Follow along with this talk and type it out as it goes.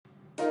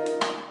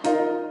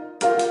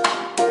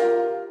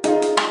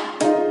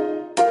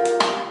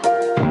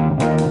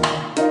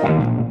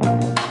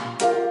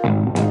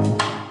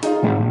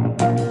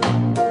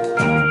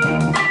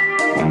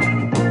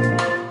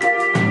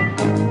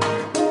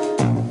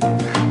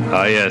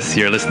Ah, yes,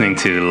 you're listening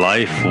to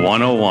Life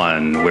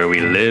 101, where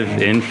we live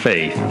in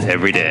faith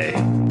every day.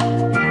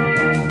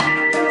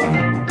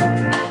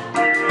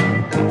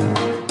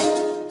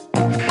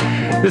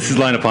 This is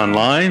Line Upon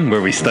Line,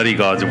 where we study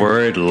God's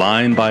Word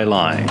line by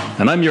line.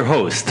 And I'm your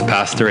host,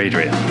 Pastor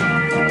Adrian.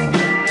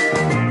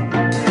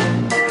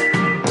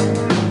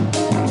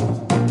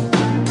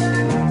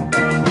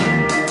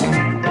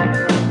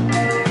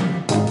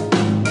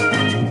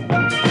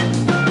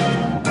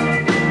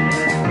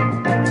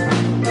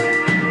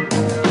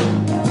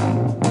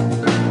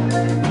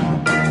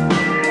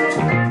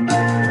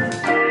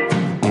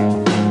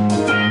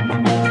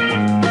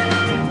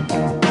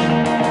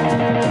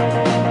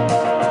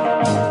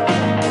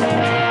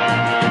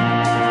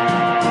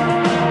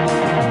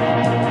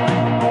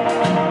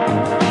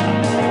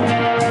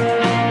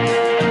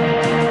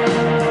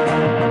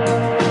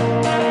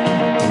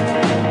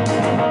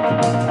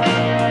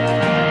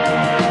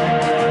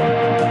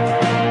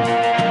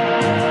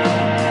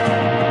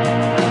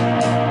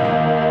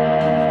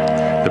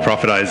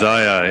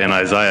 Isaiah in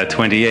Isaiah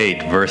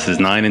 28 verses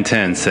 9 and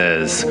 10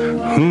 says,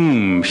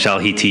 "Whom shall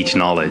he teach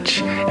knowledge,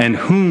 and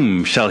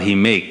whom shall he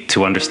make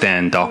to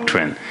understand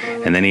doctrine?"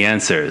 And then he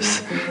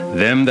answers,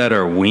 "Them that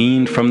are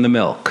weaned from the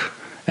milk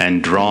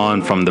and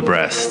drawn from the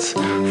breasts.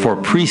 For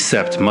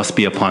precept must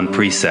be upon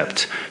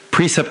precept,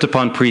 precept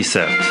upon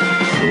precept,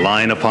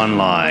 line upon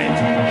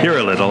line, here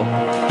a little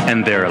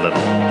and there a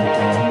little."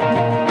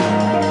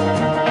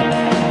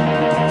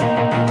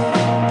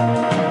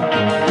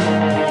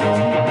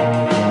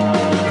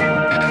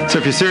 So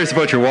if you're serious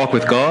about your walk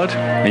with God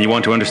and you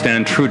want to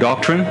understand true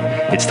doctrine,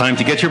 it's time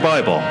to get your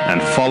Bible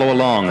and follow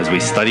along as we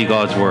study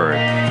God's Word.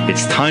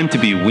 It's time to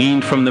be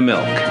weaned from the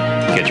milk.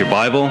 Get your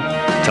Bible,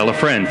 tell a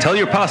friend, tell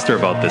your pastor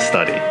about this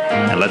study,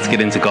 and let's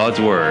get into God's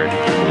Word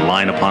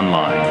line upon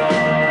line.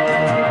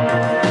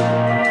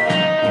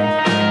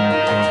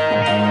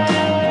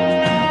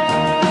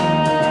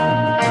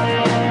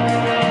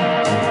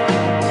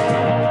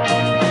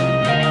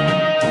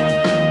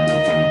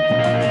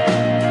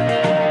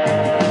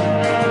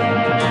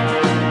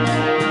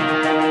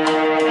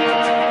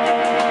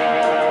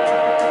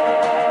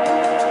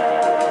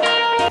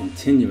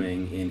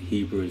 Continuing in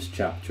Hebrews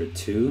chapter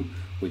 2.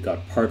 We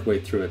got partway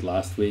through it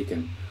last week,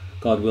 and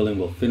God willing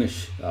we'll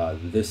finish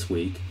this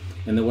week.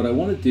 And then what I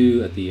want to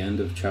do at the end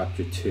of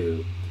chapter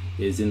 2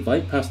 is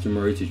invite Pastor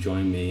Murray to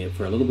join me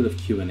for a little bit of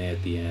Q&A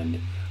at the end.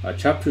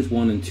 Chapters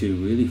 1 and 2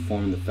 really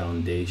form the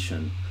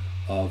foundation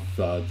of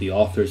the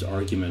author's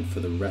argument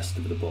for the rest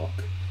of the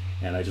book.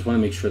 And I just want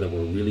to make sure that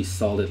we're really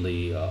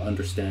solidly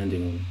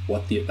understanding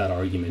what that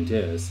argument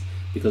is,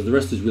 because the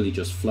rest is really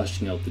just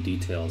fleshing out the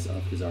details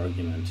of his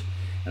argument.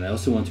 And I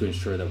also want to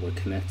ensure that we're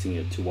connecting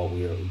it to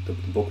the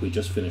book we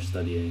just finished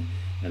studying,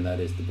 and that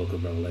is the book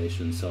of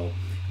Revelation. So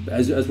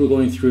as we're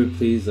going through it,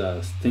 please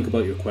think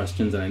about your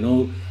questions. And I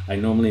know I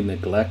normally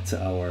neglect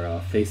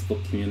our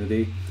Facebook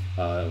community.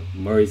 Pastor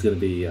Murray's going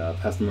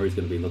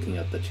to be looking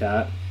at the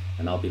chat,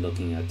 and I'll be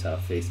looking at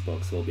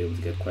Facebook, so we'll be able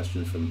to get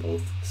questions from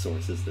both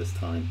sources this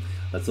time.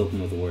 Let's open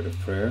with a word of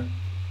prayer,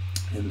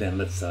 and then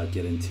let's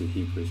get into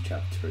Hebrews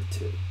chapter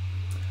 2.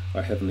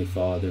 Our Heavenly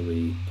Father,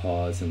 we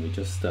pause and we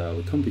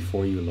come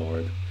before you,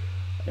 Lord,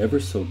 ever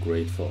so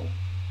grateful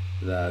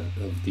that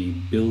of the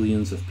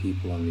billions of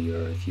people on the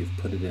earth, you've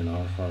put it in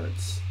our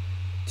hearts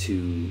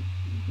to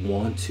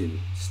want to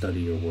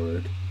study your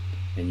word,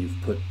 and you've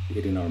put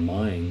it in our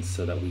minds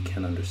so that we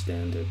can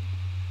understand it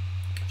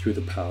through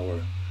the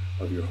power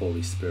of your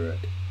Holy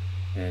Spirit.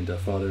 And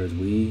Father, as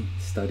we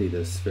study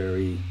this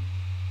very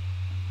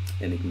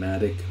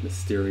enigmatic,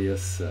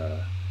 mysterious,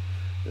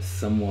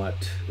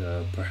 somewhat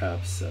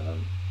perhaps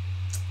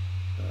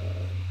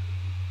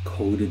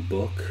coded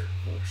book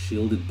or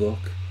shielded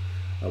book,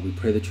 we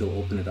pray that you'll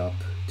open it up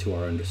to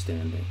our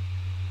understanding,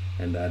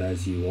 and that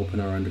as you open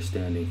our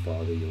understanding,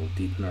 Father, you'll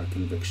deepen our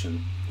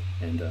conviction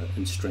and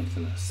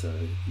strengthen us,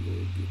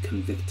 you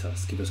convict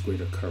us, give us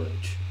greater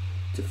courage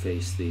to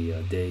face the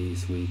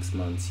days, weeks,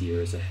 months,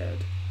 years ahead.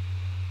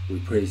 We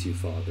praise you,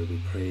 Father.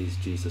 We praise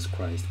Jesus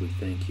Christ. We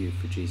thank you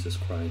for Jesus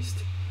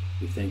Christ.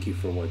 We thank you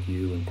for what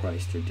you and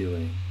Christ are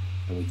doing,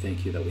 and we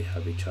thank you that we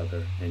have each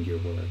other and your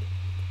word.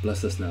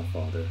 Bless us now,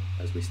 Father,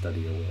 as we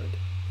study your word.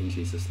 In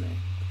Jesus' name,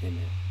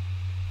 amen.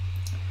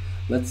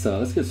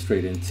 Let's get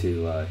straight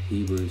into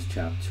Hebrews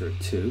chapter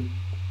 2.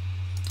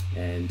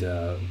 And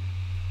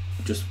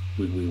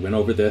we went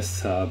over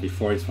this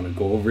before. I just want to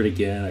go over it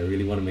again. I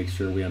really want to make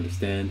sure we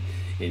understand.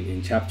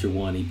 In chapter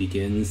 1, he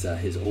begins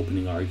his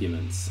opening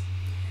arguments,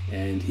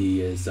 and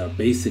he is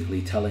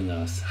basically telling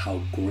us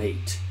how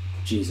great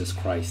Jesus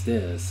Christ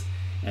is,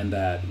 and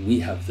that we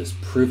have this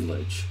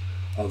privilege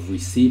of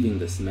receiving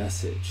this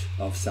message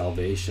of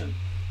salvation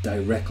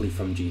directly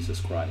from Jesus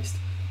Christ,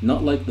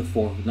 not like the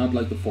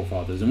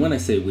forefathers. And when I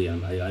say we,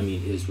 I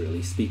mean Israel.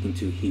 He's speaking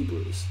to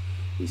Hebrews.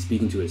 He's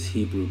speaking to his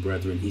Hebrew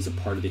brethren. He's a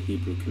part of the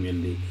Hebrew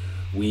community.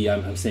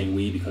 I'm saying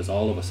we because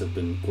all of us have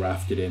been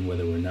grafted in,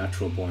 whether we're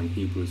natural-born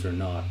Hebrews or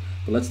not.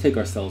 But let's take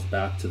ourselves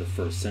back to the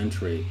first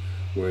century,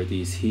 where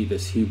this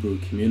Hebrew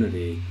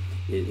community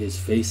is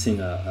facing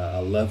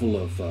a level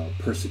of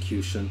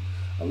persecution,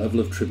 a level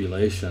of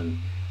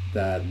tribulation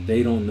that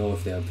they don't know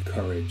if they have the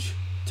courage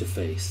to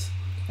face.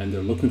 And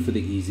they're looking for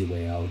the easy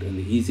way out, and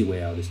the easy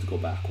way out is to go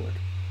backward,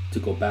 to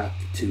go back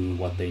to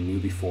what they knew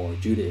before,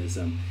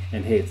 Judaism,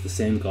 and hey, it's the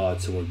same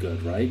God, so we're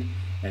good, right?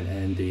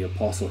 And the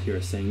apostle here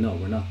is saying, no,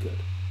 we're not good.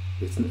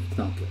 It's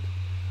not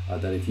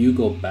good. That if you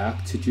go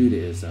back to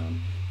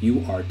Judaism,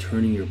 you are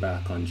turning your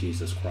back on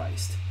Jesus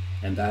Christ,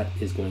 and that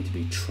is going to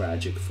be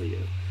tragic for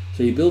you.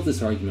 So he builds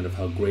this argument of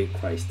how great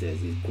Christ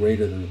is. He's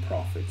greater than the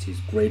prophets. He's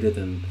greater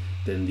than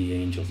the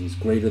angels. He's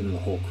greater than the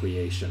whole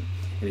creation.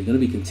 And he's going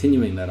to be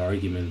continuing that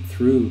argument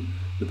through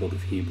the book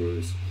of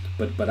Hebrews.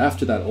 But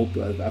after that,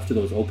 after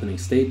those opening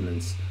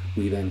statements,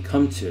 we then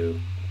come to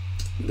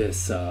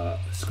this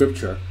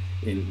scripture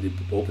in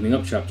the opening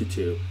up chapter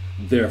 2.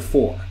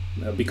 Therefore,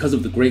 because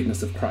of the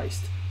greatness of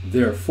Christ,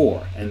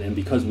 therefore, and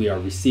because we are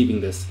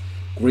receiving this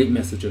great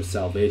message of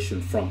salvation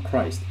from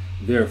Christ,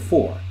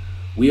 therefore,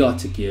 we ought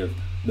to give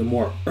the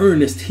more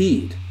earnest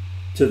heed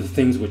to the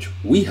things which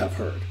we have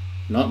heard,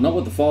 not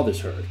what the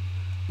fathers heard,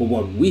 but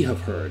what we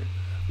have heard,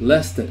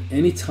 lest at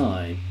any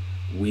time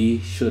we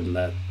should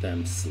let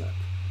them slip.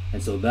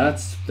 And so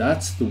that's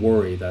the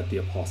worry that the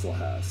apostle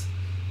has,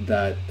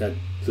 that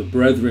the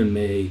brethren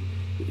may,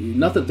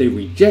 not that they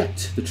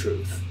reject the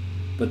truth,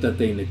 but that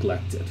they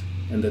neglect it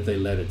and that they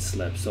let it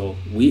slip. So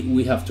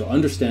we have to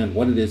understand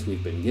what it is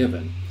we've been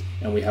given,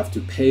 and we have to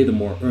pay the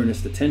more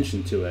earnest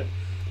attention to it,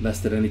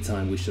 lest at any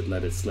time we should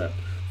let it slip.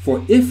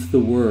 For if the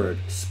word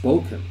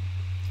spoken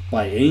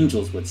by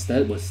angels was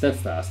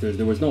steadfast,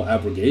 there was no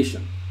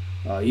abrogation.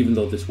 Even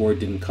though this word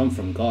didn't come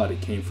from God,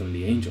 it came from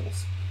the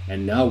angels.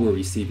 And now we're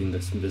receiving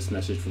this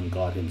message from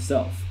God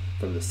himself,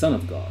 from the Son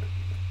of God.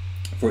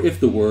 For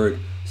if the word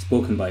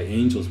spoken by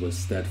angels was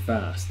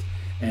steadfast,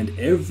 and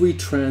every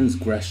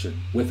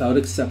transgression, without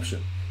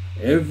exception,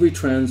 every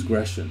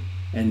transgression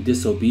and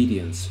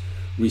disobedience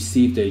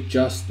received a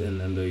just,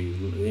 and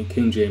the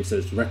King James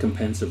says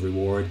recompense of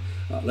reward,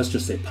 let's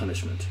just say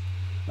punishment.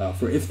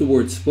 For if the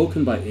word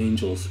spoken by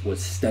angels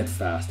was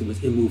steadfast, it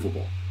was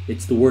immovable.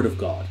 It's the word of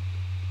God.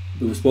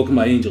 It was spoken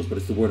by angels, but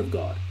it's the word of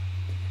God.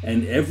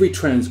 And every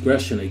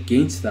transgression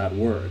against that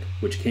word,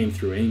 which came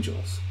through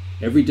angels,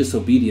 every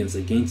disobedience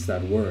against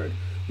that word,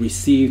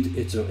 received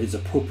its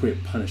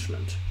appropriate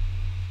punishment.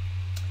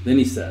 Then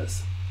he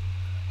says,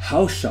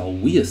 how shall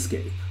we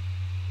escape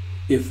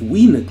if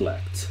we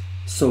neglect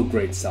so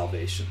great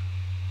salvation?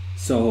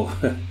 So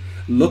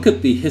look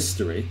at the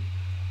history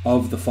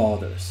of the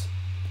fathers,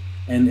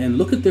 and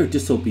look at their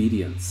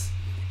disobedience,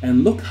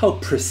 and look how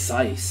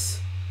precise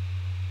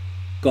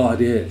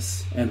God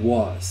is and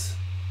was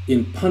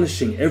in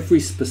punishing every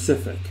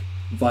specific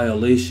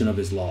violation of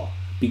his law,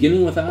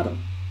 beginning with Adam,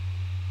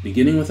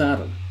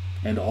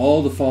 and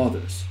all the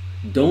fathers.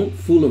 Don't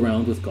fool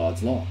around with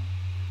God's law.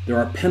 There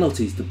are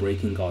penalties to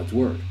breaking God's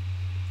word.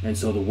 And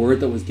so the word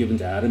that was given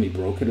to Adam, he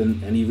broke it,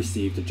 and he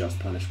received a just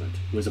punishment.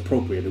 It was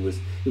appropriate. It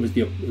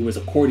was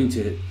according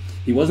to it.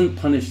 He wasn't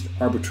punished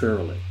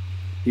arbitrarily.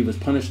 He was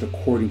punished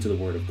according to the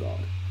word of God.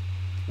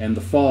 And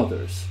the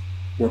fathers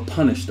were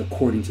punished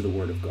according to the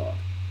word of God.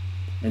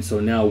 And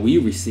so now we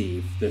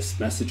receive this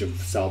message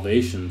of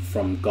salvation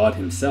from God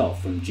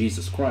himself, from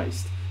Jesus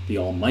Christ, the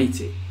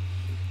Almighty.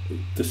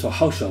 So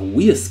how shall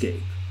we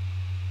escape,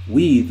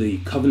 we, the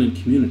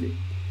covenant community,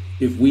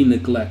 if we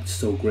neglect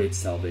so great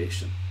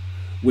salvation,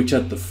 which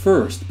at the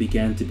first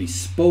began to be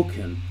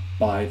spoken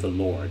by the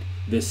Lord,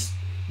 this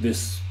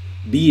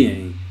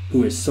being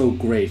who is so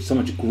great, so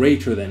much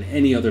greater than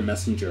any other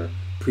messenger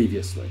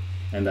previously,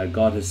 and that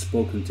God has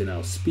spoken to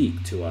now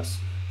speak to us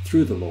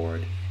through the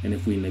Lord. And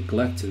if we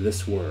neglect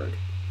this word,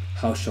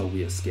 how shall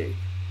we escape?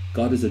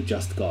 God is a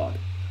just God.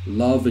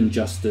 Love and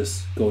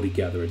justice go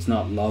together. It's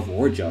not love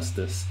or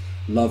justice.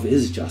 Love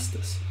is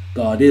justice.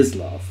 God is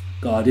love.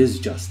 God is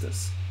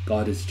justice.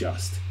 God is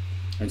just.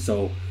 And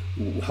so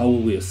how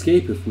will we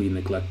escape if we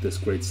neglect this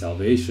great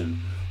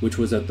salvation, which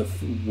at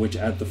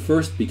the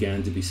first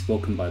began to be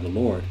spoken by the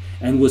Lord,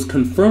 and was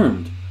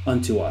confirmed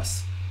unto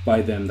us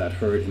by them that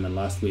heard him? And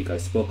last week I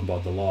spoke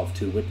about the law of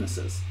two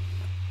witnesses,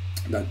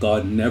 that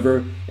God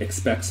never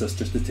expects us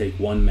just to take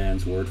one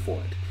man's word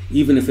for it,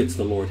 even if it's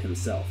the Lord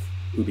himself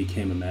who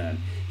became a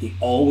man. He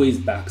always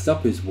backs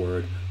up his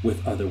word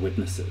with other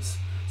witnesses.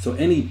 So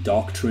any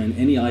doctrine,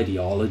 any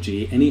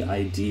ideology, any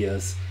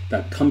ideas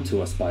that come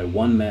to us by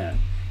one man,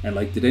 and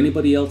like, did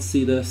anybody else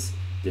see this?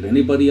 Did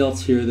anybody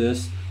else hear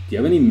this? Do you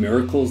have any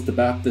miracles to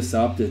back this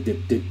up?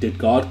 Did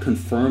God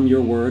confirm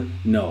your word?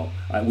 No.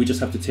 We just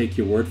have to take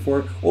your word for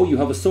it. Oh, you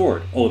have a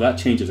sword. Oh, that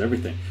changes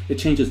everything. It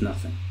changes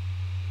nothing.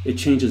 It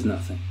changes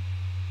nothing.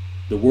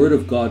 The word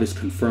of God is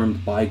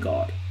confirmed by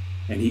God,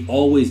 and he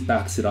always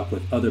backs it up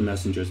with other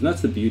messengers. And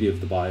that's the beauty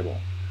of the Bible,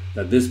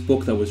 that this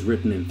book that was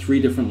written in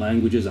 3 different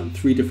languages on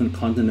 3 different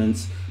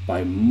continents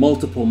by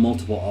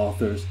multiple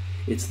authors,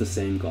 it's the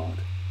same God.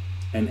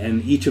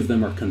 And each of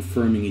them are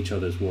confirming each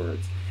other's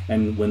words.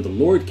 And when the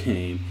Lord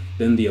came,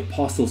 then the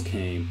apostles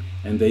came,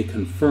 and they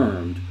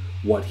confirmed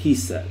what he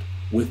said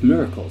with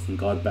miracles, and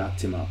God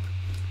backed him up.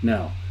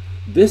 Now,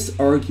 this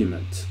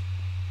argument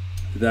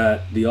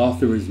that the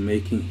author is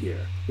making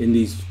here in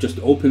these just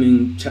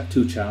opening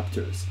two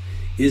chapters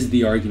is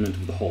the argument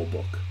of the whole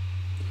book.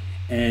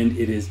 And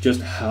it is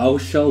just, how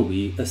shall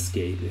we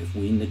escape if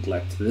we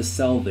neglect this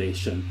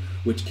salvation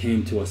which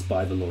came to us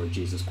by the Lord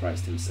Jesus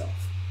Christ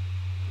himself?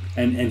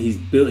 And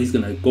we're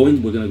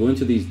going to go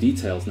into these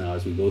details now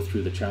as we go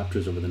through the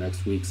chapters over the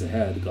next weeks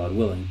ahead, God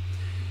willing.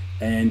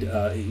 And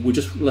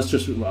let's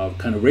just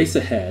kind of race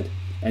ahead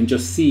and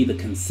just see the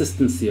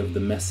consistency of the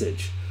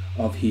message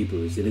of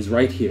Hebrews. It is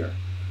right here.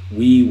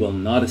 We will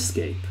not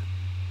escape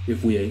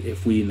if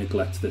we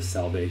neglect this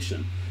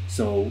salvation.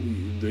 So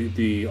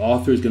the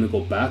author is going to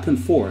go back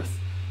and forth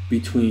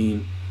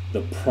between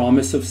the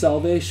promise of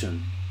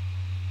salvation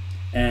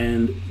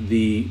and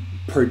the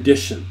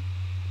perdition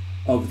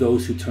of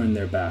those who turn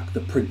their back, the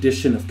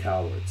perdition of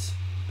cowards.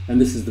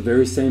 And this is the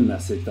very same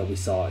message that we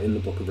saw in the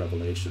book of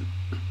Revelation,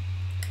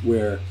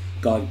 where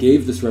God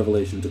gave this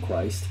revelation to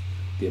Christ,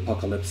 the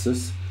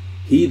apocalypsis.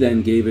 He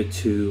then gave it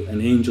to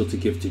an angel to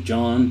give to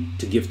John,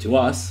 to give to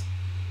us,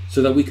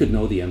 so that we could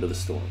know the end of the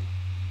story.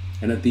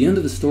 And at the end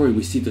of the story,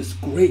 we see this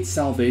great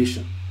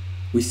salvation.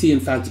 We see,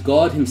 in fact,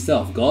 God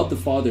himself, God the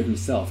Father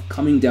himself,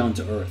 coming down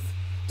to earth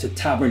to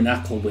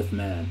tabernacle with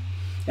man,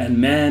 and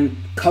man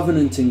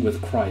covenanting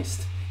with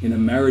Christ in a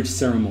marriage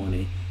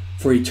ceremony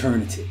for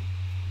eternity.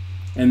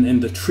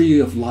 And the tree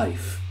of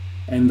life,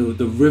 and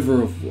the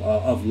river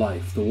of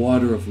life, the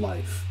water of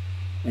life.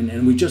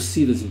 And we just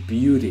see this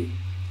beauty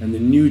and the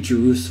new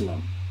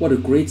Jerusalem. What a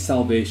great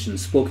salvation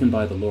spoken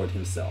by the Lord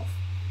himself.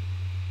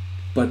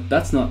 But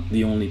that's not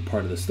the only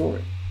part of the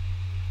story.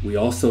 We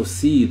also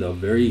see the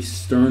very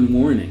stern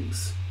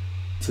warnings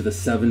to the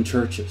 7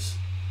 churches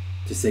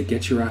to say,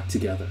 get your act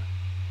together,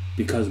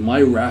 because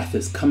my wrath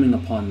is coming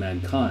upon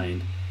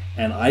mankind,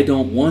 and I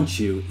don't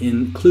want you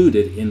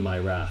included in my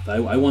wrath.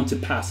 I want to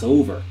pass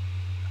over.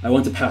 I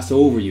want to pass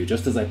over you,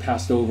 just as I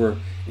passed over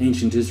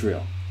ancient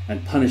Israel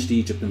and punished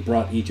Egypt and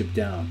brought Egypt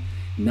down.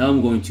 Now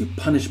I'm going to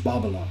punish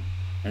Babylon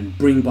and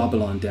bring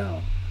Babylon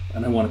down,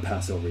 and I want to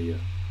pass over you.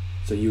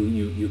 So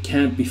you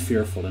can't be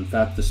fearful. In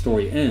fact, the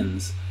story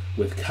ends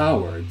with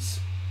cowards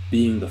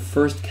being the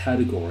first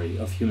category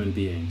of human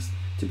beings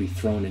to be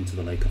thrown into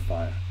the lake of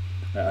fire.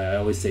 I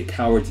always say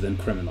cowards, then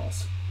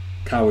criminals.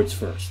 Cowards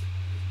first.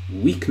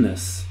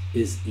 Weakness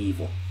is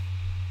evil.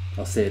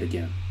 I'll say it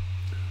again.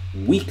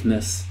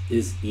 Weakness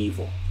is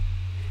evil.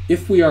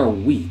 If we are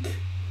weak,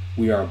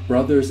 we are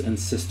brothers and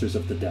sisters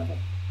of the devil,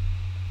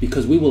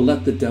 because we will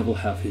let the devil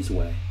have his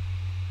way.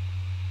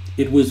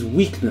 It was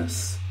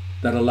weakness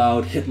that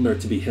allowed Hitler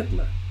to be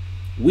Hitler.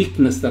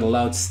 Weakness that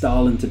allowed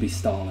Stalin to be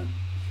Stalin.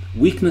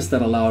 Weakness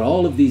that allowed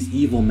all of these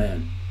evil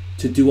men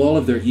to do all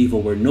of their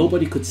evil where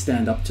nobody could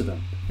stand up to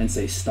them and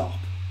say stop.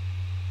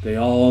 They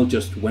all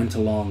just went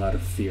along out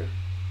of fear.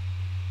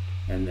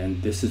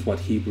 And this is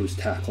what Hebrews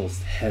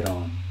tackles head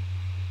on.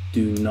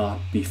 Do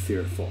not be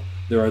fearful.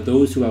 There are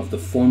those who have the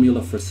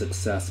formula for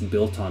success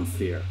built on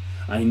fear.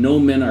 I know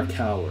men are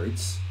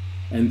cowards,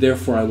 and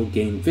therefore I will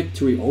gain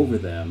victory over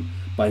them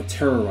by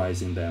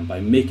terrorizing them, by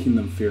making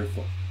them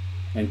fearful.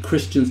 And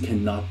Christians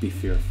cannot be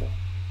fearful.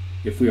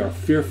 If we are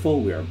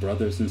fearful, we are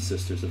brothers and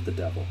sisters of the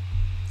devil.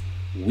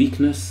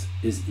 Weakness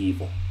is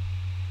evil.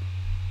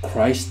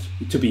 Christ,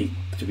 to be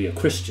a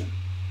Christian,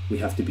 we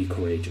have to be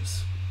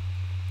courageous.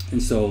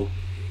 And so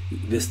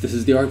this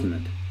is the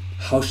argument.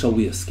 How shall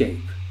we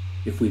escape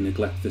if we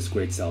neglect this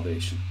great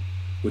salvation,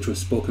 which was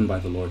spoken by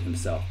the Lord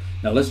himself?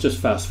 Now let's just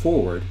fast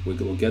forward.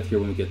 We'll get here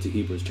when we get to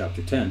Hebrews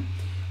chapter 10.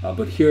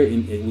 But here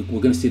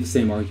we're going to see the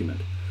same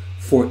argument.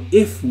 For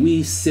if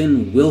we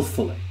sin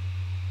willfully,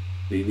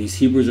 these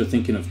Hebrews are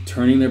thinking of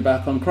turning their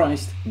back on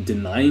Christ,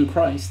 denying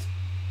Christ,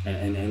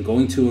 and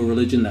going to a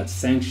religion that's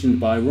sanctioned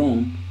by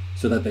Rome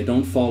so that they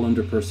don't fall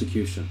under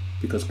persecution,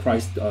 because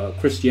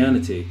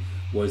Christianity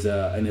was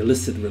an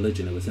illicit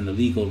religion. It was an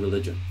illegal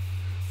religion.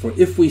 For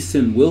if we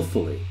sin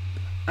willfully,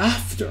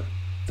 after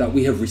that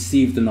we have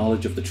received the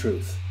knowledge of the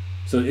truth.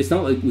 So it's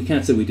not like we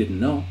can't say we didn't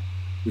know.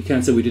 We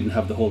can't say we didn't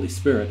have the Holy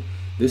Spirit.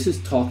 This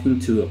is talking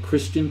to a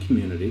Christian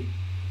community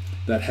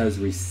that has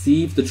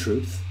received the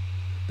truth,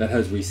 that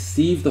has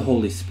received the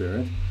Holy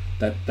Spirit,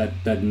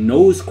 that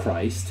knows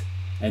Christ,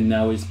 and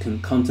now is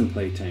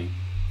contemplating,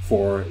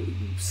 for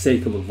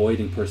sake of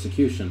avoiding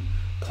persecution,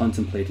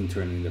 contemplating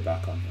turning their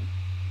back on him.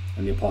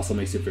 And the apostle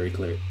makes it very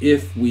clear.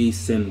 If we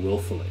sin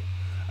willfully,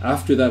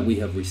 after that we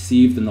have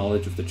received the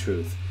knowledge of the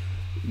truth,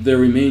 there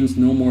remains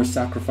no more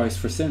sacrifice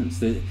for sins.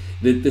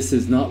 This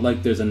is not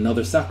like there's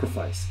another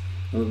sacrifice,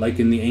 like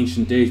in the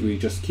ancient days where you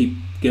just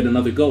get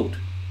another goat,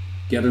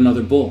 get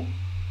another bull,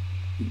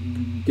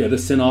 get a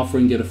sin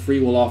offering, get a free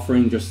will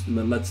offering,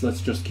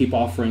 let's just keep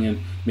offering,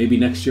 and maybe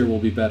next year will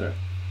be better.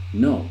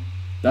 No,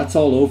 that's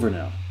all over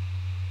now.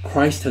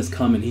 Christ has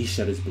come and he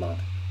shed his blood.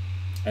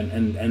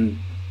 And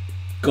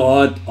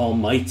God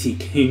Almighty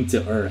came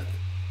to earth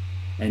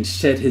and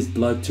shed his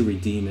blood to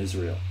redeem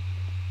Israel.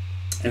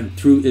 And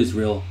through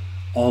Israel,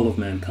 all of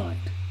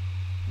mankind.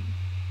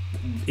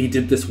 He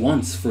did this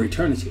once for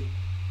eternity.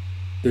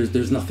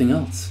 There's nothing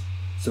else.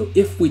 So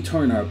if we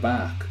turn our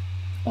back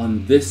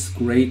on this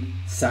great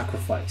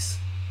sacrifice,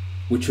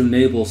 which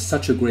enables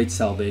such a great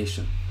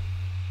salvation,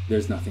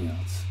 there's nothing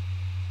else.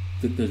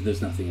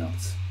 There's nothing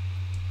else.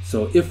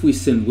 So if we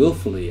sin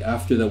willfully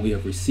after that we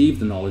have received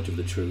the knowledge of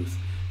the truth,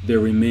 there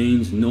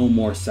remains no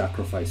more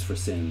sacrifice for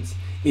sins.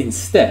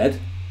 Instead,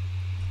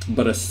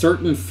 but a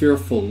certain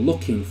fearful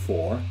looking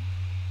for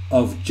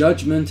of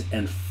judgment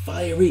and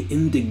fiery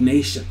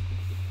indignation,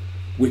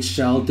 which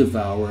shall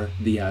devour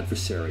the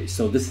adversary.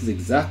 So this is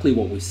exactly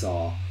what we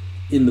saw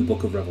in the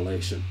book of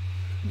Revelation,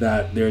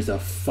 that there's a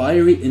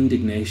fiery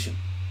indignation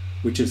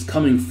which is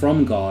coming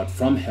from God,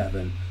 from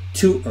heaven,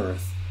 to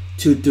earth,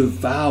 to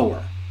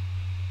devour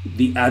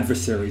the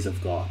adversaries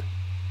of God.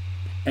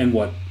 And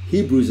what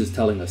Hebrews is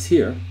telling us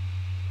here,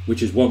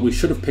 which is what we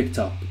should have picked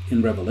up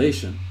in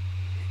Revelation,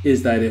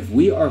 is that if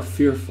we are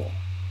fearful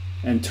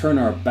and turn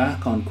our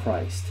back on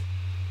Christ,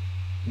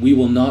 we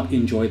will not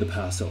enjoy the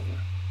Passover.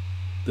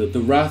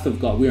 The wrath of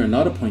God, we are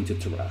not appointed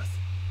to wrath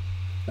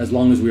as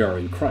long as we are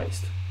in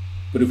Christ.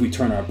 But if we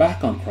turn our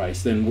back on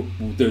Christ, then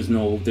there's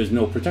no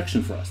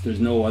protection for us. There's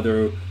no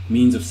other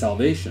means of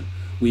salvation.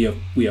 We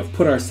have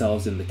put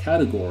ourselves in the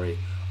category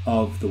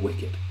of the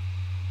wicked,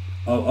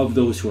 of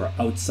those who are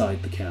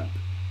outside the camp.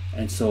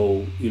 And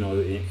so,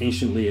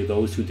 anciently,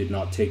 those who did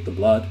not take the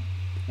blood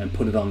and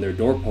put it on their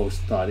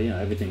doorpost thought,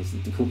 everything's,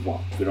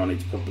 well, we don't need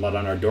to put blood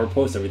on our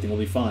doorpost, everything will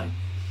be fine.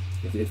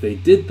 If they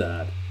did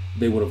that,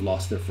 they would have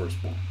lost their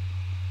firstborn.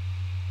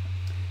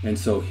 And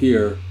so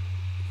here,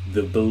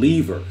 the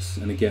believers,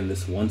 and again,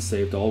 this once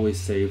saved, always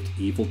saved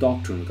evil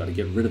doctrine, we've got to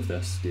get rid of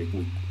this.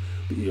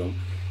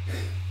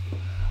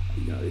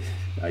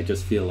 I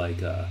just feel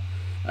like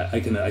I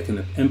can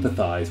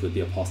empathize with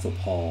the Apostle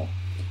Paul,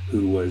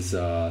 who was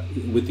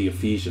with the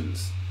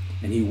Ephesians,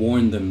 and he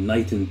warned them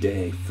night and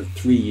day for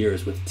 3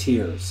 years with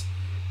tears,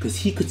 because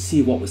he could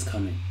see what was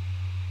coming.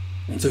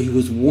 And so he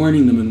was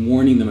warning them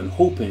and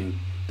hoping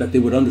that they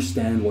would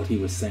understand what he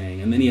was saying.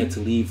 And then he had to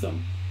leave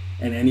them.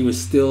 And he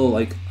was still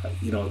like,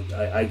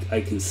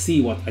 I can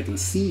see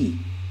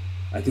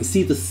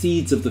the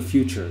seeds of the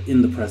future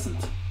in the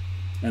present.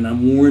 And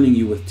I'm warning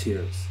you with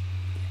tears.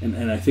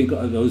 And I think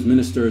those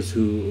ministers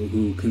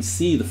who can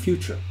see the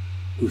future,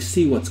 who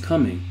see what's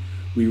coming,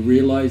 we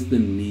realize the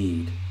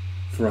need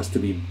for us to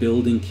be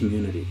building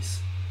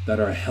communities that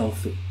are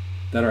healthy,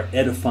 that are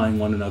edifying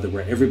one another,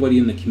 where everybody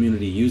in the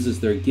community uses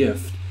their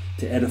gift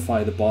to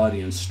edify the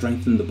body and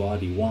strengthen the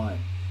body. Why?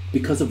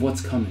 Because of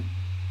what's coming.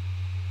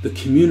 The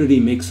community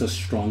makes us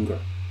stronger.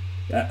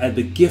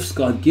 The gifts,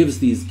 God gives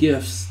these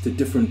gifts to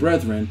different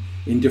brethren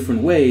in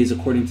different ways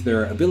according to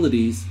their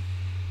abilities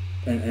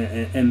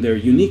and their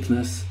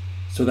uniqueness,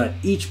 so that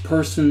each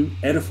person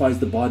edifies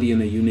the body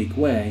in a unique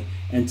way,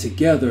 and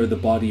together the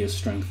body is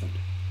strengthened.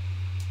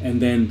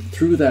 And then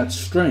through that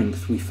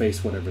strength we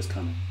face whatever's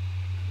coming.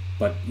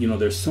 But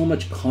there's so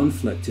much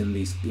conflict in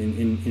these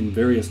in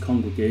various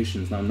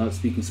congregations. Now I'm not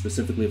speaking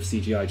specifically of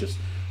CGI, just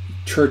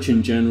church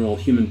in general,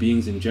 human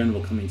beings in general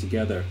coming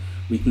together.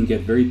 We can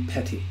get very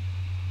petty.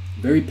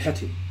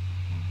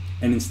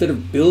 And instead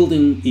of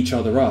building each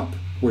other up,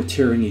 we're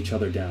tearing each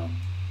other down.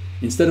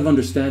 Instead of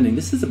understanding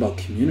this is about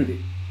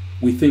community,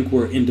 we think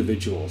we're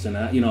individuals. And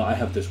I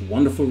have this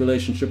wonderful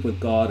relationship with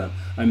God.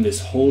 I'm this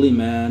holy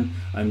man.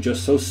 I'm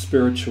just so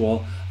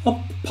spiritual.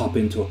 I'll pop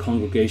into a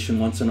congregation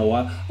once in a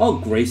while. I'll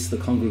grace the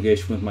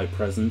congregation with my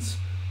presence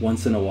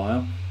once in a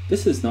while.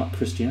 This is not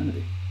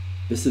Christianity.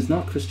 This is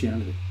not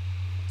Christianity.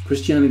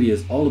 Christianity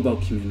is all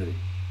about community.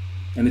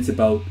 And it's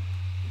about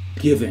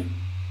giving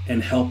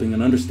and helping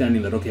and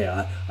understanding that,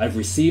 okay, I've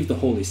received the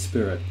Holy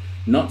Spirit,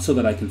 not so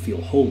that I can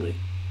feel holy,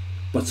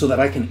 but so that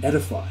I can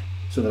edify,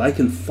 so that I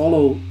can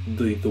follow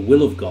the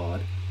will of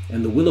God.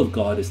 And the will of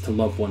God is to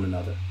love one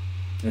another.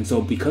 And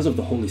so because of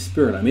the Holy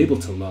Spirit, I'm able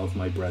to love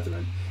my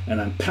brethren,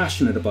 and I'm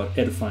passionate about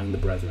edifying the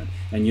brethren.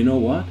 And you know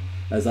what?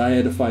 As I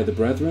edify the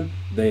brethren,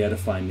 they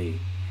edify me.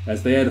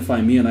 As they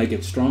edify me and I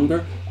get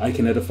stronger, I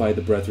can edify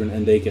the brethren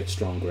and they get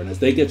stronger. And as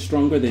they get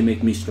stronger, they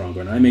make me stronger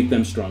and I make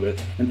them stronger.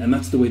 And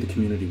that's the way the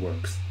community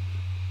works.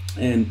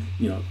 And,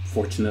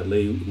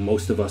 fortunately,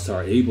 most of us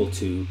are able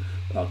to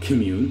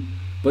commune.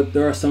 But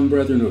there are some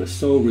brethren who are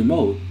so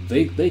remote,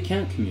 they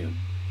can't commune.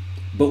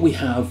 But we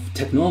have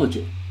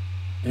technology.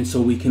 And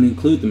so we can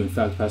include them. In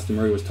fact, Pastor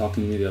Murray was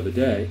talking to me the other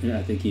day, and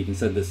I think he even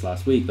said this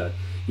last week, that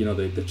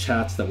the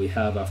chats that we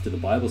have after the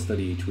Bible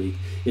study each week,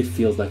 it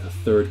feels like a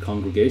third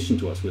congregation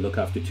to us. We look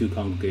after 2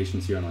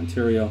 congregations here in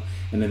Ontario,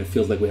 and then it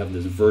feels like we have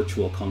this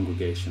virtual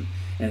congregation.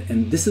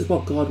 And this is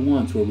what God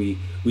wants, where we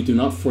do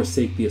not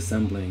forsake the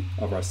assembling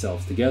of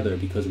ourselves together,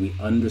 because we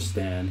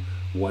understand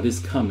what is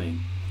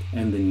coming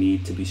and the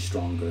need to be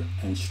stronger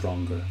and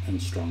stronger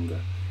and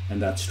stronger.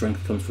 And that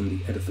strength comes from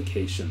the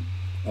edification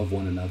of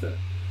one another.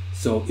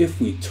 So if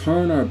we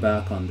turn our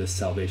back on this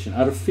salvation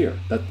out of fear,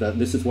 that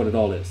this is what it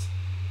all is.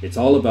 It's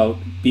all about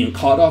being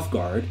caught off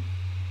guard,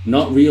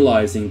 not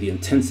realizing the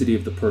intensity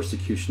of the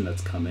persecution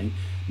that's coming,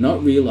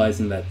 not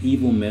realizing that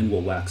evil men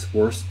will wax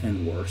worse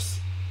and worse,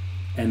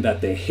 and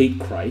that they hate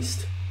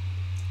Christ,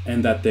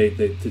 and that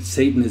that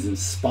Satan is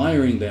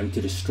inspiring them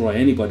to destroy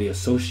anybody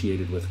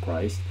associated with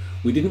Christ.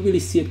 We didn't really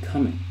see it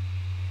coming.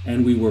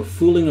 And we were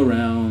fooling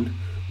around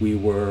we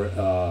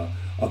were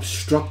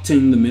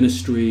obstructing the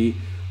ministry,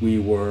 we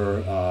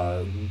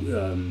were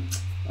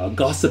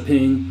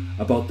gossiping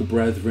about the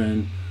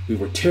brethren, we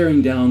were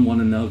tearing down one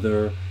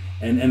another,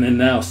 and then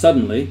now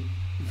suddenly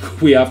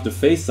we have to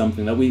face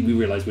something that we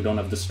realize we don't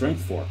have the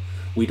strength for.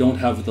 We don't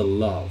have the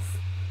love.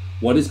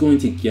 What is going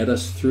to get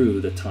us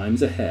through the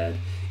times ahead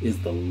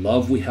is the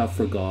love we have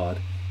for God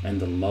and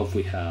the love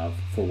we have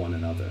for one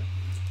another.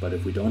 But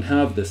if we don't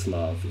have this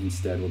love,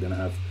 instead we're going to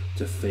have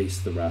to face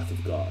the wrath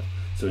of God.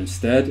 So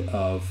instead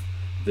of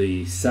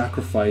the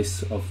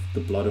sacrifice of the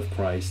blood of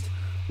Christ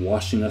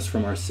washing us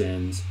from our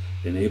sins,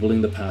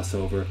 enabling the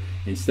Passover,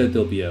 instead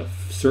there'll be a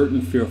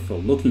certain fearful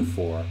looking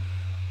for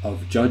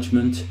of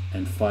judgment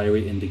and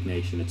fiery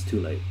indignation. It's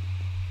too late.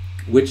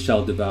 Which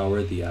shall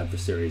devour the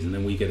adversaries. And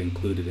then we get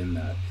included in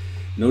that.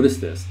 Notice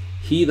this.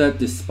 He that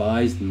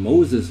despised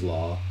Moses'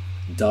 law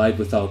died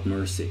without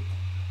mercy,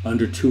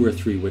 under 2 or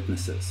 3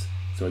 witnesses.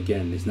 So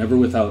again, it's never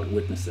without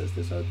witnesses.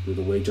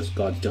 The way just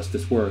God's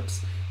justice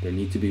works, there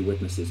need to be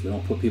witnesses. We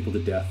don't put people to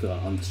death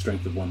on the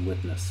strength of one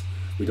witness.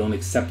 We don't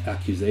accept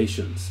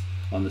accusations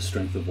on the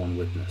strength of one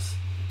witness.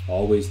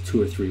 Always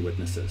 2 or 3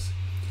 witnesses.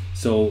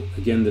 So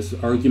again, this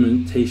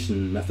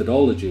argumentation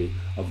methodology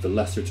of the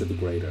lesser to the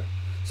greater.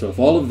 So if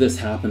all of this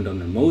happened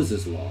under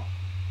Moses' law,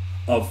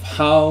 of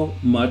how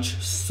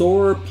much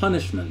sore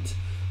punishment,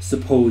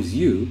 suppose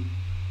you,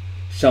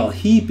 shall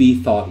he be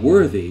thought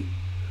worthy,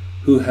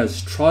 who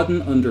has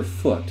trodden under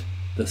foot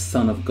the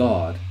Son of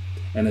God,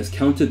 and has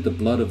counted the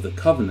blood of the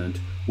covenant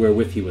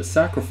wherewith he was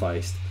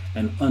sacrificed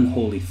an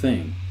unholy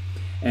thing,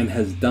 and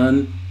has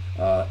done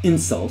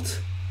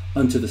insult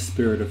unto the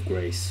Spirit of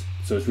grace.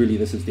 So it's really,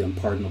 this is the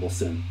unpardonable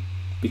sin,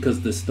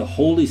 because the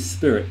Holy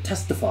Spirit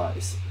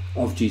testifies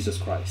of Jesus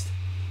Christ.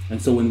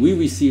 And so when we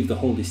receive the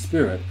Holy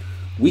Spirit,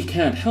 we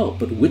can't help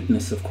but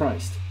witness of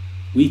Christ.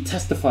 We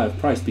testify of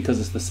Christ because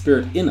it's the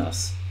Spirit in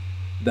us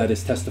that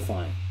is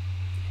testifying.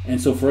 And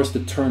so for us to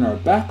turn our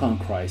back on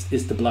Christ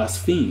is to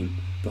blaspheme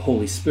the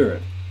Holy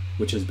Spirit,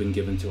 which has been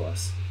given to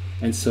us.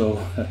 And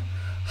so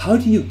how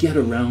do you get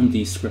around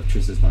these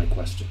scriptures is my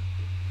question.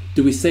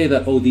 Do we say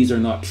that, oh, these are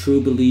not true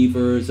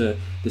believers?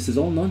 This is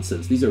all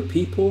nonsense. These are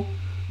people,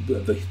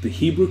 the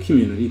Hebrew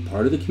community,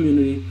 part of the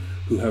community,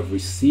 who have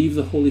received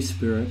the Holy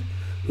Spirit,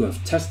 who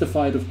have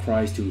testified of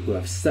Christ, who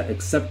have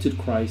accepted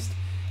Christ,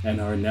 and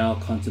are now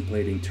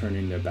contemplating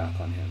turning their back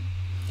on him.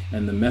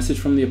 And the message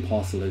from the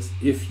apostle is,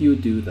 if you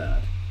do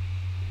that,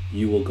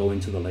 you will go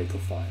into the lake of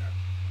fire.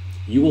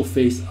 You will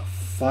face a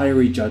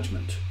fiery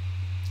judgment,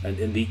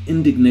 and the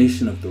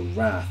indignation of the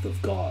wrath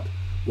of God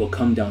will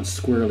come down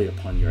squarely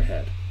upon your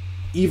head.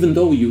 Even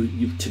though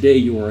today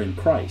you are in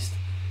Christ,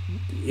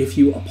 if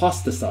you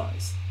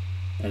apostatize,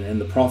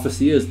 and the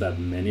prophecy is that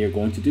many are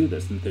going to do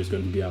this, and there's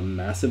going to be a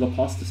massive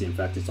apostasy. In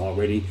fact, it's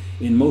already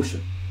in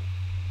motion.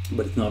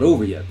 But it's not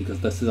over yet,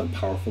 because this is how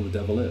powerful the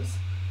devil is.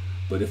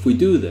 But if we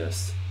do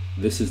this,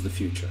 this is the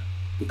future,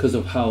 because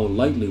of how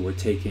lightly we're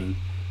taking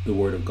the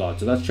Word of God.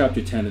 So that's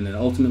chapter 10, and then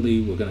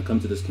ultimately we're going to come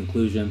to this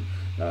conclusion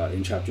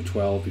in chapter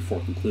 12 before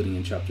concluding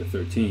in chapter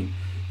 13.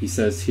 He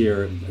says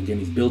here, again,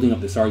 he's building up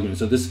this argument.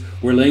 So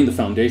we're laying the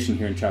foundation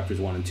here in chapters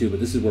 1 and 2,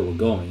 but this is where we're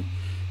going.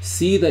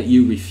 See that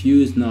you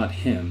refuse not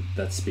him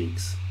that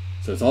speaks.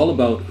 So it's all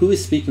about who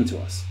is speaking to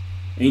us.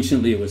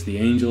 Anciently it was the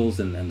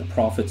angels and the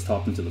prophets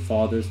talking to the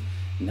fathers.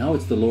 Now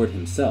it's the Lord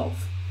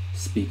himself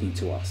speaking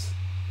to us.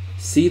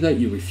 See that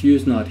you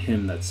refuse not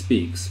him that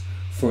speaks.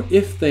 For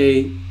if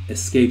they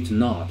escaped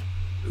not,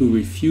 who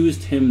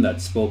refused him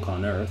that spoke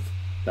on earth,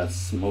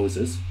 that's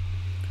Moses,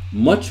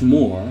 much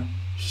more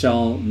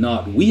shall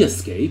not we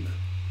escape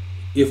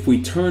if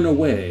we turn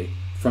away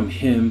from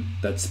him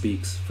that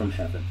speaks from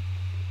heaven.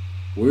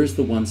 Where's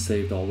the once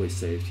saved, always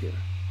saved here?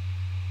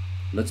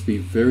 Let's be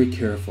very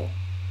careful.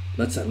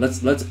 Let's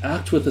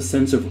act with a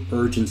sense of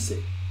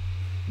urgency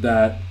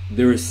that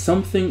there is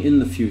something in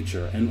the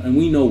future, and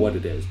we know what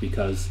it is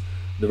because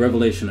the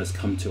revelation has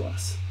come to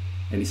us.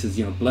 And he says,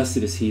 blessed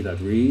is he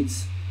that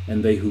reads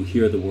and they who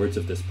hear the words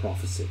of this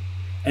prophecy,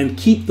 and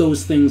keep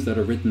those things that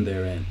are written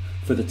therein,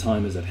 for the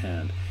time is at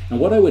hand. And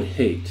what I would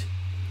hate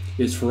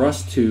is for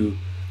us to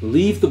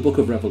leave the book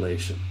of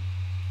Revelation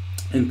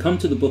and come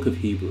to the book of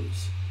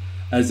Hebrews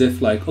as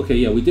if like, okay,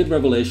 yeah, we did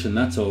Revelation,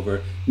 that's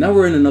over. Now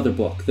we're in another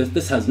book.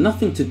 This has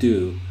nothing to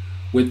do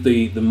with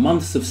the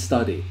months of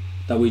study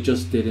that we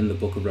just did in the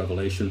book of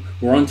Revelation.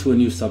 We're on to a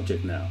new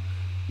subject now.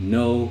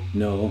 No,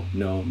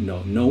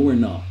 we're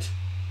not.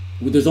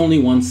 There's only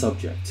one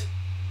subject,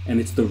 and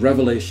it's the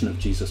revelation of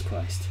Jesus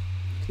Christ.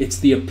 It's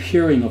the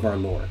appearing of our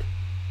Lord.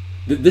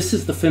 This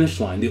is the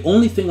finish line. The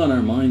only thing on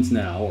our minds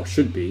now, or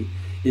should be,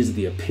 is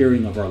the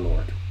appearing of our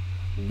Lord.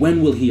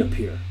 When will he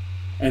appear?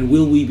 And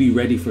will we be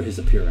ready for his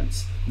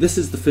appearance? This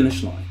is the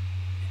finish line.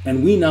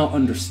 And we now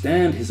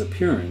understand his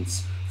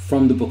appearance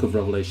from the book of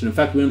Revelation. In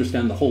fact, we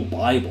understand the whole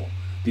Bible.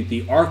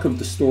 The arc of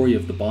the story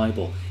of the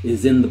Bible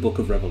is in the book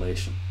of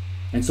Revelation.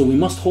 And so we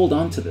must hold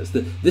on to this.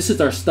 This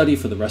is our study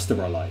for the rest of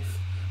our life.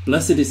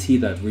 Blessed is he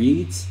that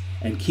reads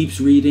and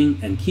keeps reading,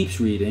 and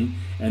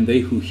they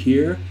who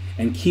hear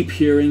and keep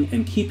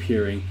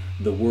hearing,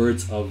 the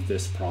words of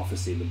this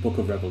prophecy, the book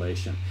of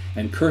Revelation.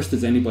 And cursed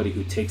is anybody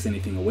who takes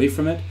anything away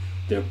from it.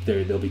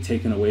 They'll be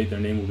taken away, their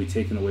name will be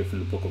taken away from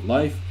the book of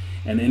life,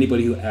 and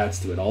anybody who adds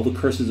to it, all the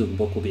curses of the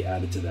book will be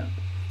added to them.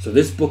 So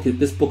this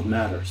book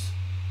matters,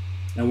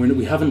 and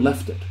we haven't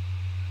left it.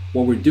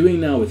 What we're doing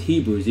now with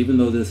Hebrews, even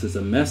though this is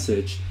a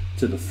message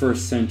to the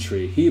first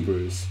century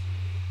Hebrews,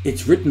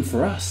 it's written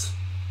for us.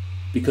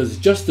 Because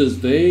just as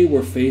they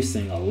were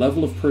facing a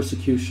level of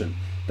persecution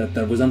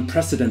that was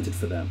unprecedented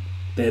for them,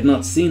 they had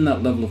not seen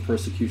that level of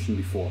persecution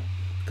before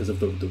because of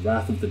the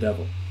wrath of the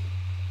devil.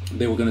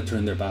 They were going to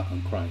turn their back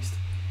on Christ.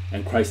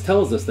 And Christ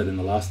tells us that in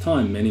the last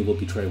time, many will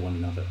betray one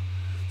another.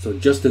 So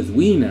just as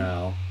we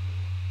now,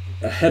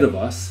 ahead of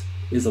us,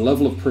 is a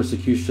level of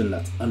persecution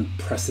that's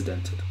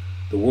unprecedented.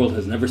 The world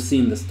has never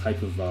seen this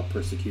type of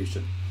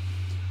persecution.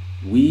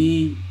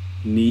 We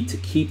need to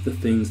keep the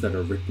things that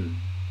are written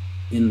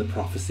in the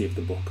prophecy of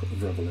the book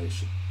of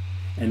Revelation.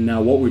 And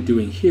now what we're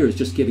doing here is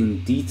just getting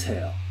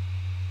detail,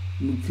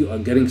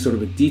 getting sort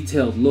of a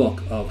detailed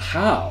look of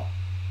how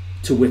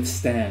to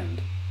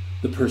withstand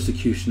the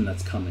persecution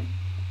that's coming.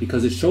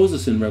 Because it shows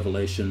us in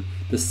Revelation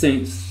the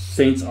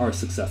saints are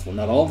successful.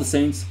 Not all the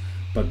saints,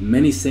 but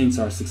many saints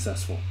are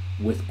successful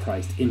with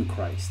Christ, in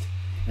Christ.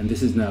 And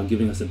this is now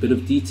giving us a bit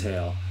of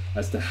detail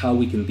as to how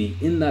we can be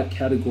in that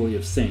category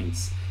of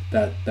saints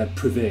that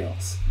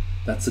prevails,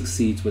 that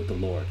succeeds with the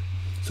Lord.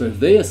 So if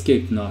they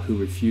escaped not who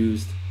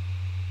refused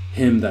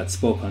him that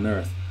spoke on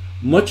earth,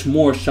 much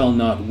more shall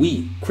not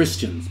we,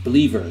 Christians,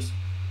 believers,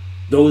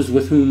 those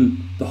with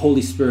whom the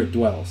Holy Spirit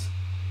dwells,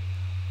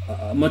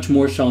 much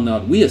more shall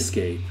not we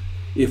escape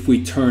if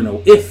we turn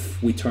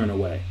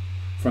away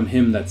from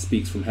him that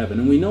speaks from heaven.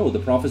 And we know the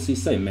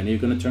prophecies say many are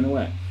going to turn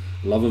away.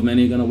 Love of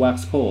many are going to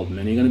wax cold.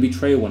 Many are going to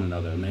betray one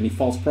another. Many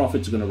false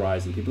prophets are going to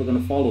rise and people are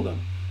going to follow them.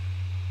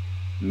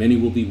 Many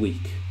will be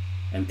weak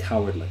and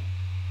cowardly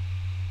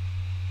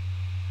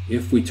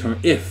if we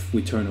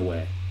turn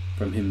away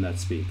from him that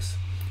speaks.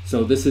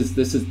 So that's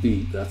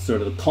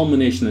sort of the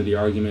culmination of the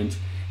argument,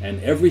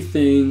 and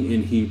everything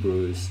in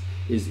Hebrews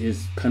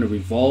is kind of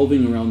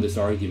revolving around this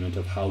argument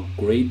of how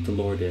great the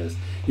Lord is.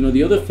 You know,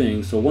 the other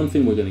thing, so one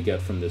thing we're going to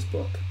get from this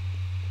book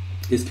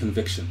is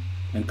conviction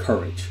and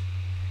courage,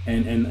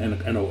 and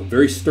a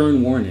very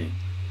stern warning.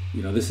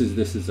 You know, this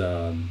is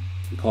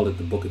we call it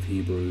the book of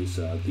Hebrews,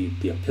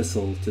 the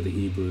epistle to the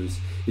Hebrews.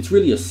 It's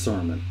really a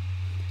sermon,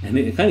 and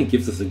it kind of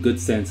gives us a good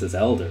sense as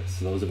elders,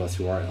 those of us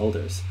who are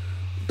elders,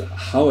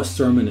 how a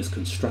sermon is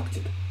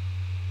constructed.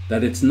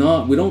 That it's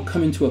not, we don't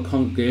come into a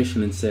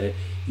congregation and say,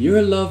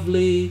 you're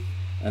lovely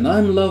and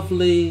I'm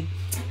lovely,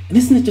 and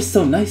isn't it just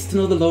so nice to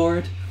know the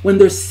Lord, when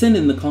there's sin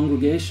in the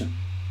congregation,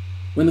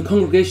 when the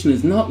congregation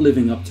is not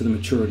living up to the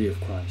maturity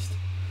of Christ.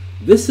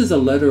 This is a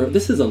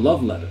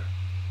love letter,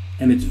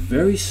 and it's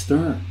very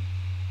stern.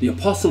 The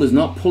apostle is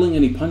not pulling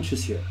any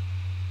punches here,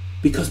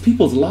 because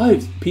people's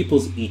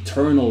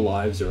eternal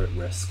lives are at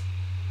risk.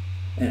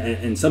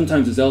 And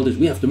sometimes as elders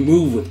we have to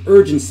move with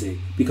urgency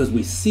because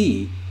we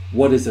see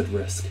what is at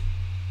risk.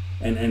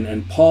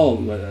 And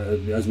Paul,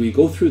 as we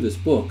go through this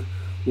book,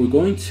 we're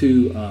going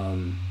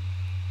to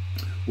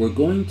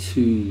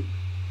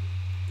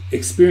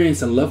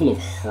experience a level of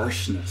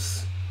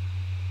harshness.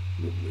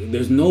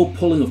 There's no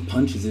pulling of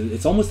punches.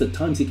 It's almost at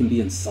times it can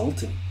be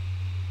insulting.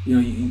 You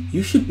know,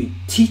 you should be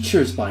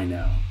teachers by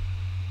now,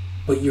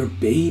 but you're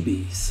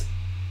babies.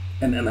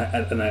 And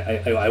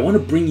I want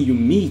to bring you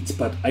meat,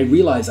 but I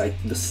realize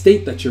the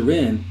state that you're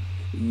in,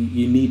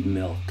 you need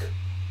milk.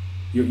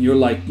 You're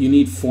like, you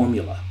need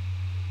formula,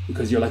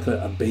 because you're like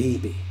a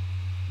baby.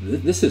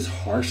 This is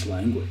harsh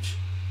language.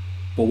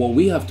 But what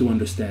we have to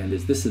understand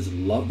is this is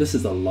love. This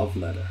is a love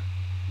letter.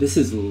 This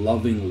is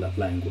loving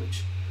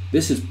language.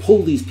 This is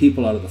pull these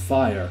people out of the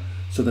fire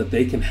so that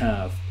they can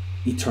have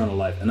eternal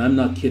life. And I'm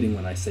not kidding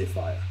when I say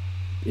fire.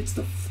 It's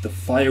the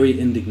fiery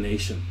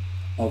indignation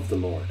of the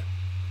Lord.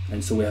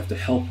 And so we have to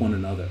help one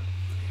another.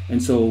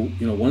 And so,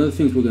 you know, one of the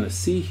things we're going to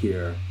see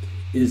here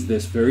is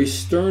this very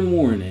stern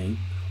warning,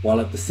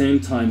 while at the same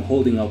time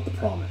holding out the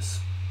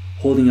promise,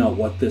 holding out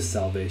what this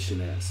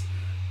salvation is.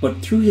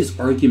 But through his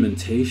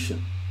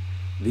argumentation,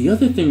 the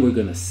other thing we're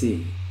going to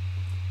see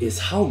is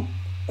how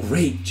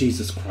great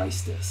Jesus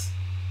Christ is,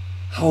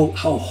 how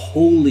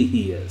holy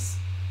he is.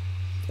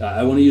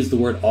 I want to use the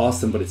word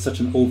awesome, but it's such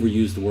an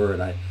overused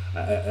word.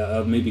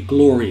 Maybe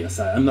glorious.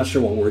 I'm not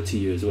sure what word to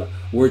use.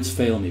 Words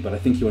fail me, but I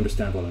think you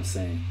understand what I'm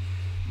saying.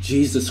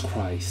 Jesus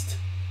Christ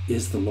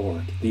is the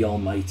Lord, the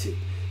Almighty.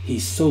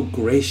 He's so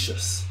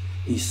gracious.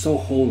 He's so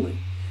holy.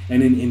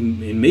 And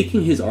in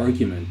making his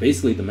argument,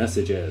 basically the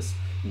message is,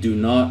 do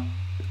not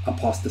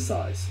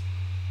apostatize.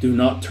 Do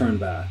not turn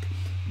back.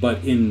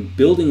 But in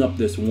building up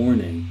this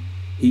warning,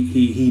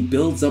 he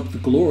builds up the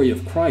glory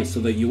of Christ so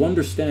that you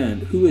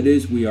understand who it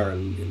is we are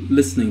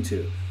listening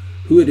to,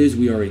 who it is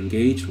we are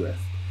engaged with.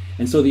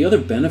 And so the other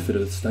benefit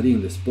of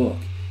studying this book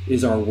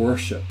is our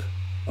worship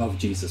of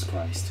Jesus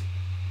Christ.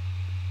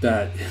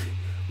 That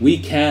we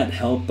can't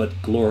help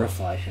but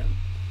glorify him.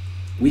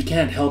 We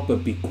can't help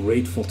but be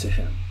grateful to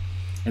him.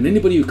 And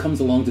anybody who comes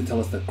along to tell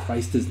us that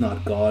Christ is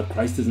not God,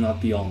 Christ is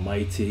not the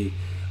Almighty,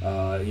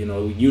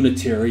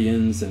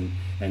 Unitarians and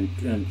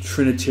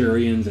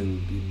Trinitarians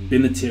and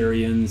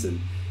Binitarians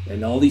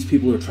and all these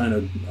people who are trying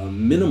to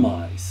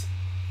minimize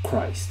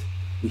Christ,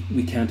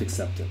 we can't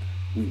accept it.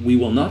 We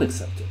will not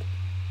accept it,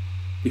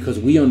 because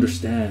we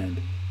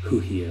understand who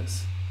he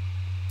is.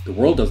 The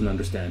world doesn't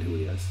understand who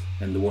he is,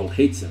 and the world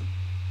hates him,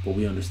 but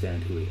we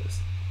understand who he is.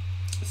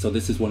 So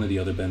this is one of the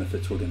other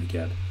benefits we're going to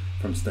get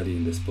from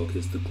studying this book,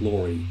 is the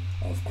glory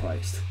of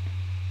Christ.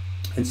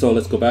 And so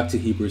let's go back to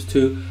Hebrews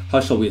 2.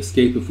 How shall we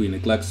escape if we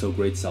neglect so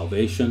great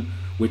salvation,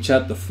 which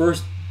at the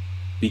first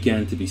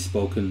began to be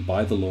spoken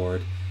by the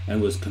Lord,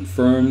 and was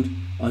confirmed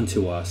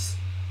unto us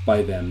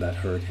by them that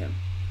heard him?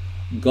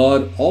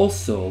 God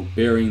also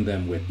bearing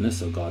them witness,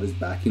 so God is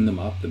backing them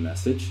up, the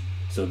message.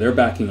 So they're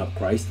backing up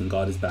Christ, and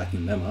God is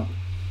backing them up.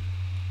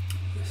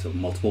 So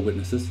multiple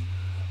witnesses.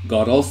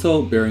 God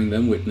also bearing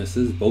them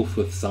witnesses, both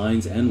with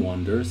signs and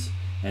wonders,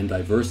 and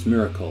diverse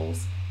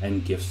miracles,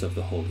 and gifts of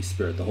the Holy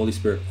Spirit. The Holy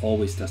Spirit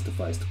always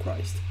testifies to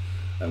Christ.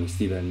 And we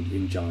see that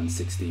in John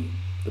 16,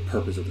 the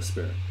purpose of the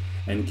Spirit.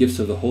 And gifts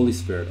of the Holy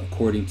Spirit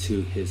according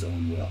to his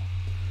own will.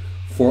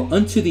 For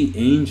unto the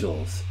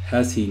angels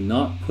has he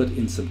not put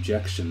in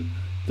subjection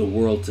the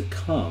world to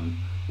come,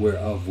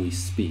 whereof we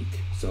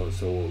speak. So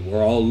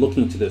we're all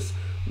looking to this.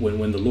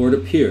 When the Lord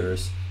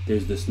appears,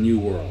 there's this new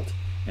world.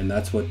 And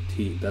that's what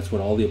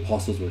all the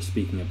apostles were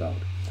speaking about.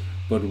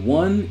 But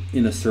one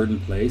in a certain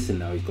place, and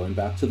now he's going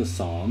back to the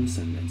Psalms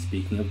and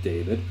speaking of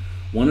David,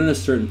 one in a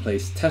certain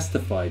place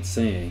testified,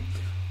 saying,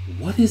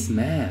 What is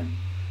man,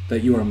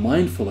 that you are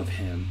mindful of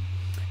him,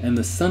 and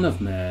the Son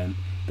of Man,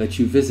 that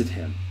you visit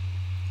him?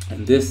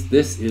 And this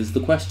is the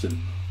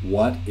question.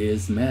 What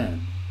is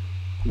man?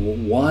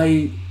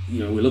 Why, we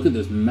look at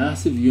this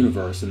massive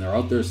universe, and they're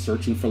out there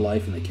searching for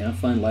life, and they can't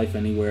find life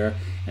anywhere,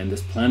 and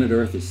this planet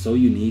Earth is so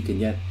unique, and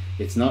yet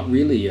it's not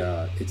really,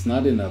 it's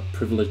not in a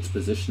privileged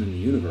position in the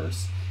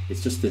universe.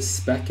 It's just this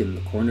speck in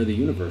the corner of the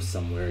universe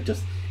somewhere.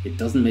 It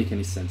doesn't make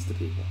any sense to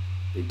people.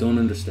 They don't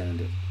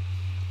understand it.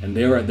 And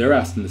they're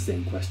asking the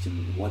same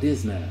question, what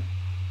is man?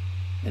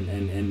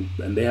 And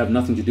they have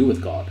nothing to do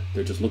with God.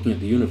 They're just looking at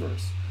the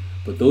universe.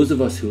 But those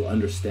of us who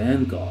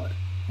understand God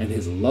and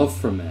his love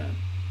for man,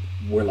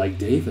 we're like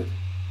David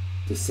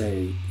to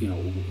say,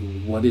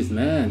 what is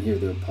man? Here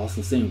the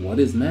apostle saying, what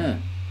is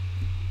man?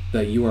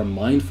 That you are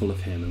mindful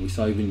of him. And we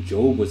saw even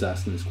Job was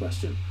asking this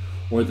question.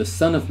 Or the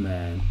Son of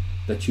Man,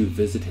 that you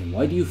visit him.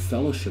 Why do you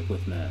fellowship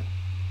with man?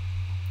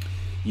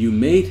 You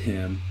made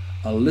him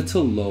a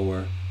little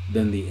lower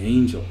than the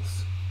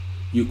angels.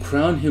 You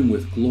crown him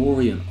with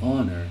glory and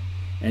honor,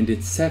 and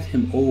did set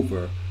him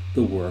over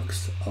the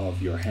works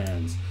of your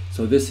hands.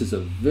 So this is a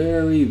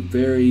very,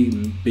 very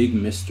big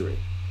mystery.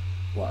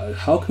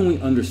 How can we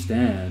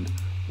understand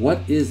what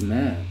is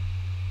man?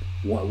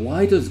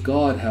 Why does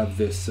God have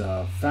this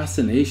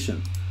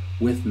fascination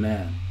with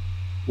man?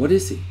 What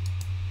is he?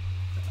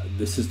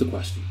 This is the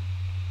question.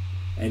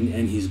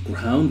 And he's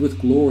crowned with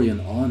glory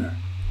and honor.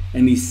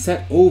 And he's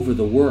set over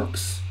the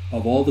works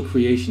of all the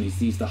creation.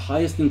 He's the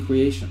highest in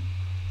creation.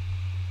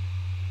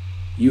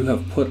 You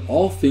have put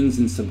all things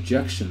in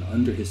subjection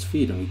under his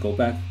feet. And we go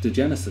back to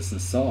Genesis and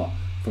saw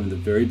from the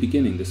very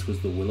beginning this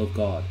was the will of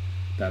God.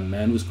 That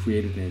man was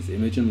created in his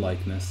image and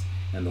likeness,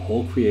 and the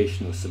whole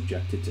creation was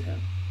subjected to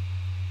him.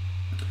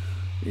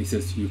 He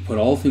says, you put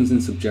all things in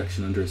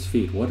subjection under his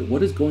feet.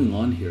 What is going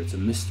on here? It's a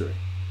mystery.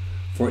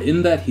 For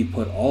in that he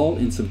put all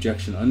in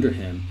subjection under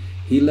him,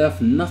 he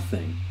left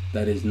nothing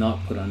that is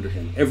not put under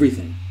him.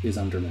 Everything is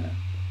under man,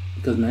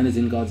 because man is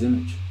in God's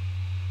image.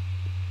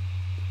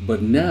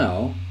 But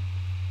now,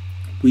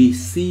 we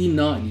see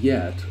not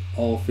yet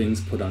all things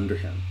put under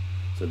him.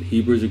 So the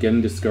Hebrews are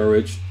getting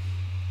discouraged.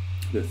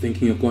 They're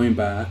thinking of going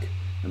back.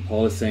 And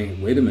Paul is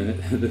saying, wait a minute,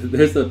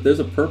 there's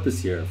a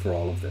purpose here for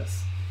all of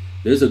this.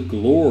 There's a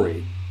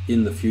glory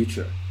in the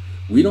future.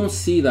 We don't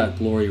see that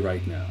glory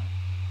right now.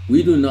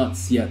 We do not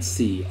yet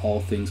see all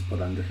things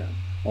put under him,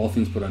 all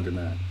things put under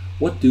man.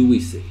 What do we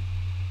see?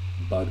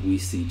 But we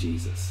see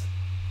Jesus.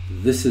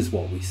 This is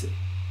what we see.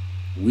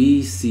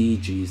 We see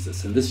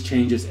Jesus, and this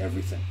changes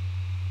everything.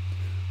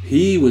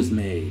 He was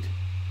made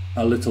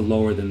a little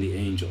lower than the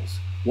angels.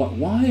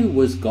 Why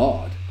was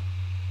God,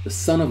 the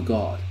Son of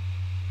God,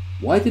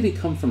 why did he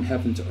come from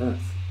heaven to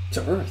earth?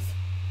 To earth.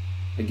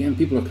 Again,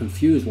 people are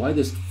confused. Why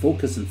this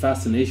focus and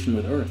fascination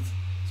with earth?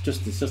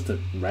 It's just a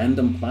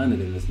random planet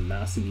in this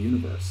massive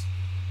universe.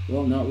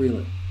 Well, not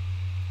really.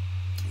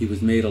 He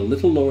was made a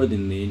little lower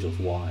than the angels.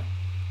 Why?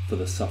 For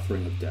the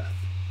suffering of death.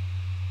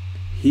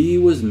 He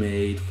was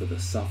made for the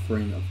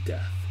suffering of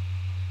death.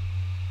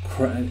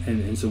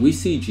 And so we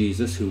see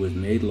Jesus, who was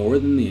made lower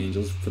than the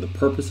angels for the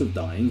purpose of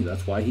dying.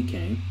 That's why he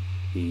came.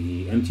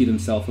 He emptied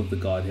himself of the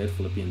Godhead.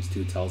 Philippians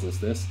 2 tells us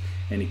this.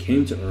 And he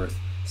came to earth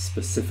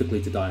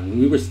specifically to die. And when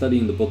we were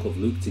studying the book of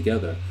Luke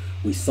together,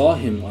 we saw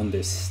him on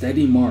this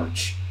steady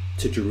march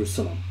to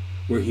Jerusalem,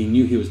 where he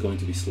knew he was going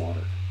to be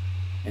slaughtered.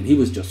 And he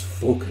was just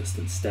focused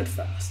and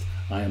steadfast.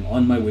 I am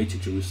on my way to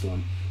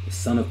Jerusalem. The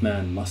Son of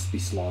Man must be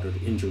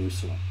slaughtered in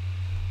Jerusalem.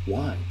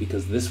 Why?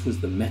 Because this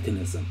was the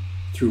mechanism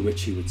through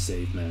which he would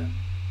save man.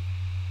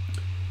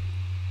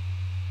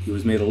 He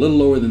was made a little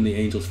lower than the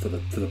angels for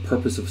the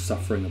purpose of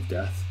suffering of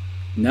death.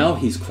 Now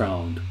he's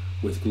crowned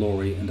with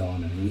glory and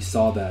honor. And we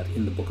saw that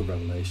in the book of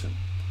Revelation.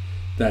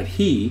 That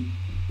he,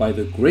 by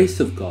the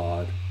grace of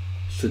God,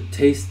 should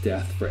taste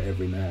death for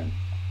every man.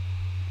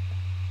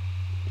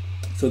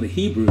 So the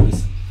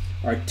Hebrews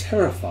are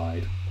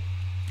terrified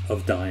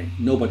of dying.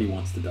 Nobody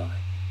wants to die.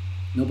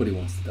 Nobody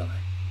wants to die.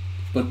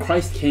 But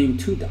Christ came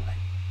to die.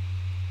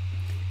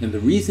 And the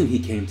reason he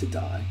came to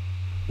die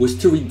was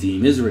to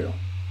redeem Israel.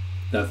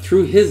 That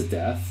through his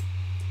death,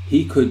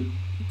 he could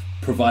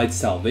provide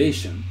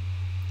salvation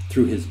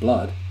through his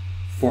blood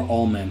for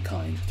all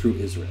mankind, through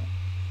Israel.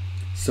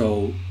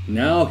 So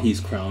now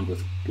he's crowned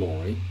with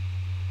glory,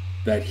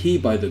 that he,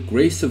 by the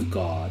grace of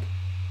God,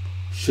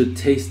 should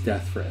taste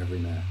death for every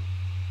man.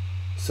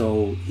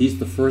 So he's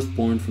the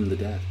firstborn from the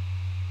dead.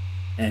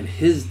 And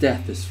his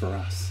death is for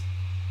us.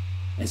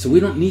 And so we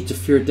don't need to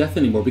fear death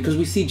anymore because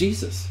we see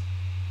Jesus.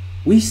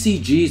 We see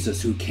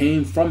Jesus, who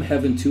came from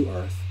heaven to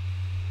earth,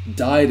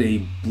 died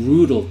a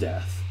brutal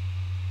death,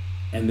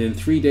 and then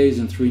 3 days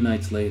and 3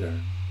 nights later,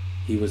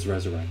 he was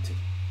resurrected.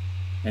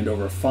 And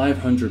over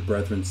 500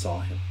 brethren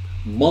saw him.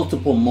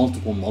 Multiple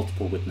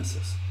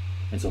witnesses.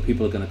 And so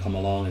people are going to come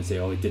along and say,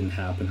 oh, it didn't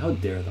happen. How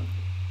dare them?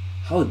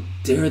 How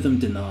dare them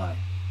deny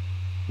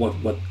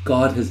what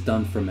God has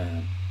done for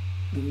man?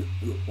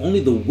 Only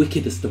the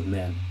wickedest of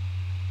men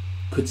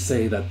could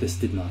say that this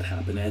did not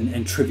happen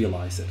and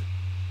trivialize it.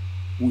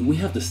 We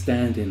have to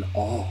stand in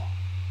awe.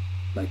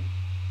 Like,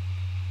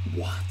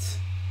 what?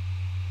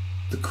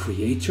 The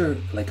Creator?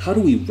 Like, how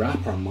do we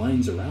wrap our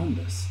minds around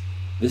this?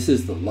 This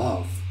is the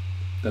love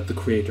that the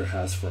Creator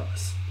has for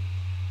us.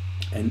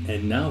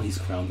 And now he's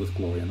crowned with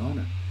glory and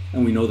honor.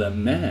 And we know that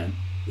man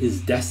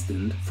is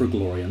destined for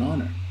glory and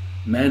honor.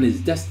 Man is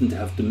destined to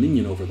have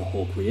dominion over the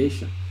whole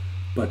creation.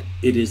 But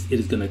it is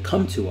going to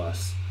come to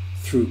us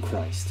through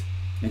Christ.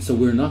 And so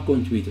we're not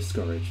going to be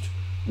discouraged.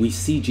 We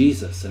see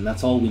Jesus, and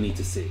that's all we need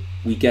to see.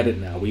 We get it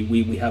now.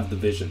 We have the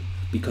vision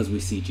because we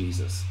see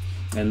Jesus.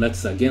 And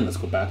let's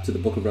go back to the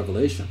book of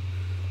Revelation,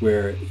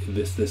 where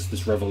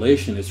this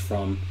revelation is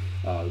from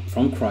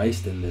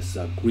Christ, and this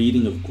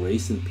greeting of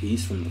grace and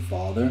peace from the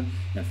Father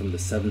and from the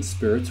 7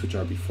 spirits which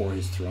are before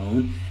his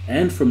throne,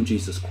 and from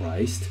Jesus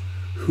Christ,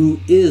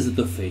 who is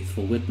the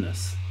faithful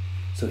witness.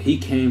 So he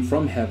came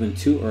from heaven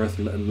to earth,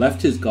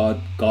 left his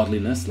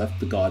godliness,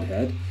 left the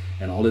Godhead,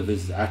 and all of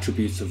his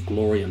attributes of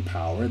glory and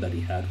power that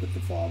he had with the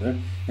Father,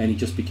 and he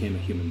just became a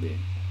human being.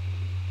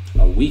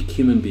 A weak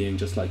human being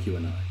just like you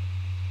and I.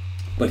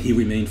 But he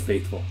remained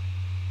faithful.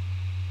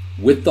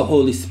 With the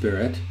Holy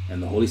Spirit,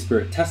 and the Holy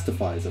Spirit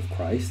testifies of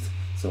Christ,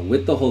 so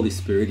with the Holy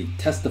Spirit he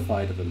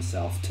testified of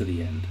himself to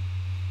the end.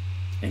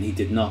 And he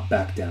did not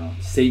back down.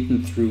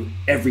 Satan threw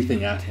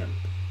everything at him,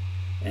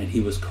 and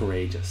he was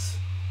courageous.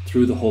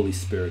 Through the Holy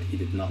Spirit he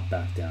did not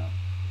back down.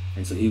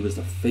 And so he was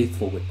a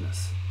faithful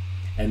witness.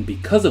 And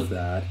because of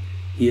that,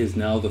 he is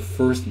now the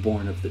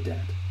firstborn of the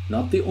dead.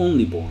 Not the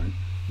only born,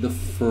 the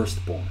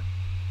firstborn.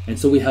 And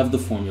so we have the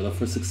formula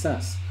for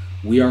success.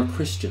 We are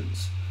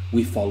Christians.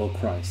 We follow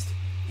Christ.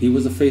 He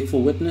was a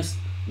faithful witness.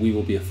 We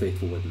will be a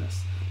faithful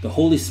witness. The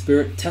Holy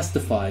Spirit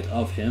testified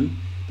of him.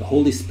 The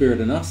Holy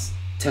Spirit in us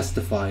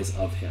testifies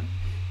of him.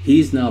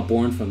 He's now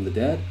born from the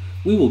dead.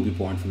 We will be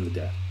born from the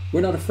dead.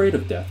 We're not afraid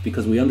of death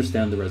because we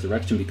understand the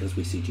resurrection, because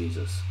we see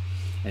Jesus.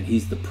 And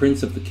he's the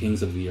Prince of the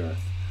kings of the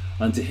earth.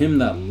 Unto him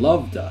that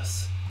loved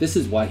us. This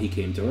is why he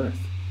came to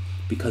earth.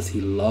 Because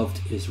he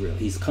loved Israel.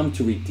 He's come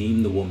to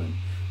redeem the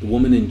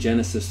woman in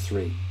Genesis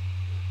 3,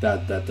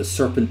 that the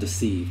serpent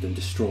deceived and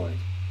destroyed.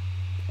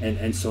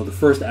 And so the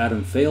first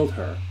Adam failed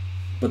her,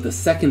 but the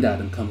second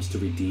Adam comes to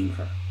redeem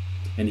her.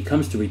 And he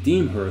comes to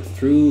redeem her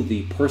through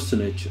the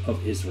personage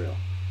of Israel,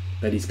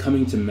 that he's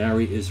coming to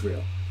marry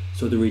Israel.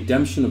 So the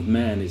redemption of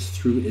man is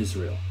through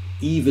Israel.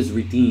 Eve is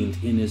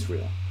redeemed in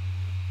Israel.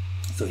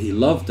 So he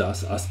loved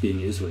us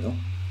being Israel,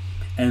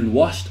 and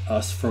washed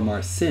us from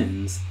our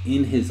sins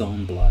in his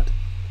own blood.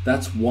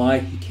 That's why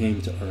he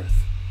came to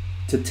earth,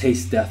 to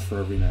taste death for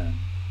every man.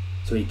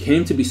 So he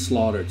came to be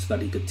slaughtered so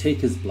that he could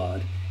take his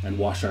blood and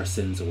wash our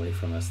sins away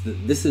from us.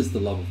 This is the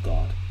love of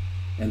God.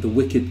 And the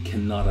wicked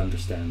cannot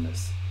understand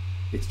this.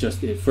 It's just,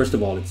 first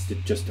of all, it's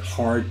just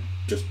hard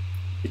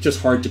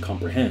to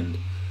comprehend.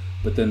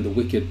 But then the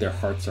wicked, their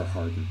hearts are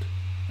hardened.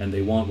 And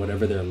they want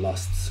whatever their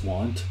lusts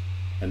want.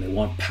 And they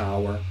want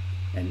power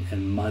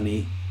and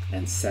money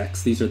and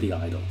sex. These are the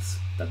idols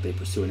that they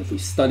pursue. And if we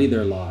study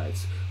their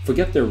lives,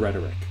 forget their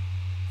rhetoric.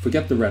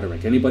 Forget the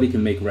rhetoric. Anybody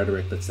can make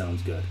rhetoric that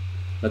sounds good.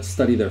 Let's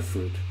study their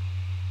fruit.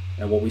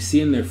 And what we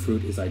see in their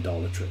fruit is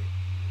idolatry.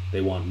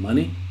 They want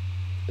money,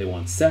 they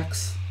want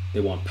sex, they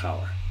want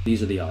power.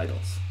 These are the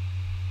idols.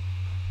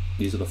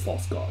 These are the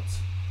false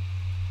gods.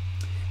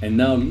 And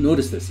now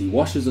notice this. He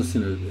washes us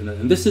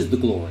and this is the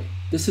glory.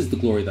 This is the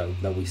glory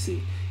that we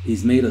see.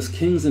 He's made us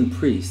kings and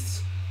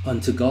priests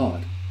unto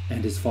God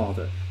and his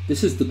Father.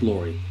 This is the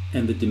glory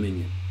and the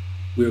dominion.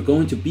 We are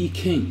going to be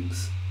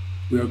kings.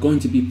 We are going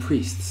to be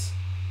priests.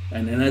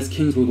 And as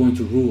kings, we're going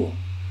to rule.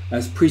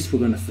 As priests, we're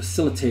going to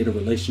facilitate a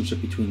relationship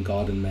between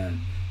God and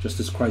man, just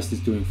as Christ is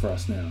doing for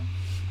us now.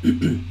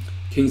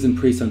 Kings and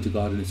priests unto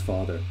God and his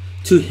Father.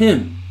 To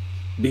him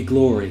be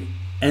glory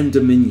and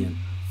dominion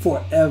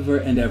forever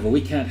and ever.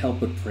 We can't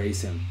help but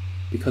praise him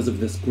because of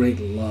this great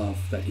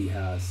love that he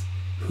has,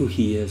 who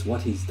he is,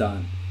 what he's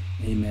done.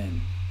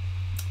 Amen.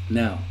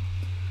 Now,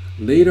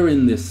 later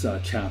in this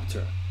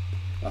chapter,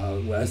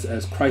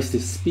 as Christ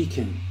is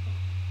speaking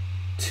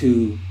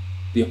to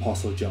the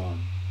Apostle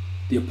John,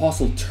 the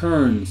apostle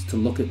turns to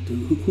look at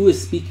who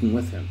is speaking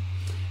with him.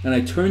 And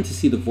I turned to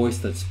see the voice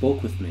that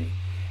spoke with me.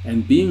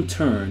 And being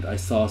turned, I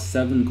saw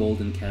 7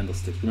 golden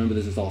candlesticks. Remember,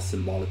 this is all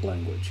symbolic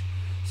language.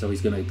 So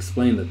he's going to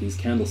explain that these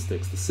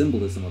candlesticks, the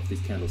symbolism of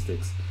these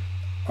candlesticks,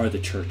 are the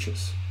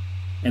churches.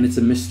 And it's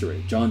a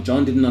mystery. John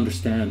didn't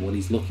understand what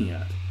he's looking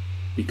at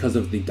because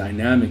of the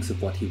dynamics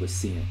of what he was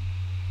seeing.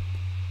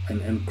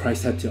 And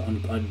Christ had to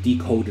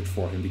decode it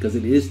for him, because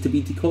it is to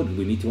be decoded.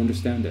 We need to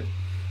understand it.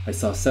 I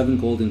saw 7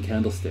 golden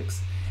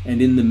candlesticks,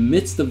 and in the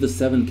midst of the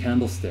 7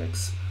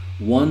 candlesticks,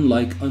 one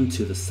like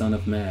unto the Son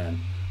of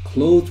Man,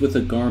 clothed with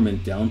a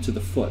garment down to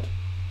the foot,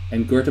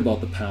 and girt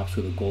about the paps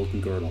with a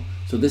golden girdle.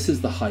 So this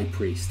is the high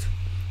priest.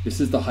 This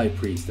is the high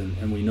priest,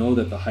 and we know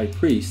that the high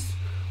priests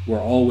were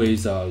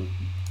always, they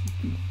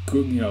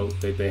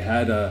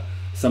had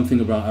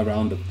something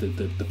around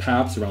the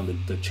paps,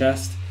 around the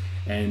chest,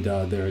 and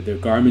their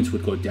garments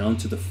would go down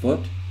to the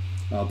foot.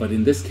 But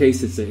in this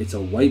case, it's a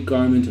white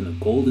garment and a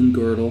golden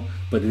girdle,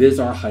 but it is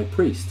our high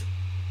priest,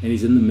 and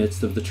he's in the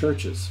midst of the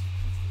churches.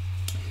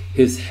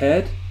 His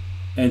head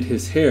and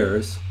his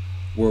hairs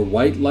were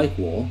white like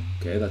wool.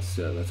 Okay, that's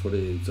what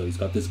it is. So he's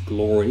got this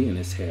glory in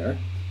his hair,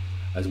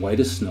 as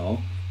white as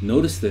snow.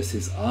 Notice this,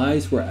 his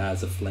eyes were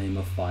as a flame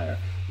of fire.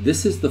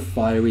 This is the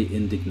fiery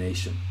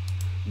indignation.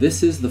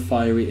 This is the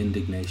fiery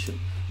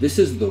indignation. This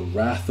is the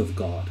wrath of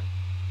God.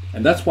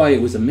 And that's why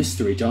it was a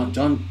mystery.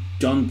 John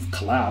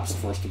collapsed,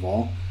 first of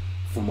all,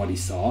 from what he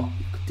saw.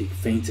 He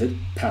fainted,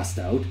 passed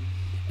out.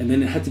 And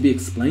then it had to be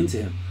explained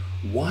to him.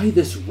 Why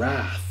this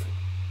wrath?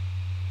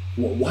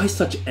 Why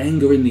such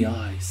anger in the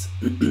eyes?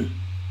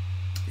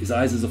 His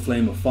eyes is a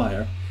flame of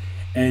fire.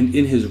 And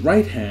in his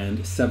right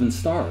hand, 7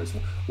 stars.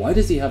 Why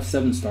does he have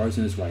 7 stars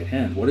in his right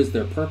hand? What is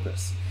their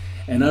purpose?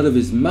 And out of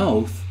his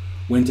mouth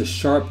went a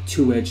sharp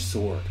 2-edged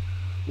sword.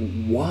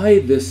 Why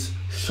this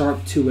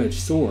sharp 2-edged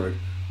sword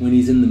when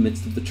he's in the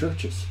midst of the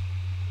churches?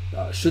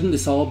 Shouldn't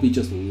this all be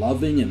just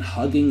loving and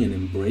hugging and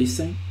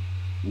embracing?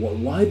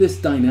 Why this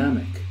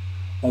dynamic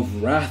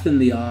of wrath in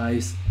the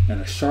eyes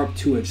and a sharp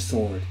 2-edged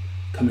sword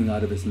coming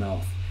out of his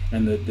mouth,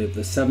 and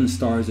the 7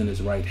 stars in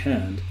his right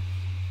hand,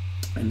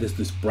 and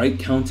this bright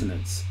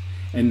countenance?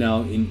 And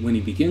now when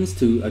he begins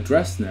to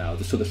address now,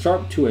 so the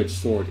sharp 2-edged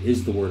sword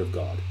is the word of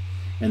God,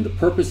 and the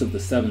purpose of the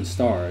 7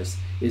 stars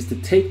is to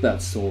take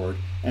that sword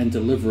and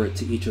deliver it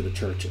to each of the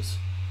churches,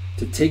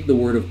 to take the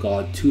word of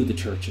God to the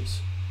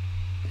churches.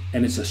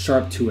 And it's a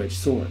sharp 2-edged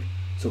sword.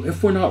 So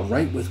if we're not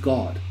right with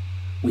God,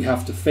 we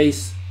have to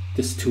face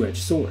this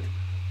 2-edged sword.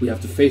 We have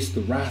to face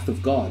the wrath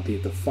of God,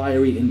 the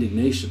fiery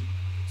indignation.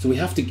 So we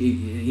have to,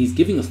 he's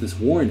giving us this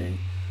warning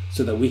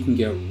so that we can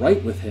get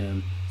right with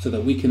him, so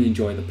that we can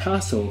enjoy the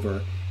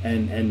Passover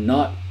and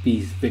not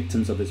be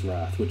victims of his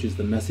wrath, which is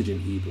the message in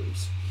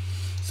Hebrews.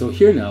 So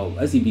here now,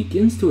 as he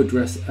begins to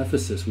address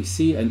Ephesus, we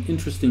see an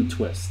interesting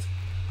twist,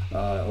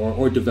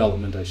 or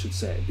development, I should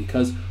say,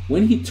 because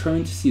when he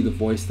turned to see the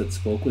voice that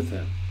spoke with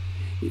him,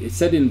 it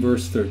said in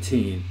verse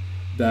 13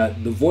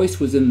 that the voice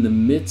was in the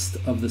midst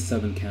of the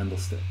 7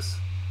 candlesticks.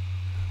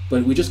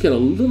 But we just get a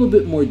little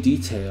bit more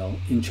detail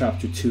in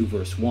chapter 2,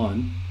 verse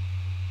 1,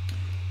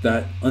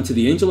 that unto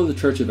the angel of the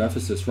church of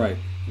Ephesus write,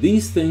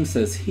 these things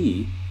says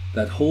he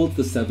that holds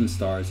the 7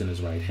 stars in his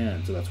right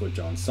hand. So that's what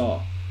John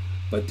saw.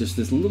 But just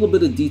this little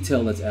bit of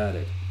detail that's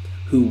added,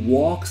 who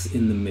walks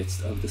in the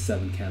midst of the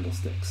 7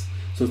 candlesticks.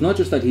 So it's not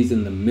just that he's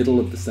in the middle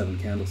of the 7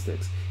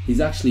 candlesticks.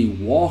 He's actually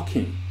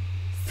walking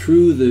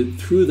through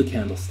the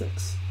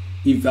candlesticks,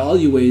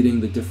 evaluating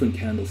the different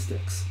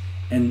candlesticks.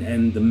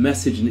 And the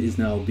message is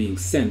now being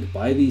sent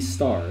by these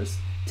stars,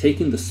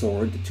 taking the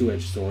sword, the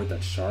 2-edged sword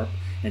that's sharp,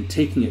 and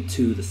taking it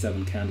to the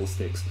 7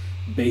 candlesticks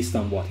based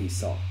on what he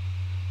saw.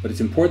 But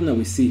it's important that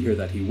we see here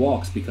that he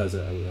walks, because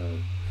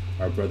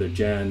our brother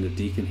Jan, the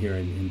deacon here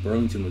in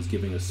Burlington, was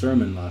giving a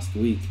sermon last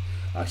week.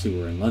 Actually,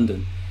 we were in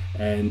London,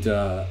 and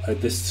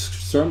this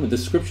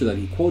scripture that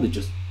he quoted,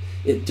 just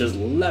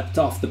leapt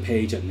off the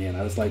page at me, and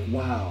I was like,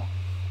 wow,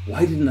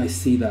 why didn't I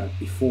see that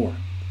before?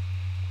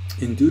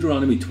 In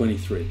Deuteronomy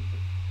 23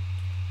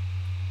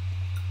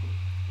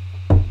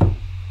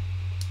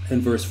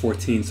 and verse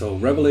 14, so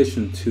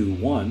Revelation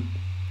 2:1,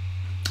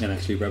 and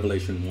actually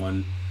Revelation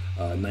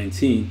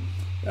 1:19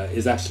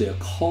 is actually a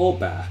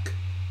callback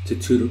to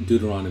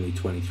Deuteronomy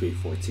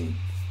 23:14.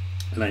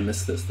 And I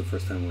missed this the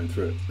first time I went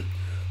through it.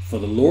 For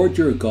the Lord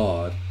your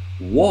God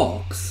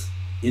walks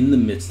in the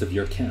midst of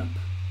your camp.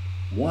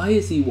 Why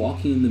is he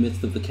walking in the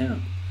midst of the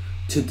camp?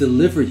 To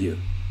deliver you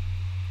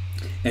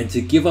and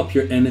to give up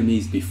your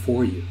enemies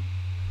before you.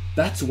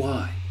 That's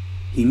why.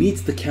 He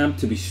needs the camp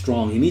to be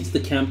strong. He needs the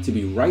camp to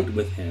be right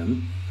with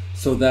him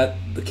so that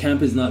the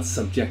camp is not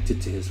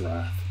subjected to his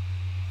wrath.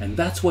 And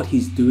that's what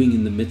he's doing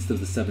in the midst of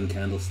the 7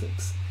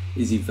 candlesticks,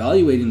 is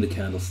evaluating the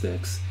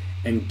candlesticks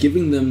and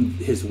giving them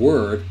his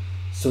word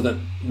so that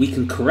we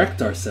can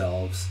correct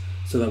ourselves,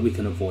 so that we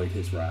can avoid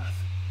his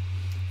wrath.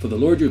 For the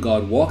Lord your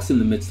God walks in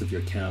the midst of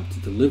your camp to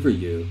deliver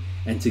you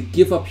and to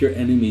give up your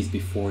enemies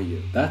before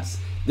you.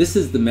 This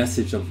is the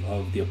message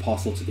of the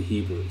apostle to the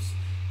Hebrews.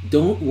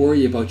 Don't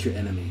worry about your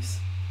enemies,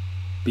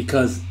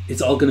 because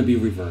it's all going to be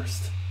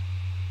reversed.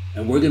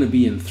 And we're going to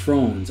be in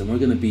thrones, and we're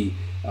going to be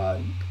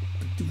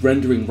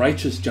rendering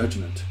righteous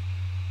judgment.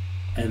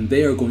 And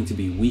they are going to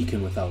be weak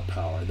and without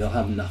power. They'll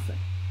have nothing.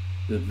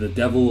 The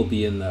devil will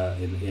be in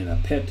a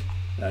pit,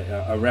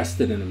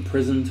 arrested and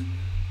imprisoned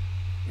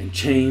and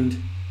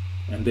chained,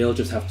 and they'll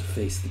just have to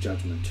face the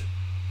judgment.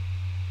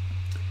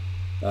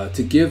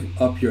 To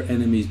give up your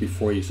enemies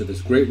before you. So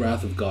this great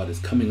wrath of God is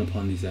coming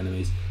upon these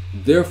enemies.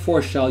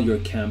 Therefore shall your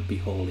camp be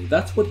holy.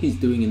 That's what he's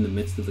doing in the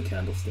midst of the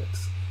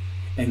candlesticks.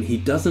 And he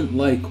doesn't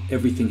like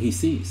everything he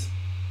sees.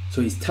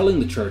 So he's telling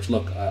the church,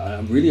 look, I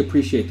really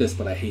appreciate this,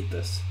 but I hate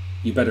this.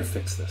 You better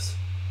fix this,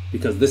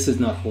 because this is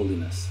not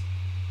holiness.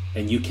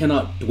 And you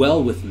cannot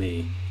dwell with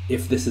me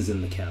if this is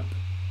in the camp.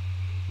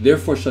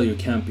 Therefore shall your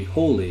camp be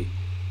holy,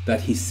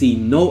 that he see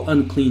no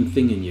unclean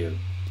thing in you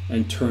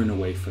and turn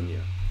away from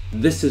you.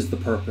 This is the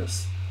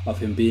purpose of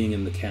him being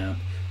in the camp.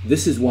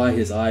 This is why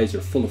his eyes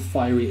are full of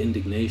fiery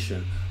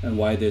indignation, and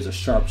why there's a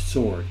sharp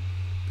sword,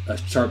 a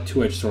sharp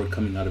two-edged sword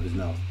coming out of his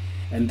mouth.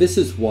 And this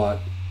is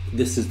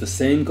the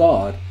same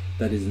God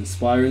that is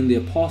inspiring the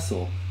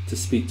apostle to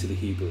speak to the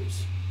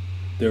Hebrews.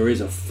 There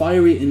is a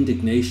fiery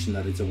indignation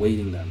that is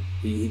awaiting them.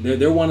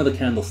 They're one of the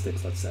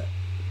candlesticks, let's say.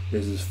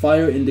 There's this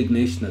fire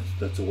indignation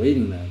that's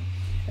awaiting them.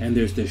 And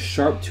there's this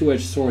sharp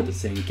two-edged sword that's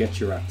saying, get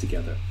your act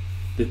together.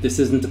 That this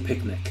isn't a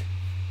picnic.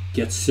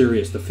 Get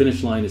serious. The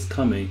finish line is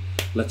coming.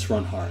 Let's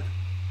run hard.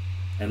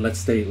 And let's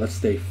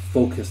stay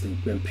focused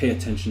and pay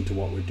attention to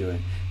what we're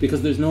doing.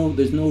 Because there's no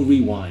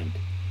rewind.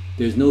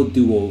 There's no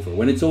do-over.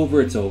 When it's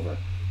over, it's over.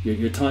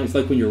 Your time, it's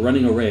like when you're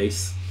running a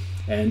race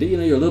and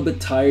you're a little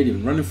bit tired, you've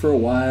been running for a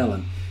while,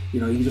 and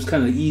you just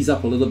kind of ease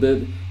up a little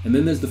bit, and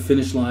then there's the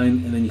finish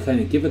line, and then you kind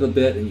of give it a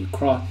bit and you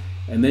cross,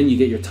 and then you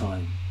get your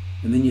time.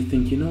 And then you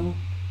think,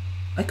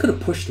 I could have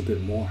pushed a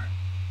bit more.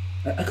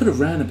 I could have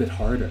ran a bit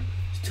harder.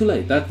 It's too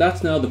late.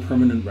 That's now the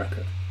permanent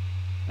record.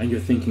 And you're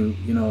thinking,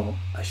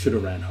 I should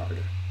have ran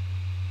harder.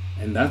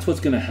 And that's what's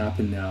going to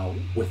happen now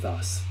with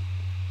us.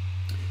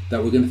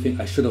 That we're going to think,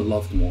 I should have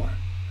loved more.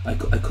 I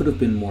could have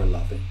been more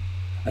loving.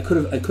 I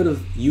could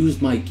have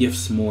used my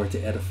gifts more to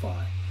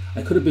edify.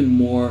 I could have been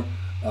more.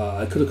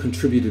 I could have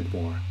contributed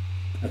more.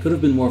 I could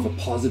have been more of a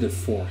positive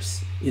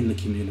force in the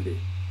community.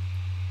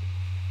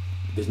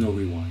 There's no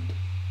rewind.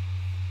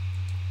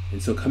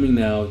 And so coming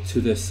now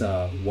to this,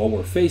 what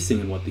we're facing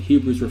and what the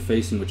Hebrews were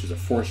facing, which is a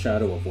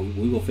foreshadow of what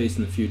we will face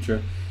in the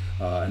future,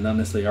 and not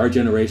necessarily our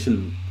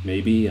generation,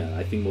 maybe,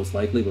 I think most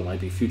likely, but it might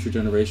be future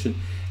generation.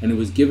 And it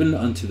was given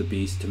unto the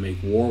beast to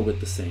make war with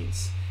the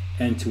saints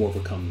and to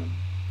overcome them.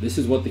 This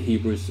is what the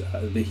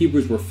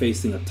Hebrews were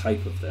facing, a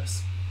type of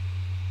this.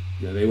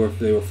 They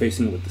were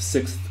facing it with the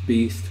 6th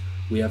beast.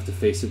 We have to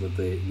face it with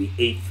the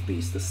 8th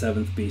beast, the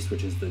 7th beast,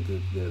 which is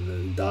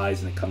the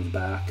dies and it comes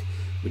back,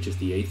 which is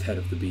the 8th head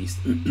of the beast,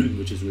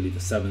 which is really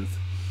the 7th.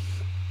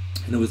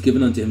 And it was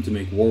given unto him to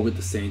make war with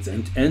the saints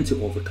and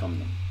to overcome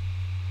them.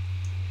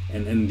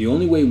 And the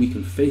only way we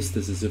can face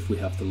this is if we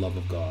have the love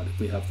of God, if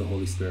we have the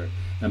Holy Spirit.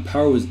 And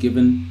power was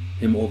given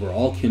him over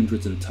all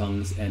kindreds and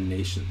tongues and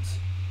nations.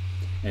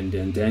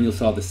 And Daniel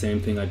saw the same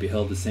thing. I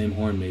beheld the same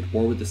horn, made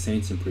war with the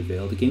saints and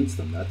prevailed against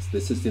them.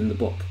 This is in the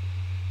book.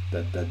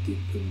 That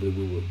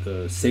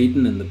the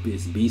Satan and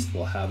his beast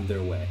will have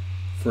their way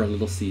for a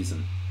little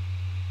season.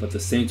 But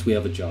the saints, we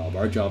have a job.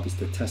 Our job is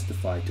to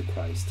testify to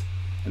Christ.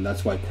 And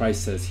that's why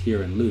Christ says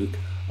here in Luke,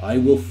 I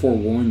will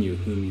forewarn you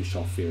whom you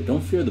shall fear.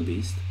 Don't fear the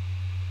beast.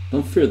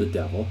 Don't fear the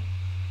devil.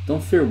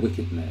 Don't fear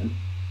wicked men.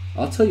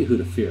 I'll tell you who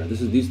to fear.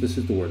 This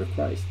is the word of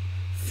Christ.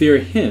 Fear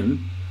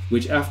him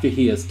which after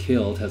he has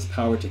killed has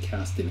power to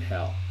cast in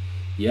hell.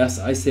 Yes,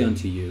 I say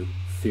unto you,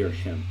 fear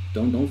him.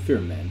 Don't fear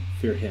men,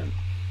 fear him.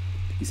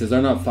 He says,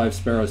 Are not 5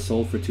 sparrows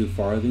sold for 2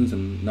 farthings,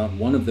 and not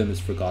one of them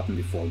is forgotten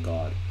before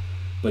God?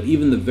 But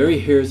even the very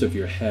hairs of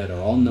your head are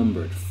all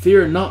numbered.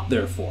 Fear not,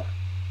 therefore.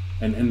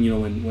 And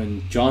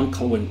when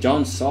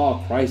John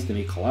saw Christ and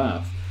he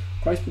collapsed,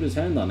 Christ put his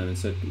hand on him and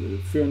said,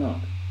 Fear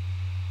not.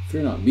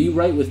 Fear not. Be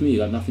right with me. You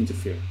got nothing to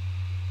fear.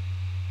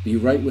 Be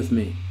right with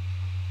me.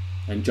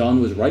 And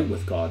John was right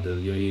with God.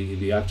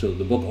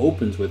 The book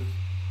opens with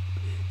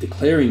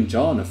declaring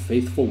John a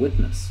faithful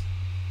witness.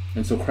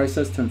 And so Christ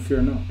says to him,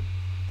 fear not.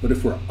 But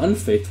if we're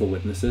unfaithful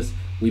witnesses,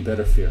 we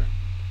better fear.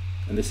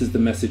 And this is the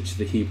message to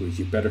the Hebrews.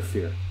 You better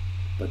fear.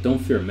 But don't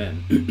fear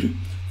men.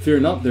 Fear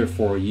not,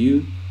 therefore,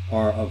 you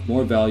are of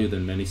more value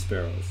than many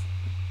sparrows.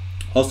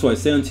 Also I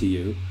say unto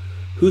you,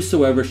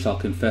 whosoever shall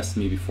confess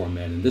me before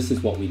men. And this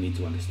is what we need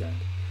to understand.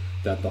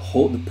 That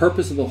the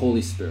purpose of the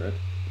Holy Spirit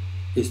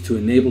is to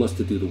enable us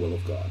to do the will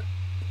of God.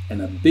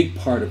 And a big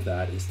part of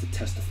that is to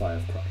testify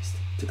of Christ,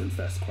 to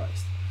confess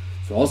Christ.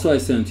 So also I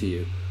say unto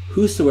you,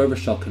 whosoever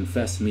shall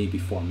confess me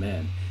before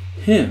men,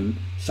 him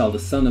shall the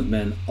Son of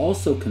Man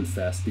also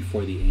confess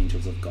before the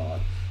angels of God.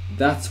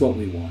 That's what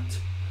we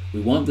want. We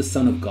want the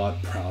Son of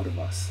God proud of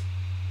us.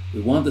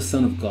 We want the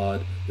Son of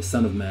God, the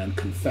Son of Man,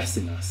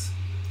 confessing us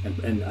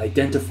and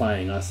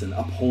identifying us and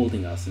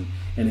upholding us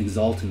and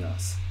exalting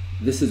us.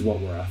 This is what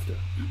we're after.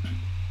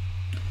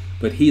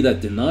 But he that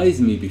denies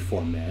me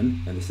before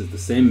men, and this is the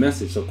same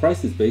message. So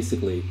Christ is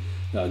basically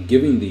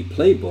giving the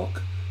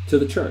playbook to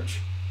the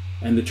church.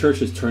 And the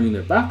church is turning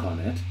their back on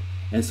it.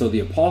 And so the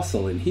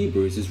apostle in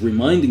Hebrews is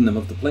reminding them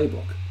of the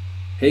playbook.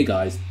 Hey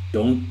guys,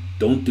 don't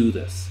do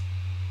this.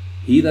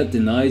 He that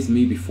denies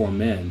me before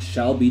men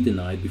shall be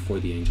denied before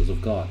the angels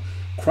of God.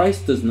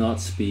 Christ does not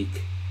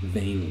speak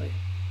vainly.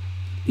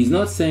 He's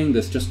not saying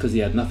this just because he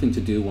had nothing to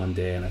do one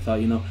day and I thought,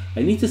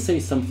 I need to say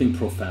something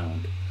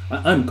profound.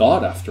 I'm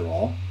God after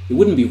all. It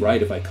wouldn't be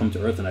right if I come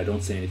to earth and I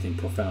don't say anything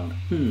profound.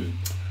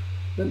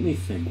 Let me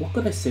think. What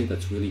could I say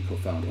that's really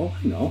profound? Oh,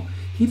 I know.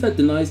 He that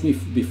denies me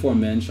before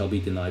men shall be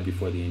denied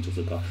before the angels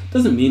of God.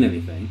 Doesn't mean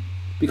anything,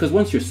 because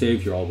once you're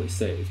saved, you're always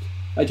saved.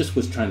 I just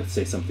was trying to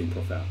say something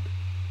profound.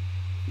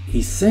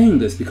 He's saying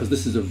this because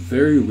this is a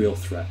very real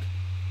threat.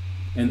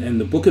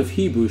 And the book of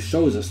Hebrews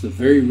shows us the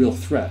very real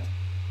threat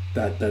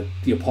that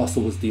the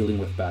apostle was dealing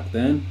with back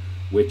then,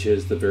 which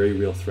is the very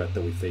real threat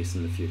that we face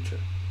in the future.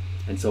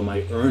 And so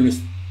my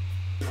earnest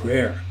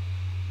prayer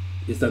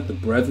is that the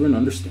brethren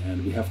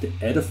understand we have to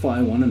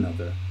edify one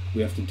another.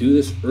 We have to do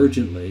this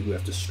urgently. We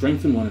have to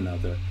strengthen one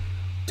another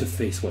to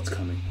face what's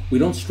coming. We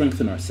don't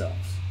strengthen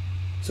ourselves.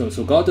 So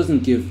God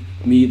doesn't give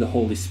me the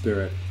Holy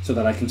Spirit so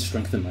that I can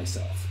strengthen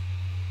myself.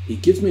 He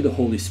gives me the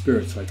Holy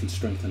Spirit so I can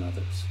strengthen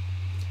others.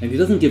 And he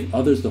doesn't give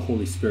others the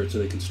Holy Spirit so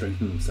they can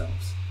strengthen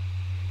themselves.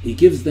 He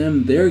gives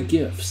them their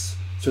gifts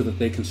so that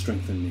they can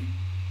strengthen me.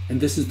 And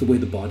this is the way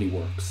the body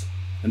works.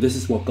 And this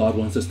is what God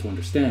wants us to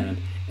understand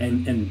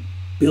and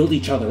build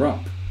each other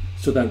up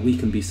so that we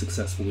can be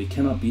successful. We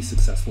cannot be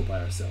successful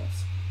by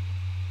ourselves.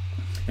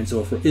 And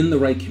so if we're in the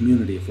right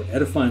community, if we're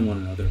edifying one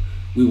another,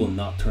 we will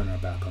not turn our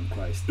back on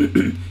Christ.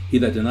 He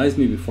that denies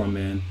me before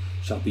man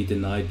shall be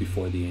denied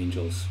before the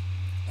angels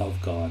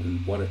of God.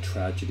 And what a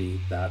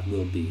tragedy that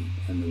will be.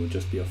 And there will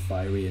just be a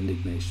fiery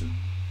indignation.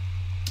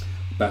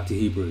 Back to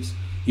Hebrews.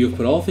 You have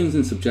put all things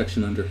in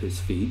subjection under his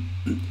feet.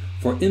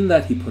 For in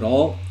that he put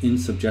all in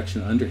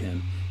subjection under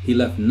him, he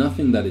left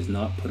nothing that is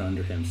not put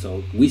under him.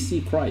 So we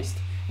see Christ,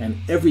 and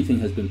everything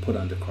has been put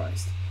under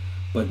Christ.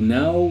 But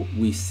now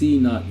we see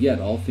not yet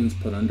all things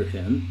put under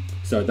him.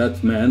 So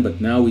that's man, but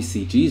now we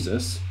see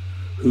Jesus,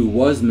 who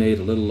was made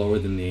a little lower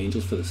than the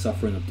angels for the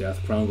suffering of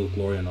death, crowned with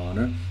glory and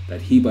honor,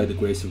 that he by the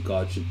grace of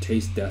God should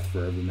taste death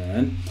for every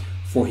man.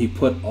 For he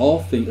put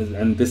all things,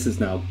 and this is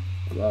now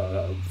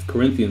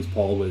Corinthians,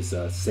 Paul was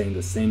saying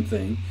the same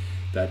thing,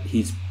 that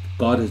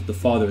God is the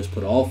Father has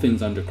put all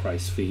things under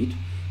Christ's feet.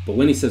 But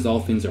when he says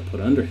all things are put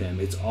under him,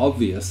 it's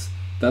obvious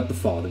that the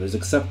Father is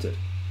accepted,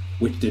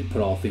 which did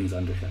put all things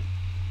under him.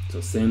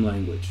 So same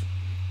language.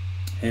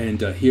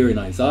 And here in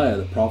Isaiah,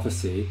 the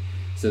prophecy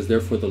says,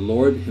 therefore the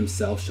Lord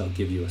himself shall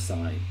give you a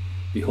sign.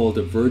 Behold,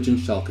 a virgin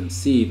shall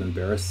conceive and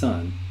bear a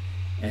son,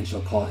 and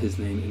shall call his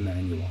name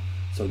Emmanuel.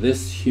 So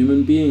this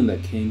human being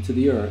that came to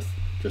the earth,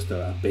 just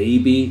a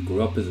baby,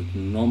 grew up as a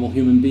normal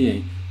human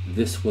being,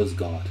 this was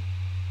God.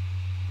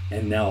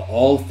 And now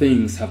all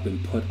things have been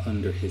put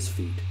under his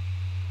feet.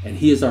 And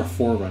he is our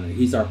forerunner.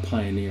 He's our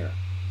pioneer.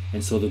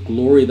 And so the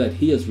glory that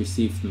he has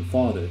received from the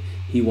Father,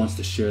 he wants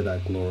to share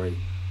that glory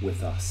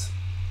with us.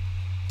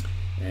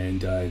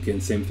 And again,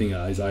 same thing,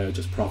 Isaiah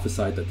just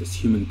prophesied that this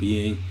human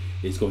being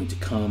is going to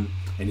come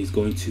and he's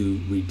going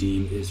to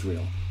redeem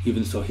Israel.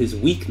 Even so, his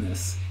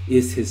weakness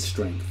is his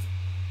strength.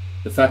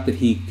 The fact that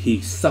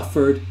he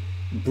suffered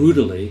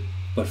brutally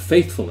but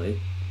faithfully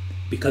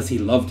because he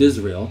loved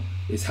Israel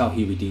is how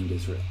he redeemed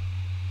Israel.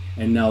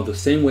 And now the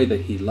same way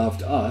that he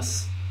loved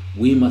us,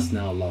 we must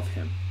now love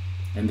him.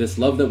 And this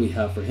love that we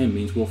have for him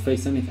means we'll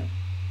face anything.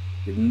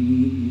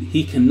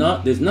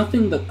 There's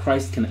nothing that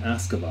Christ can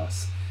ask of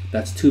us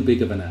that's too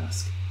big of an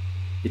ask.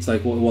 It's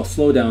like, well,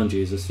 slow down,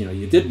 Jesus.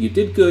 You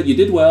did good, you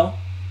did well,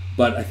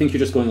 but I think you're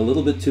just going a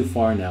little bit too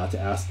far now to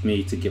ask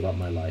me to give up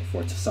my life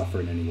or to suffer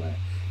in any way.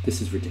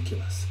 This is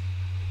ridiculous.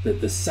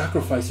 The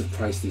sacrifice of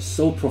Christ is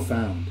so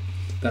profound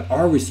that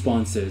our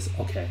response is,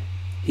 okay,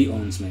 he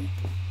owns me.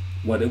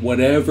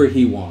 Whatever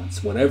he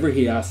wants, whatever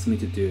he asks me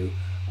to do,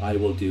 I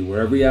will do.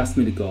 Wherever he asks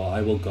me to go,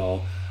 I will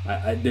go.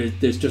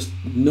 There's just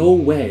no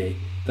way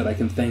that I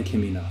can thank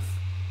him enough.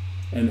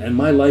 And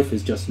my life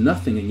is just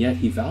nothing, and yet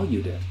he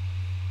valued it.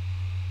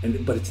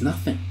 But it's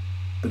nothing.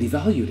 But he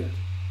valued it.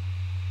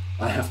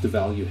 I have to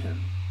value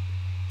him.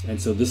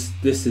 And so this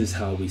is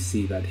how we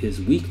see that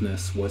his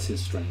weakness was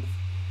his strength.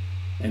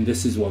 And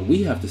this is what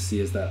we have to see,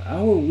 is that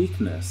our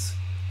weakness,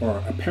 or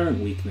our apparent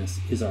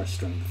weakness, is our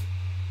strength.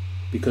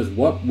 Because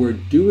what we're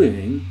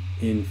doing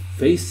in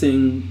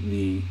facing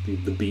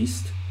the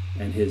beast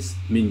and his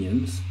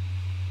minions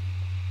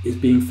is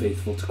being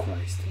faithful to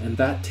Christ. And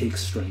that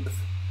takes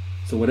strength.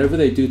 So whatever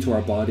they do to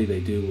our body, they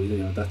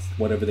do. That's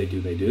whatever they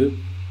do.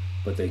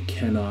 But they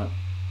cannot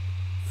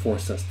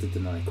force us to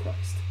deny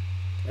Christ.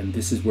 And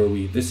this is where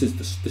this is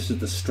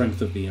the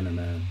strength of the inner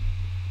man.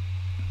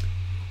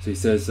 So he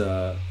says,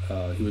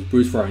 he was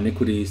bruised for our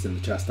iniquities, and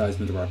the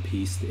chastisement of our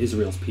peace,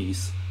 Israel's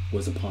peace,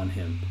 was upon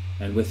him.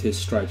 And with his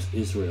stripes,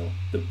 Israel,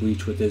 the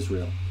breach with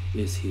Israel,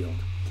 is healed.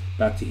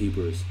 Back to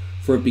Hebrews.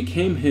 For it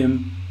became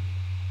him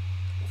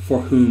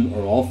for whom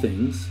are all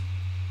things,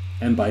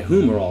 and by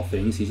whom are all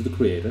things, he's the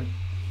creator,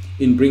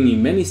 in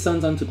bringing many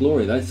sons unto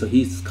glory. So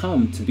he's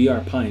come to be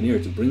our pioneer,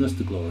 to bring us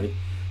to glory,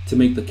 to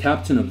make the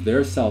captain of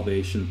their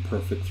salvation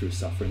perfect through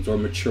sufferings, or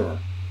mature.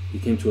 He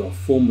came to a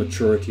full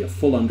maturity, a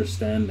full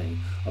understanding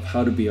of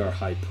how to be our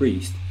high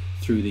priest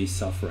through these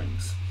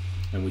sufferings.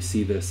 And we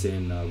see this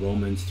in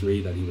Romans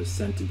 3, that he was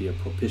sent to be a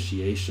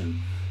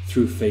propitiation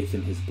through faith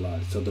in his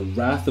blood. So the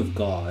wrath of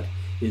God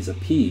is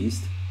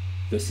appeased.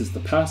 This is the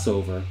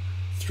Passover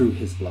through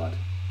his blood.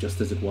 Just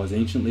as it was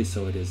anciently,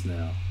 so it is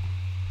now,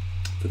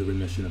 for the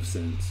remission of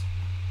sins.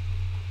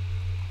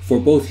 For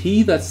both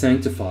he that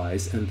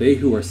sanctifies and they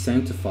who are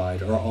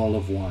sanctified are all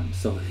of one.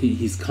 So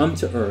he's come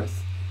to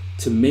earth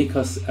to make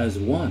us as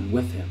one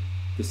with him.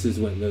 This is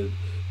when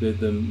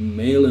the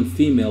male and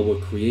female were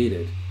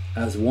created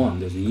as one.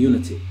 There's a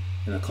unity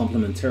and a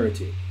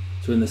complementarity.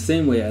 So in the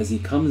same way as he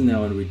comes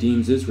now and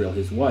redeems Israel,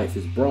 his wife,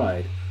 his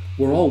bride,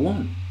 we're all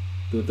one.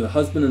 The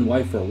husband and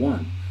wife are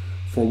one.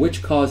 For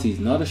which cause he's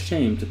not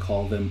ashamed to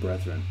call them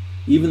brethren.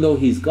 Even though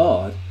he's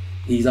God,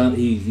 he's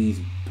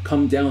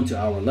come down to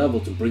our level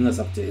to bring us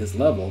up to his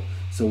level,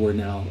 so we're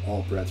now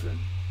all brethren.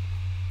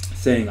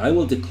 Saying, I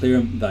will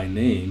declare thy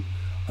name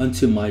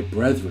unto my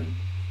brethren.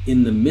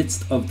 In the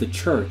midst of the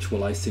church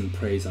will I sing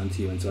praise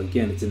unto you. And so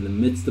again, it's in the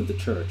midst of the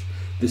church.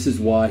 This is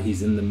why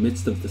he's in the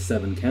midst of the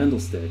 7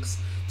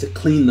 candlesticks, to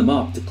clean them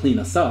up, to clean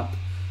us up,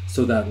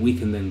 so that we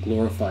can then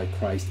glorify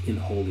Christ in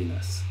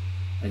holiness.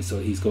 And so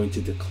he's going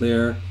to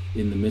declare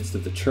in the midst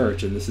of the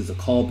church, and this is a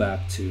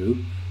callback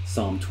to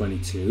Psalm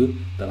 22,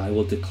 that I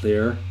will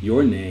declare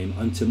your name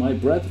unto my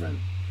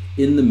brethren.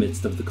 In the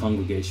midst of the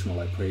congregation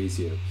will I praise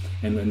you.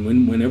 And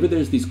whenever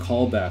there's these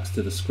callbacks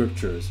to the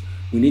scriptures,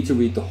 we need to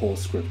read the whole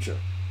scripture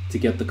to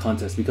get the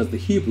context, because the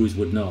Hebrews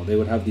would know. They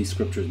would have these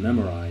scriptures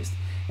memorized,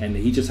 and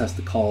he just has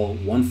to call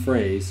one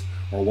phrase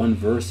or one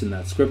verse in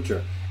that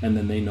scripture, and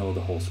then they know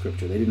the whole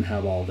scripture. They didn't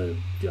have all the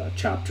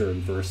chapter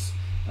and verse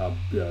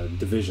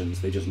divisions.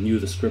 They just knew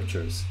the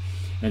scriptures.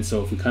 And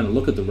so if we kind of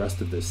look at the rest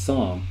of this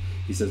psalm,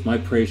 he says, my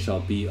praise shall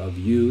be of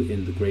you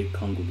in the great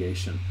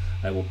congregation.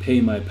 I will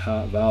pay my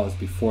vows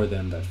before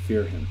them that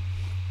fear him.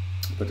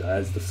 But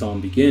as the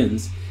psalm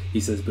begins, he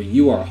says, but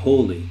you are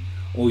holy,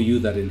 O you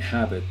that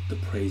inhabit the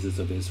praises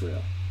of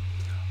Israel.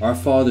 Our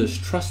fathers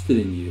trusted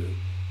in you.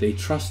 They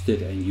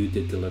trusted, and you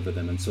did deliver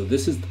them. And so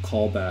this is the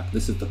callback.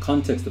 This is the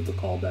context of the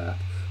callback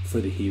for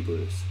the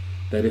Hebrews.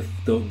 That if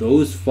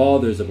those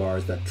fathers of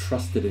ours that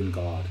trusted in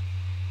God,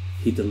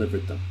 he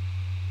delivered them.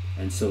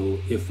 And so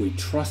if we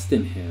trust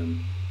in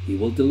him, he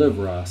will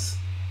deliver us,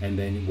 and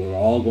then we're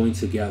all going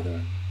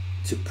together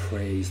to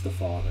praise the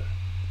Father.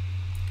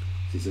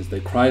 He says,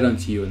 they cried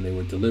unto you, and they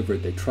were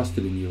delivered. They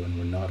trusted in you, and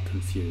were not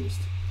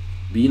confused.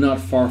 Be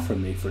not far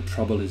from me, for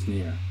trouble is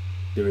near.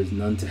 There is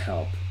none to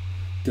help.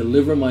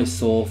 Deliver my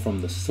soul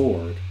from the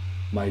sword,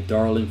 my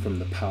darling from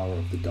the power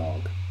of the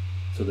dog.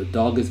 So the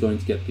dog is going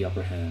to get the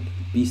upper hand.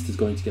 The beast is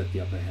going to get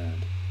the upper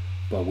hand.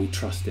 But we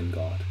trust in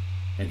God,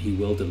 and he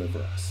will deliver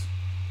us.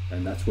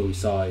 And that's what we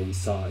saw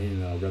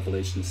in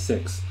Revelation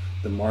 6,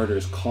 the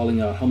martyrs calling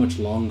out, how much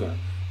longer?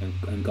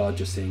 And God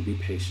just saying, be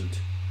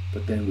patient.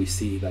 But then we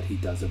see that he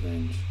does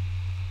avenge.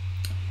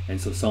 And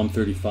so Psalm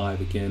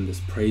 35, again, this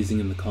praising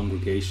in the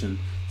congregation.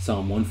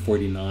 Psalm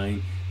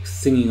 149,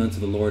 singing unto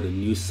the Lord a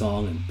new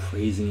song and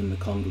praising in the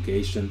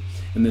congregation.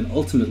 And then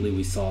ultimately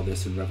we saw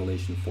this in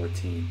Revelation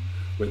 14,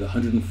 where the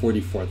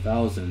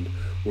 144,000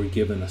 were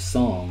given a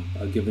song,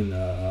 given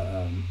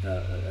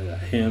a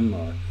hymn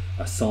or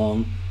a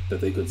song that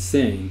they could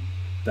sing,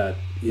 that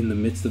in the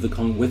midst of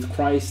with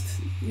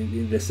Christ,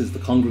 this is the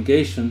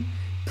congregation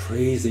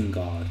praising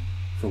God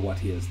for what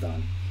he has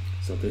done.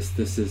 So this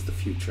is the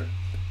future.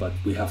 But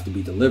we have to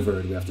be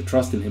delivered. We have to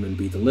trust in him and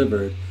be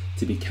delivered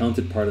to be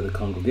counted part of the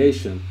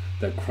congregation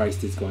that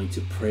Christ is going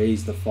to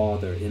praise the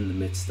Father in the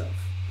midst of.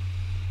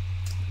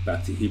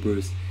 Back to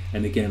Hebrews.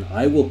 And again,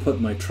 I will put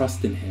my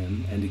trust in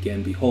him. And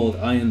again, behold,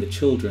 I am the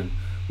children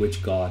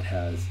which God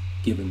has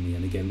given me.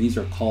 And again, these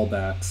are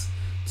callbacks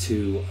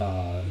to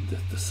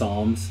the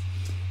Psalms.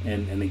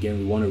 And again,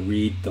 we want to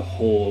read the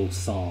whole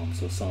Psalm.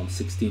 So Psalm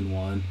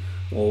 16:1,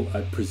 oh,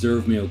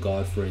 preserve me, O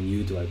God, for in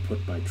you do I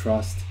put my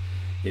trust.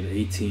 In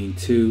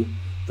 18:2,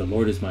 the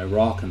Lord is my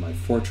rock and my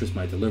fortress,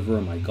 my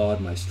deliverer, my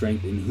God, my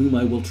strength, in whom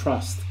I will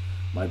trust,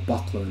 my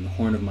buckler and the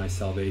horn of my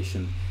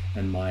salvation,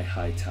 and my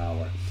high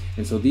tower.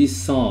 And so these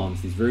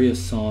psalms, these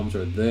various psalms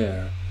are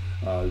there,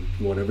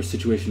 whatever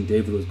situation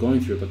David was going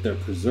through, but they're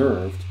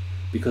preserved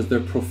because they're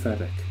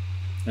prophetic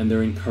and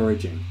they're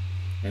encouraging.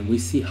 And we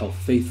see how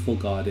faithful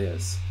God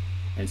is.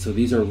 And so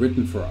these are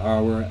written for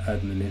our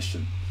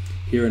admonition.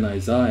 Here in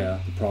Isaiah,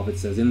 the prophet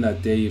says, "In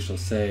that day you shall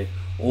say,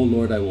 O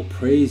Lord, I will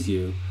praise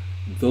you,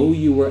 though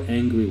you were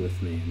angry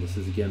with me." And this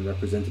is again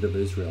representative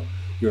of Israel.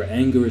 Your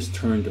anger is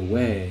turned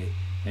away,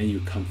 and you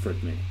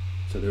comfort me.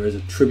 So there is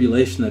a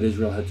tribulation that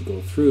Israel had to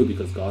go through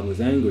because God was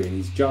angry, and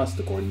he's just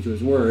according to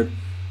his word,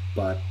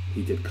 but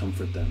he did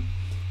comfort them.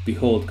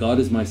 "Behold, God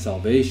is my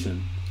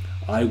salvation.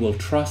 I will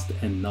trust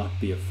and not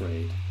be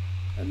afraid."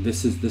 And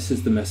this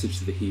is the message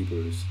to the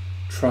Hebrews.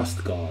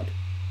 Trust God.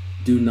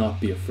 Do not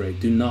be afraid.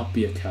 Do not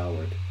be a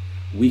coward.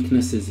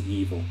 Weakness is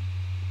evil.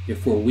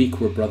 If we're weak,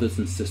 we're brothers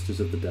and sisters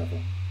of the devil.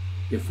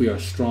 If we are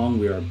strong,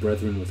 we are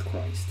brethren with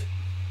Christ.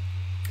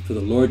 For the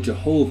Lord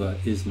Jehovah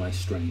is my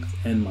strength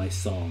and my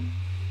song.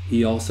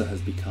 He also has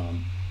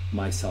become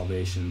my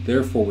salvation.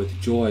 Therefore with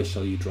joy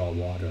shall you draw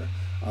water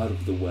out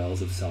of the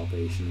wells of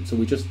salvation. And so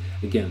we just,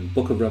 again,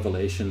 book of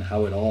Revelation,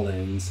 how it all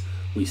ends.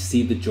 We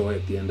see the joy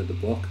at the end of the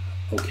book.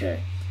 Okay,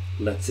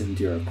 let's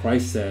endure.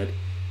 Christ said,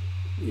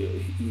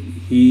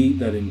 "He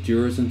that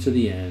endures unto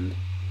the end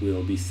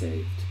will be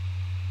saved."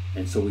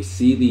 And so we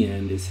see the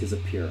end is his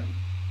appearing.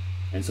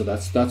 And so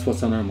that's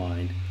what's on our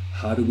mind.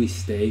 How do we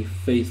stay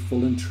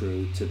faithful and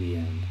true to the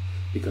end?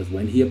 Because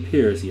when he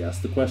appears, he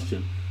asks the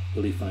question,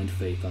 will he find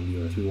faith on the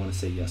earth? We want to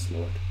say, yes,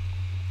 Lord.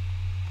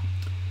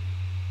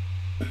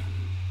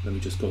 Let me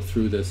just go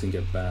through this and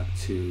get back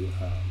to...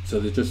 so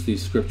there's just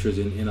these scriptures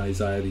in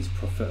Isaiah, these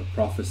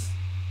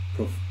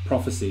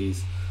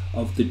prophecies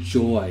of the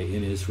joy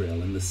in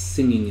Israel and the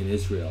singing in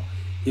Israel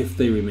if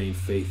they remain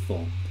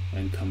faithful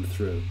and come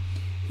through.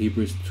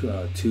 Hebrews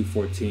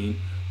 2:14,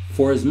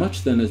 "For as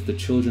much then as the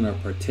children are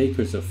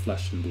partakers of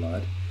flesh and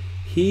blood,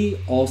 he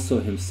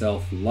also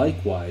himself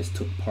likewise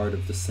took part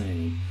of the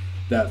same,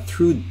 that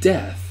through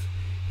death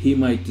he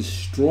might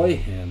destroy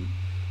him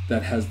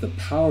that has the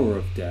power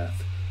of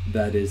death,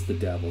 that is the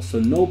devil." So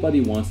nobody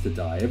wants to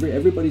die.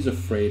 Everybody's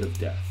afraid of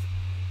death.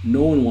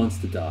 No one wants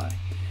to die.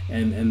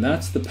 And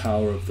that's the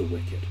power of the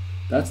wicked.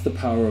 That's the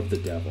power of the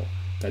devil,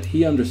 that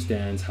he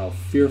understands how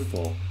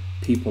fearful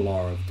people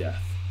are of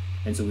death.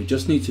 And so we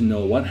just need to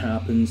know what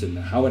happens and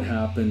how it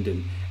happened,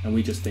 and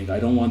we just think, I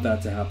don't want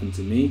that to happen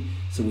to me,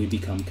 so we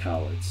become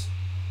cowards.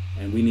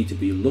 And we need to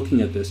be looking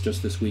at this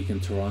just this week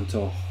in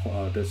Toronto,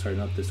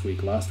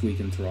 last week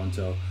in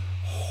Toronto,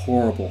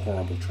 horrible,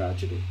 horrible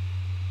tragedy.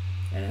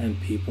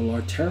 And people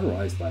are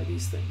terrorized by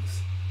these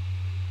things.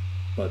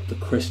 But the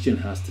Christian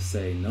has to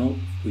say, no,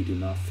 we do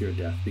not fear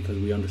death, because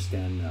we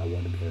understand now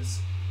what it is.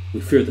 We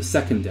fear the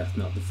second death,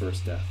 not the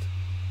first death.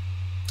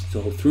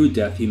 So through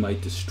death he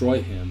might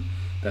destroy him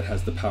that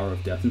has the power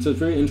of death. And so it's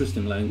very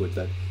interesting language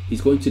that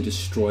he's going to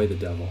destroy the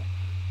devil.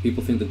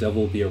 People think the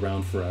devil will be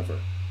around forever.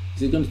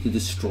 He's going to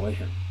destroy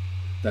him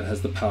that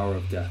has the power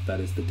of death, that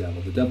is the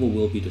devil. The devil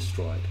will be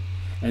destroyed.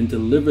 And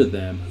deliver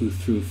them who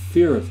through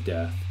fear of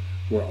death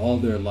were all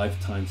their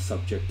lifetime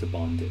subject to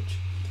bondage.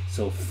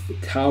 So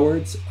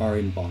cowards are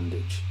in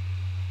bondage.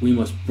 We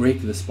must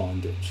break this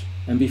bondage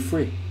and be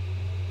free.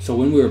 So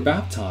when we were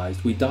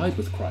baptized, we died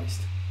with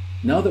Christ.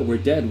 Now that we're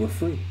dead, we're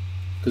free.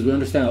 Because we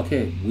understand,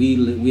 okay,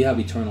 we have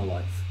eternal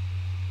life.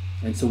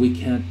 And so we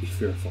can't be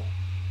fearful.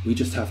 We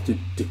just have to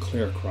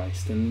declare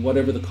Christ. And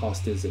whatever the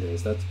cost is, it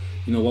is. That's,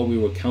 what we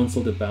were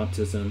counseled at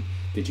baptism.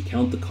 Did you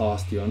count the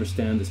cost? Do you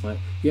understand this?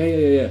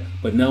 Yeah.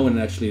 But now when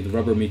actually the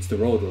rubber meets the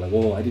road, we're like,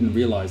 whoa, I didn't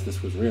realize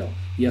this was real.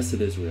 Yes,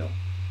 it is real.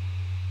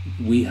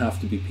 We have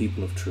to be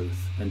people of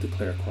truth and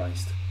declare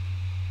Christ.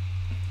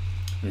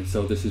 And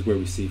so this is where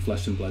we see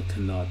flesh and blood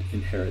cannot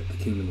inherit the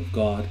kingdom of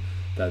God,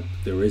 that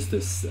there is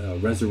this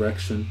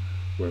resurrection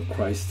where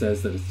Christ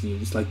says that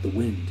it's like the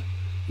wind,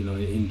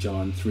 in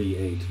John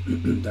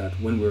 3:8, that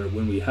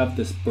when we have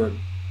this birth,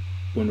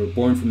 when we're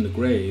born from the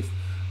grave,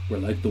 we're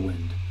like the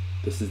wind.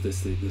 This is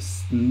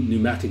this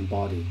pneumatic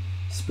body,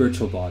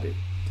 spiritual body.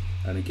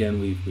 And again,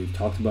 we've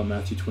talked about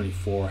Matthew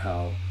 24,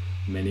 how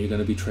many are going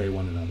to betray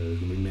one another. There's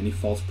going to be many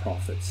false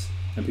prophets,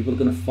 and people are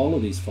going to follow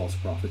these false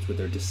prophets with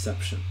their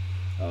deception,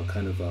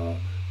 kind of a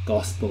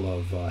gospel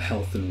of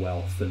health and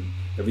wealth, and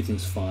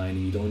everything's fine,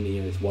 and you don't need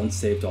it. Once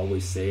saved,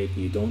 always saved,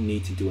 and you don't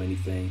need to do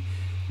anything,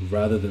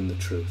 rather than the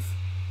truth.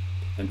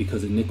 And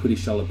because iniquity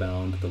shall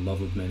abound, the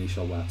love of many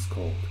shall wax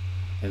cold.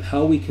 And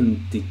how we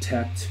can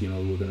detect, we're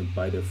going to,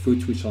 by their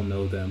fruits we shall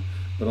know them,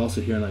 but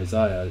also here in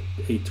Isaiah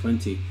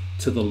 8:20,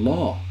 to the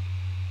law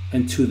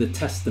and to the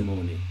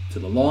testimony. To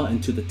the law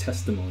and to the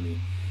testimony.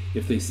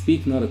 If they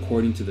speak not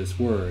according to this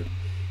word,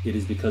 it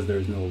is because there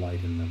is no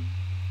light in them.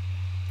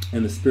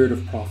 And the spirit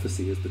of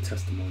prophecy is the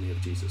testimony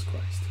of Jesus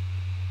Christ.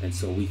 And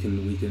so we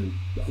can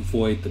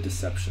avoid the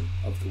deception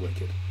of the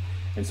wicked.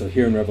 And so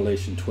here in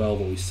Revelation 12,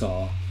 what we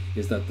saw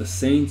is that the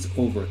saints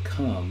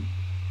overcome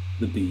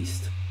the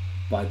beast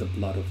by the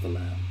blood of the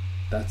Lamb.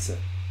 That's it.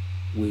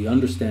 We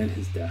understand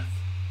his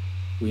death.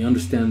 We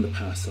understand the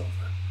Passover.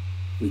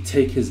 We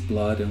take his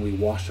blood and we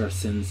wash our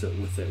sins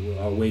with it,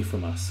 away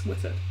from us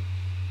with it.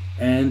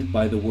 And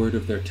by the word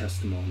of their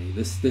testimony.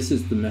 This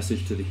is the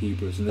message to the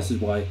Hebrews, and this is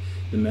why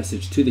the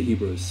message to the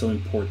Hebrews is so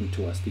important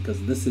to us,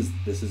 because this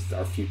is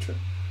our future.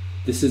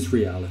 This is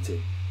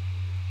reality.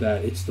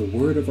 That it's the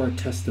word of our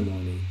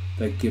testimony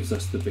that gives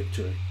us the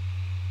victory.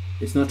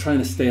 It's not trying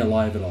to stay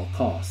alive at all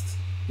costs.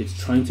 It's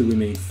trying to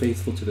remain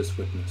faithful to this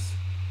witness.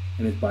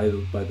 And it's by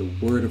the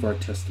word of our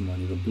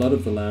testimony, the blood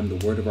of the Lamb,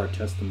 the word of our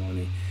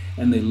testimony.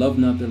 And they love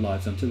not their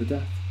lives unto the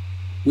death.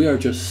 We are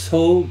just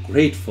so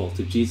grateful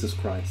to Jesus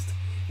Christ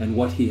and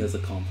what he has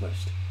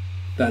accomplished.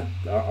 That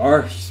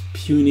our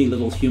puny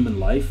little human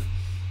life,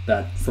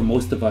 that for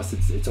most of us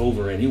it's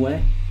over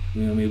anyway.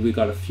 Maybe we've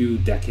got a few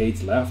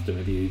decades left, or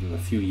maybe even a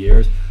few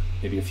years,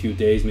 maybe a few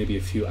days, maybe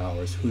a few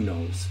hours. Who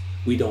knows?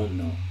 We don't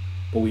know.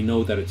 But we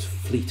know that it's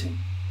fleeting.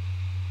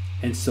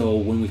 And so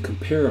when we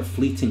compare a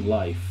fleeting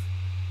life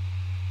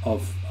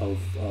of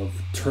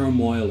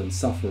turmoil and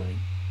suffering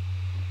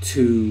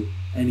to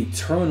an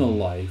eternal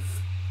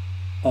life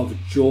of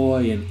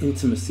joy and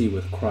intimacy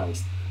with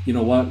Christ, you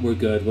know what? We're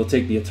good. We'll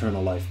take the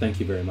eternal life. Thank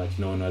you very much.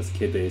 When I was a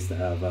kid, they used to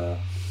have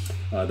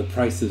the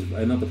Price is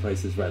not the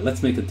Price is Right.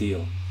 Let's make a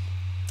deal.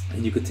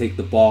 And you could take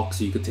the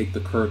box, or you could take the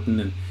curtain,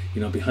 and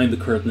behind the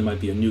curtain there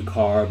might be a new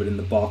car, but in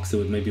the box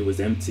maybe it was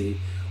empty.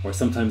 Or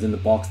sometimes in the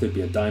box there'd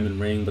be a diamond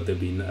ring, but there'd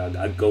be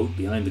a goat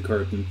behind the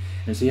curtain.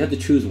 And so you had to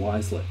choose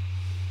wisely.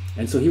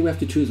 And so here we have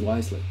to choose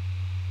wisely.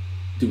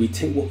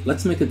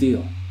 Let's make a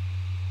deal.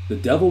 The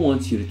devil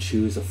wants you to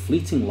choose a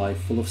fleeting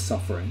life full of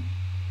suffering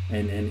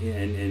and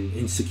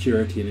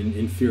insecurity and an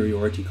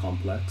inferiority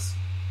complex.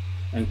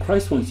 And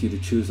Christ wants you to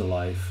choose a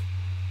life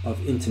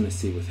of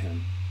intimacy with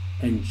him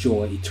and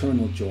joy,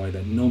 eternal joy,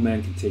 that no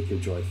man can take your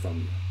joy from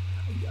you.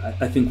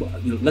 I think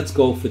let's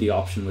go for the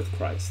option with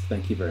Christ.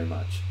 Thank you very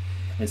much.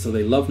 And so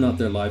they love not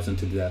their lives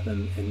unto death.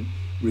 And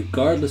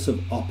regardless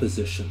of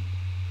opposition,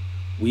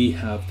 we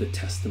have the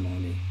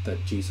testimony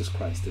that Jesus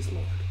Christ is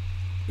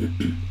Lord.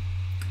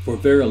 For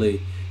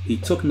verily, he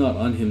took not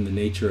on him the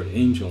nature of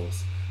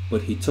angels,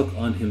 but he took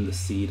on him the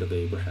seed of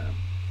Abraham.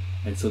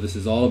 And so this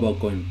is all about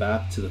going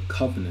back to the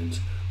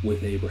covenant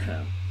with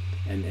Abraham.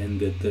 And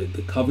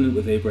the covenant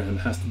with Abraham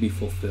has to be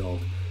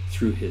fulfilled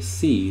through his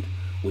seed,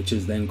 which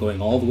is then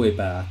going all the way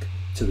back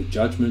to the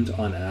judgment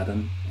on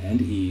Adam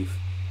and Eve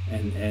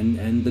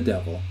and the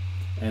devil,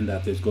 and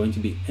that there's going to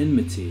be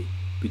enmity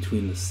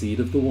between the seed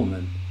of the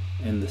woman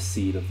and the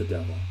seed of the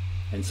devil.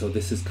 And so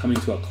this is coming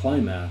to a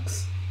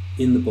climax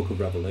in the book of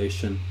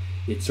Revelation.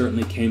 It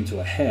certainly came to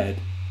a head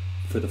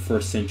for the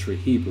first century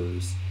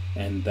Hebrews,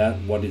 and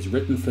that what is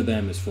written for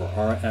them is for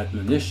our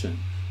admonition,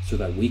 so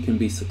that we can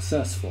be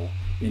successful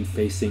in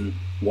facing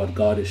what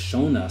God has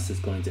shown us is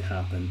going to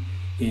happen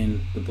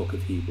in the book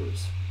of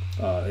Hebrews,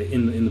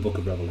 in the book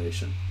of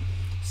Revelation.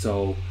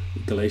 So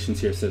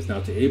Galatians here says, now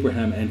to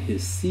Abraham and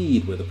his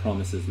seed were the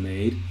promises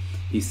made.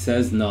 He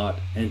says not,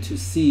 and to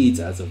seeds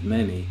as of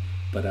many,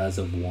 but as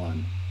of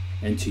one,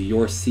 and to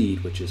your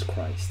seed, which is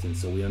Christ. And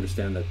so we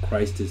understand that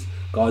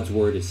God's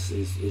word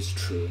is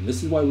true. And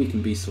this is why we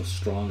can be so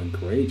strong and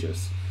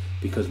courageous,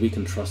 because we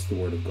can trust the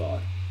word of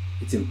God.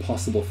 It's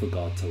impossible for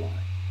God to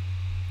lie.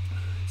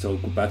 So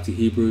go back to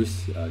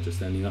Hebrews,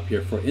 just ending up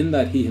here. For in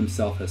that he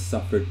himself has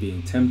suffered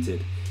being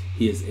tempted,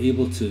 he is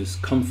able to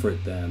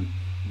comfort them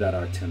that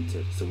are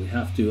tempted. So we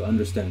have to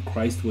understand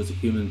Christ was a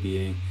human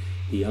being.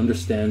 He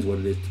understands what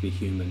it is to be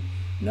human.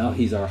 Now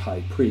he's our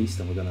high priest,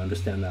 and we're going to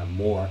understand that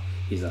more.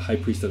 He's a high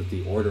priest of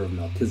the order of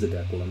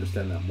Melchizedek. We'll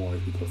understand that more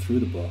as we go through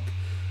the book.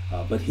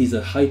 But he's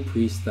a high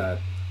priest that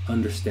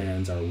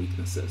understands our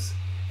weaknesses,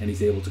 and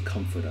he's able to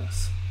comfort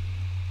us.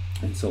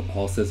 And so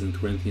Paul says in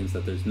Corinthians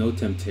that there's no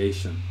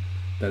temptation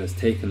that has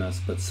taken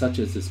us, but such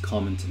as is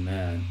common to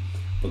man.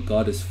 But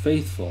God is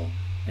faithful,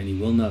 and he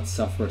will not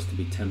suffer us to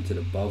be tempted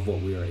above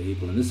what we are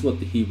able. And this is what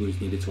the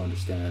Hebrews needed to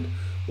understand.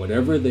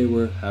 Whatever they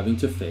were having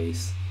to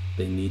face,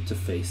 they need to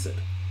face it.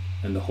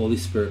 And the Holy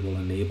Spirit will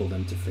enable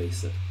them to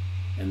face it.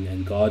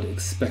 And God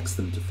expects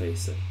them to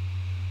face it.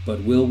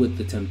 But will with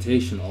the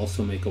temptation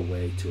also make a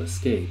way to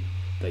escape,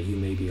 that you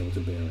may be able to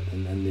bear it.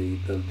 And then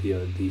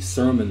the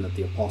sermon that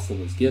the apostle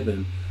was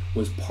given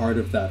was part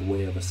of that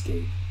way of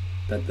escape.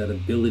 That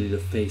ability to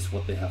face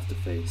what they have to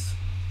face.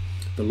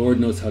 The Lord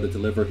knows how to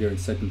deliver here in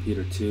 2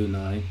 Peter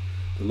 2:9.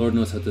 The Lord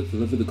knows how to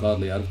deliver the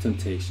godly out of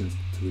temptations,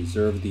 to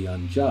reserve the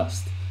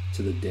unjust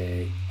to the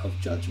day of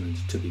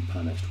judgment, to be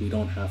punished. We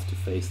don't have to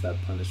face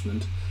that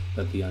punishment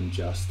that the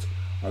unjust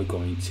are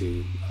going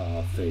to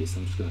face.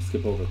 I'm just going to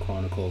skip over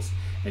Chronicles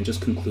and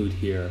just conclude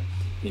here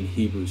in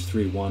Hebrews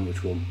 3:1,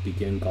 which we'll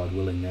begin, God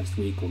willing, next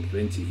week. We'll get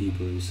into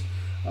Hebrews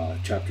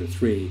chapter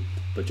 3,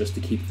 but just to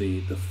keep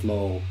the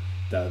flow,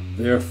 that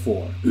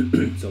therefore,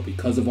 so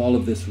because of all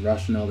of this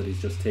rationale that he's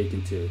just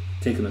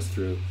taken us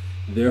through,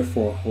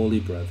 therefore, holy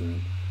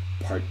brethren,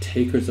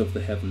 partakers of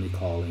the heavenly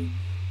calling,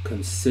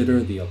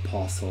 consider the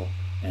apostle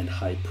and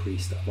high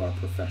priest of our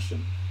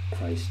profession,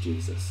 Christ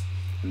Jesus.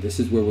 And this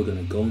is where we're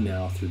going to go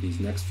now through these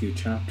next few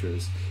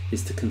chapters,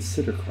 is to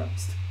consider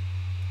Christ,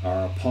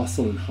 our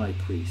apostle and high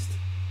priest,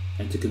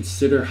 and to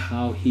consider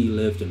how he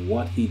lived and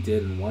what he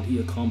did and what he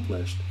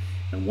accomplished.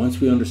 And once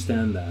we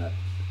understand that,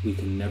 we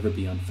can never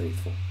be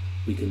unfaithful.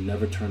 We can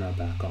never turn our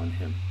back on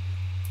him.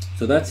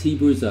 So that's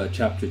Hebrews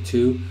chapter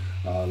 2.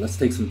 Let's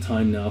take some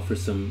time now for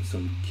some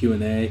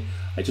Q&A.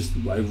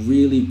 I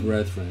really,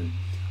 brethren,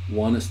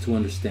 want us to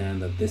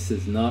understand that this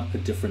is not a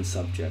different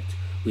subject.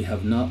 we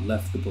have not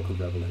left the book of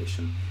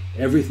Revelation.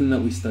 Everything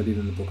that we studied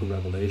in the book of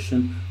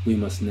Revelation, we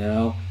must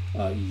now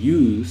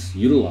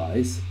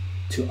utilize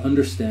to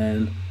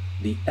understand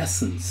the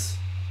essence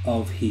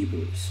of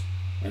Hebrews.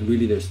 And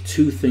really there's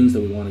two things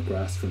that we want to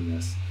grasp from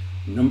this.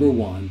 Number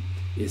one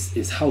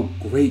is how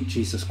great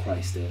Jesus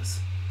Christ is,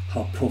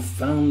 how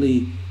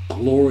profoundly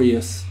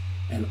glorious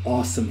and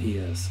awesome he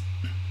is.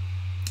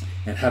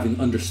 And having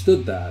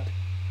understood that,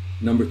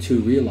 number two,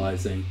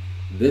 realizing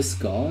this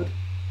God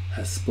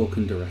has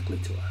spoken directly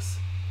to us.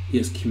 He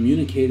has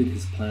communicated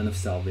his plan of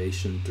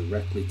salvation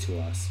directly to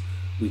us.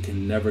 We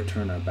can never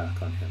turn our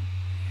back on him.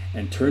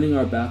 And turning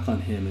our back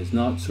on him is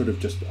not sort of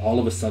just all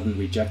of a sudden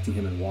rejecting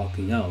him and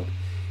walking out.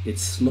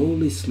 It's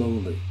slowly.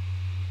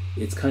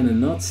 It's kind of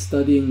not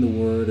studying the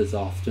word as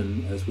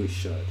often as we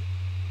should.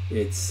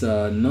 It's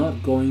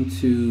not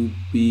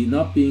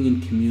being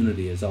in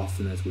community as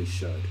often as we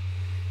should.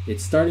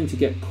 It's starting to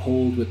get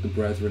cold with the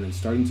brethren and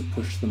starting to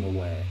push them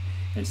away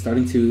and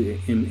starting to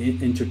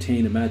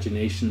entertain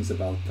imaginations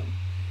about them.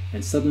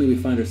 And suddenly we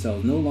find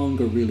ourselves no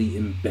longer really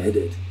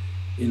embedded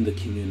in the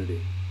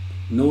community,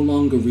 no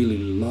longer really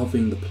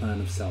loving the plan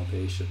of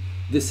salvation.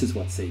 This is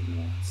what Satan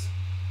wants.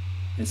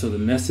 And so the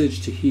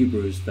message to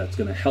Hebrews that's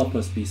going to help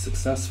us be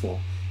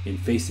successful in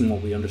facing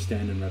what we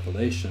understand in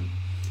Revelation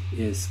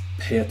is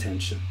pay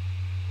attention.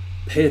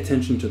 Pay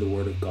attention to the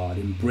Word of God.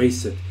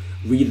 Embrace it.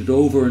 Read it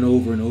over and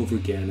over and over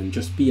again and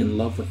just be in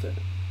love with it.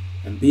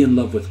 And be in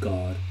love with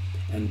God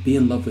and be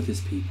in love with his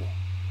people.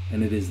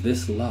 And it is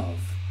this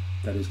love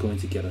that is going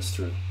to get us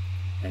through.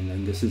 And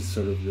then this is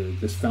sort of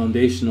this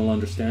foundational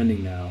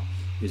understanding now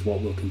is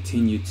what we'll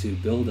continue to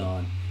build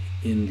on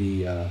in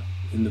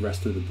the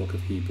rest of the book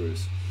of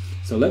Hebrews.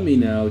 So let me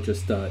now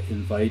just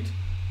invite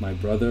my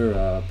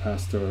brother,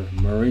 Pastor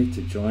Murray,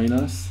 to join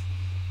us.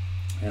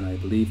 And I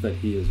believe that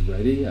he is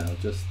ready. I'll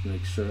just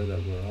make sure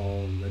that we're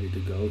all ready to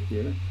go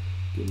here.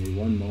 Give me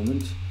one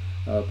moment.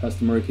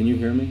 Pastor Murray, can you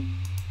hear me?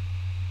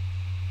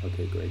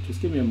 Okay, great.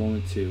 Just give me a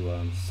moment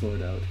to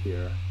sort out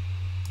here.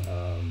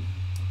 I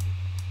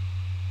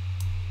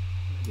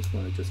just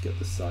want to just get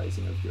the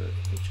sizing of your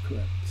image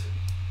correct.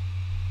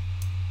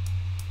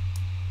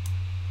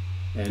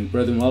 And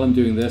brethren, while I'm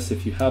doing this,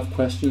 if you have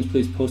questions,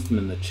 please post them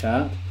in the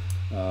chat.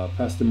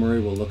 Pastor Murray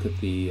will look at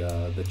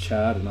the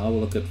chat, and I will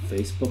look at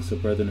Facebook. So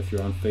brethren, if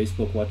you're on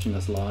Facebook watching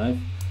us live,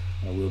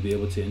 we'll be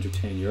able to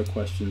entertain your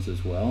questions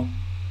as well.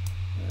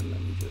 And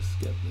let me just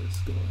get this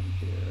going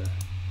here.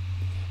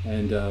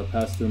 And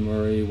Pastor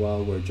Murray,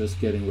 while we're just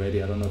getting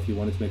ready, I don't know if you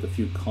wanted to make a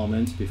few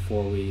comments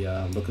before we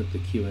look at the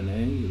Q&A,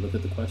 you look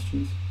at the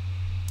questions.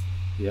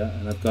 Yeah,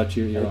 and I've got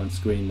you're on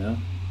screen now.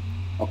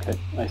 Okay,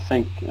 I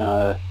think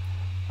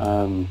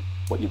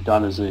what you've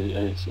done is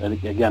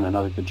again,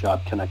 another good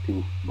job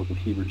connecting the book of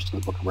Hebrews to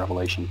the book of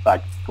Revelation. In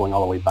fact, going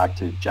all the way back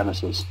to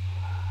Genesis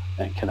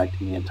and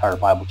connecting the entire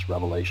Bible to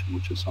Revelation,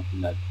 which is something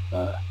that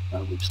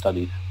we've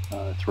studied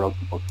throughout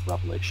the book of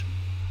Revelation.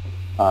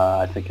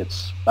 I think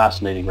it's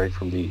fascinating right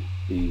from the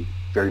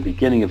very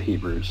beginning of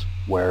Hebrews,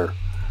 where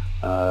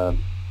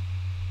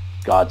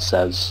God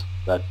says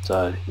that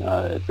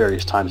at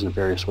various times and in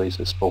various ways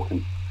has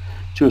spoken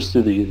to us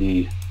through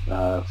the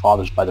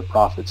fathers by the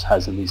prophets,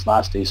 has in these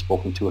last days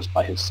spoken to us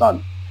by his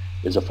Son,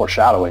 is a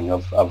foreshadowing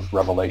of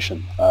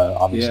Revelation.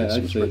 Obviously, yeah,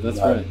 actually, written, that's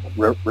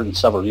right. Written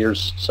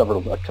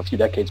a few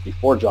decades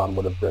before John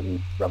would have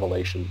written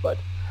Revelation, but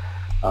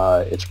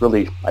it's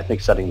really, I think,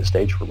 setting the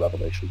stage for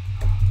Revelation.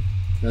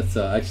 That's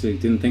actually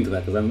didn't think of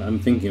that, because I'm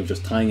thinking of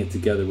just tying it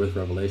together with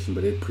Revelation,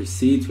 but it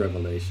precedes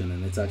Revelation,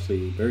 and it's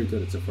actually very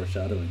good. It's a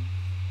foreshadowing.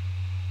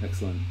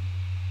 Excellent.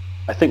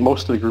 I think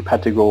most of the group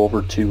had to go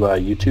over to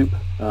YouTube,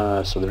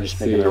 so they're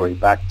just making their way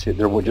back to.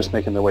 They're just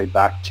making their way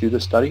back to the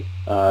study.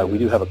 We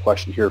do have a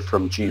question here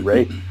from G.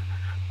 Ray,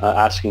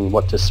 asking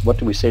what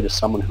do we say to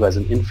someone who has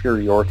an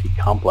inferiority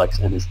complex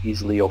and is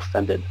easily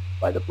offended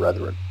by the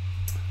brethren?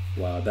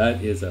 Wow,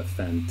 that is a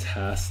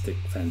fantastic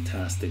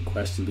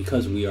question,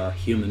 because we are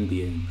human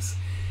beings,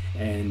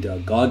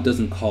 and God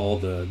doesn't call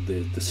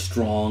the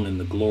strong and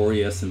the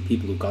glorious and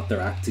people who got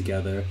their act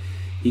together.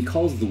 He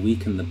calls the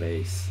weak and the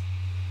base.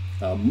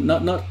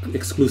 Not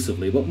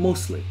exclusively, but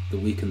mostly the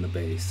weak and the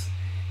base.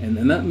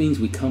 And that means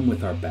we come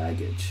with our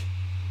baggage.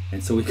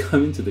 And so we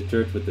come into the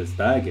church with this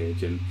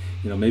baggage, and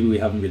maybe we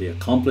haven't really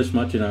accomplished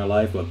much in our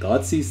life, but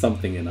God sees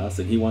something in us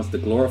and he wants to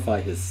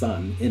glorify his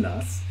Son in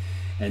us.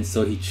 And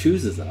so he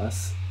chooses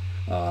us,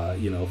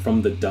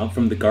 from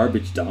the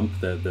garbage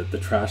dump, the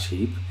trash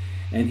heap,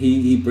 and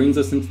he brings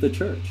us into the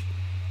church.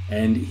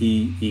 And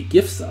he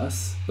gifts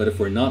us, but if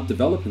we're not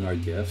developing our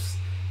gifts,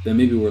 then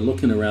maybe we're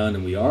looking around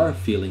and we are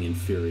feeling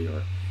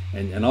inferior.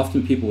 And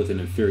often people with an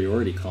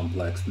inferiority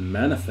complex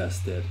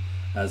manifest it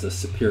as a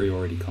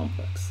superiority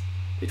complex.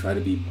 They try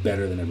to be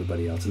better than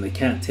everybody else, and they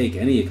can't take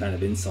any kind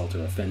of insult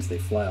or offense. They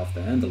fly off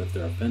the handle if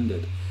they're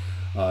offended.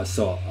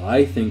 So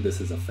I think this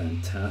is a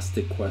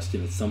fantastic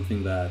question. It's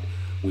something that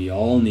we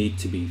all need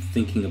to be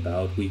thinking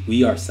about.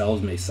 We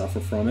ourselves may suffer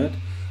from it,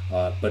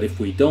 but if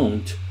we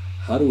don't,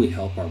 how do we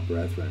help our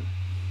brethren?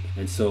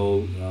 And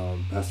so,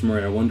 Pastor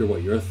Murray, I wonder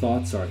what your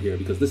thoughts are here,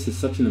 because this is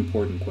such an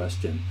important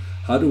question.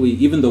 How do we,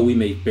 even though we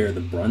may bear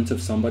the brunt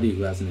of somebody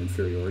who has an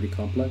inferiority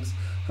complex,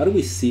 how do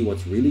we see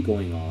what's really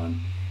going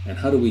on, and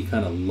how do we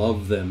kind of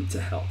love them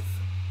to health?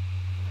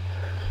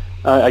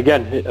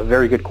 Again, a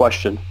very good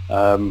question.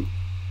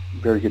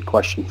 Very good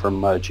question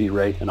from G.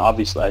 Ray. And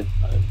obviously,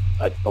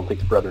 I don't think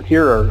the brethren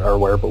here are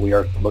aware, but we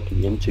are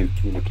looking into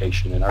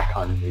communication in our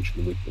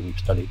congregation. We've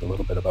studied a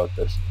little bit about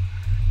this.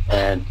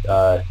 And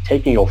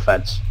taking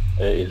offense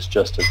is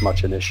just as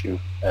much an issue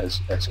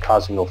as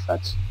causing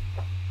offense.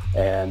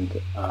 And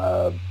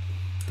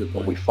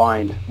what we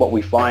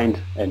find,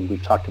 and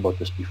we've talked about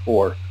this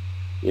before,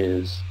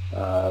 is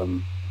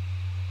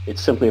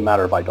it's simply a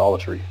matter of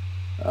idolatry.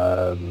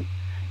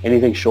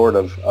 Anything short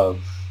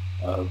of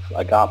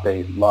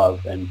agape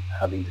love and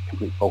having the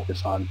complete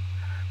focus on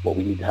what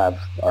we need to have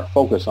our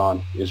focus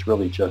on is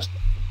really just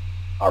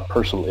our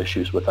personal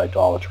issues with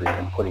idolatry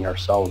and putting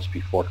ourselves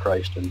before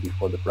Christ and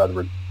before the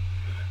brethren.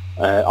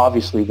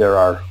 Obviously, there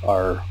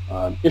are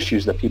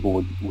issues that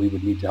we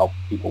would need to help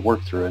people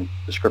work through in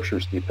the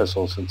scriptures, the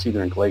epistles. It's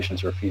either in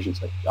Galatians or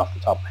Ephesians. Off the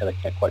top of my head, I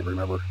can't quite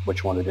remember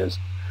which one it is.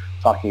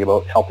 Talking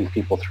about helping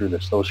people through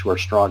this. Those who are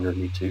stronger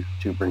need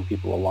to bring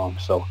people along.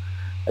 So,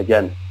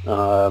 again,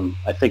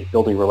 I think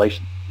building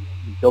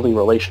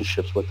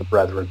relationships with the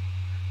brethren,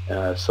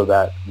 so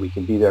that we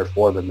can be there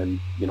for them. And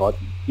you know what,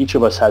 each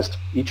of us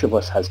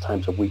has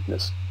times of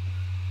weakness.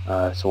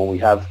 So when we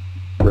have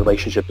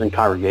relationships in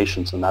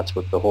congregations, and that's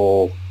what the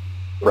whole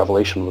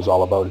Revelation was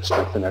all about, is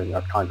strengthening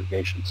our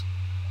congregations.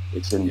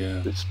 It's in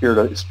the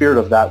spirit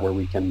of that where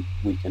we can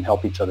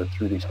help each other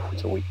through these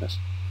points of weakness.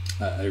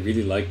 I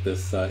really like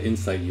this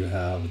insight you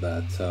have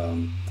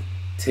that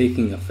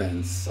taking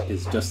offense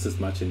is just as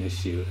much an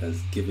issue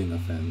as giving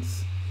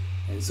offense.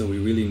 And so we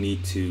really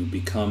need to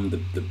become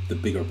the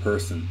bigger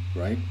person,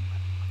 right?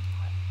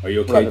 Are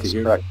you okay to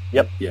hear? Correct.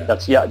 Yep. Yeah.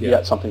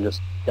 That's something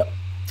just yep.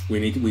 We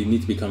need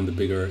to become the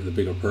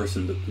bigger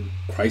person, the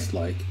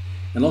Christ-like.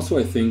 And also,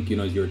 I think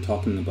you're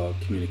talking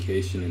about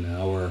communication in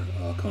our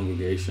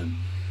congregation,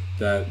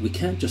 that we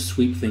can't just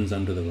sweep things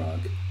under the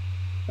rug.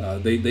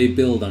 They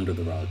build under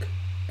the rug,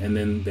 and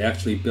then they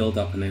actually build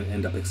up and then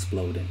end up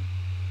exploding.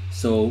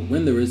 So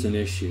when there is an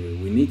issue,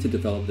 we need to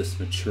develop this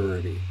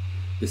maturity,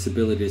 this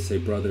ability to say,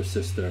 brother,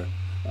 sister,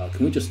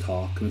 can we just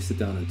talk? Can we sit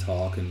down and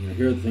talk? And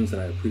here are the things that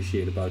I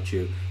appreciate about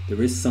you.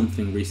 There is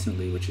something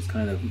recently which has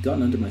kind of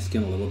gotten under my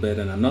skin a little bit,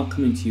 and I'm not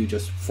coming to you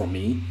just for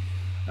me.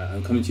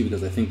 I'm coming to you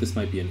because I think this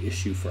might be an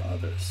issue for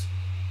others.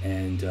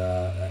 And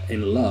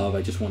in love,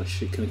 I just want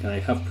to can I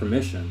have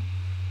permission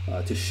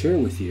to share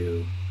with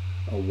you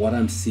what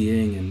I'm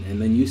seeing,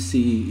 and then you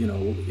see,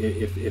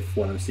 if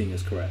what I'm seeing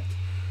is correct.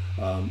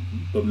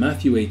 But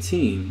Matthew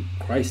 18,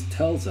 Christ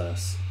tells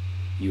us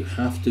you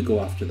have to go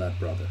after that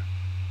brother.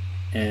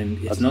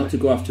 And it's not to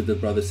go after the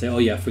brother, say, oh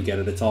yeah, forget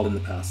it, it's all in the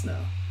past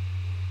now.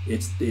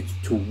 It's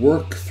to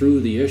work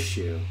through the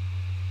issue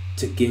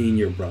to gain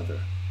your brother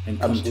and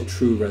come to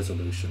true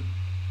resolution.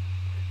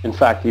 In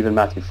fact, even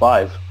Matthew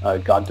 5,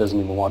 God doesn't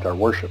even want our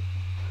worship.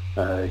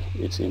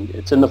 It's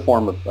in the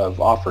form of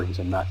offerings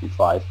in Matthew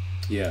 5.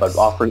 Yes. But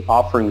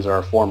offerings are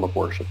a form of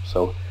worship.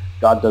 So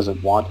God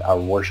doesn't want our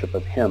worship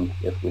of Him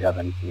if we have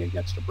anything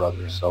against a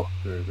brother. So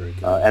very, very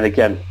good. And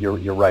again,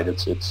 you're right.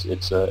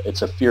 It's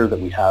a fear that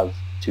we have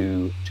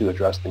to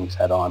address things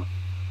head on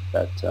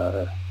that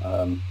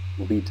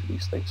lead to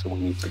these things. So we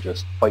need to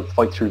just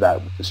fight through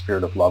that with the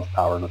spirit of love,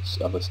 power, and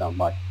of a sound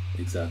mind.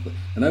 Exactly.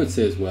 And I would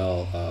say as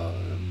well,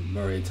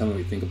 Murray, and tell me what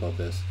you think about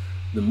this,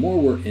 the more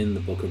we're in the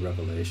book of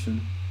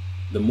Revelation,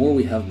 the more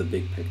we have the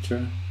big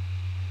picture,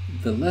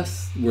 the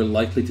less we're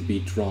likely to be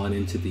drawn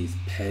into these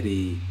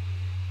petty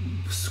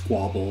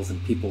squabbles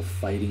and people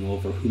fighting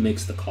over who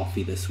makes the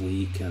coffee this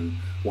week and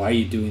why are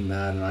you doing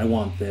that and I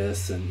want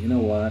this, and you know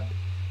what?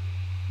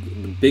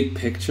 The big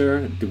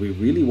picture, do we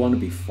really want to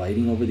be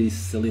fighting over these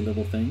silly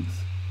little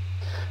things?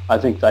 I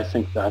think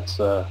that's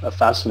a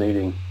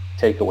fascinating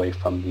takeaway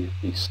from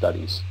these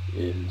studies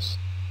is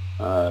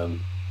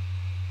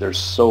there's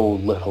so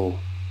little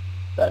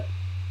that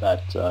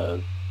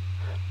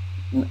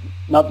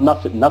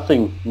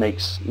nothing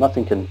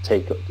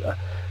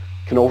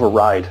can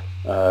override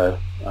the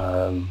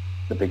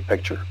big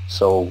picture.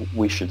 So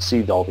we should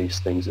see all these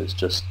things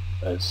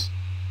as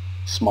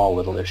small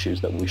little issues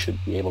that we should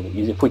be able to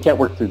ease. If we can't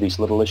work through these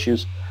little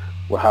issues,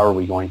 well, how are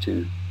we going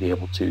to be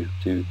able to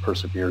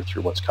persevere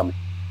through what's coming?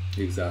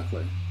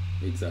 Exactly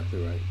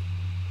right.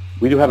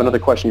 We do have another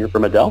question here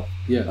from Adele.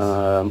 Yes.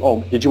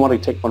 Did you want to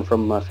take one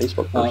from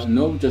Facebook first?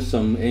 No, just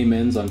some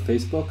amens on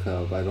Facebook,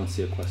 but I don't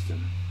see a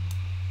question.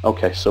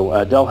 Okay, so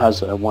Adele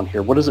has one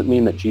here. What does it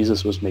mean that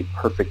Jesus was made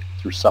perfect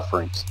through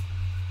sufferings?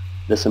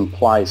 This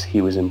implies he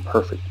was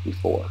imperfect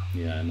before.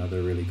 Yeah,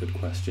 another really good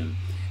question.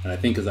 And I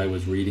think as I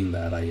was reading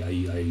that, I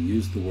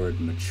used the word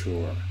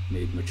mature,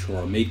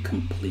 made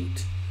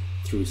complete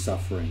through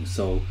suffering.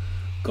 So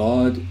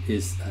God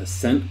has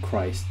sent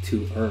Christ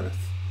to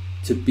earth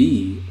to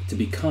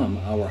become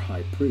our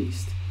high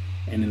priest.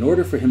 And in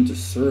order for him to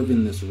serve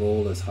in this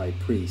role as high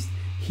priest,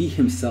 he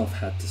himself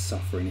had to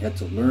suffer, and he had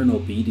to learn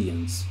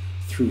obedience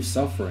through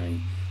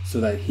suffering so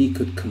that he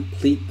could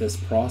complete this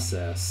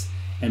process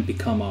and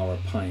become our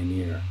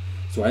pioneer.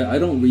 So I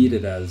don't read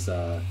it as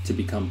to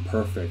become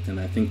perfect, and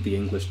I think the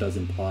English does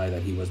imply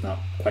that he was not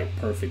quite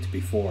perfect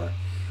before.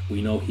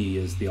 We know he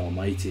is the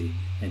Almighty,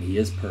 and he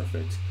is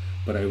perfect,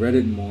 but I read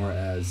it more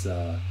as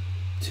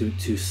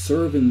to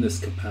serve in this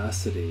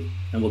capacity,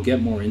 and we'll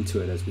get more into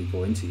it as we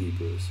go into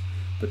Hebrews,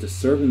 but to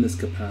serve in this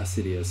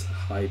capacity as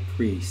high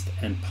priest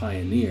and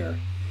pioneer,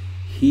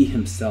 he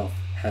himself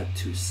had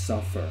to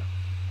suffer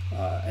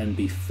and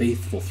be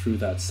faithful through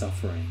that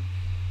suffering,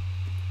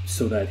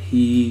 so that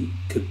he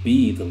could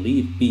be the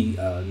lead.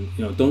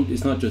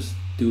 It's not just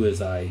do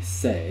as I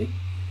say.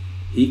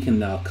 He can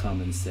now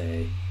come and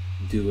say,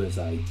 do as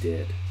I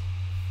did.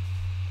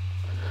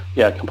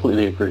 Yeah, I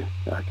completely agree.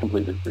 I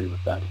completely agree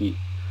with that. He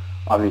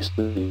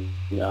obviously,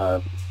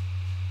 for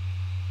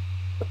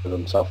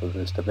himself of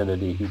his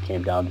divinity, he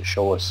came down to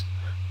show us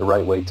the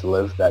right way to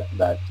live, that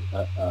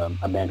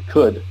a man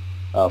could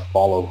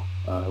follow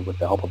with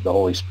the help of the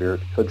Holy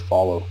Spirit, could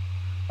follow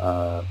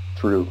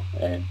through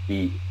and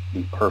be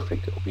the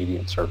perfect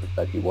obedient servant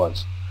that he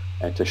was,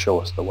 and to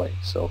show us the way.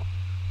 So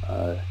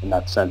in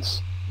that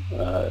sense,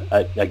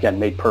 again,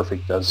 made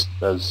perfect does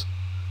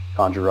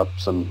conjure up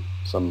some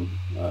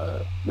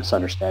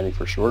misunderstanding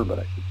for sure, but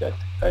I think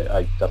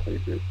I definitely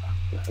agree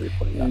with how you're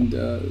putting that. And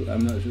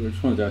I'm not sure, I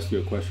just wanted to ask you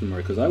a question,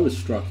 Mark, because I was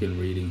struck in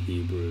reading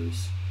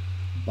Hebrews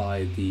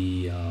by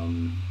the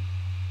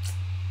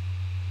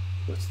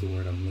what's the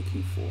word I'm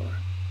looking for?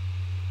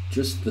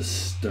 Just the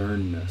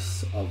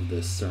sternness of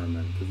this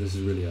sermon, because this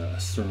is really a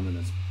sermon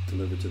that's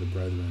delivered to the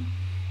brethren,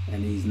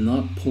 and he's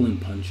not pulling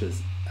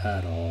punches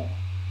at all.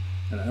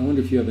 And I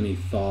wonder if you have any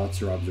thoughts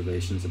or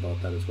observations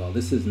about that as well.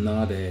 This is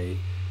not a,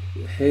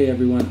 hey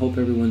everyone, hope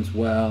everyone's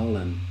well,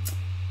 and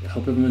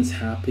hope everyone's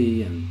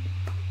happy, and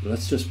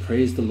let's just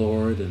praise the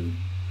Lord, and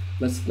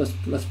let's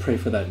pray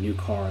for that new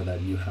car,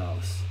 that new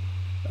house.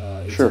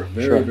 It's a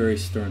very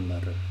stern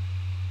letter.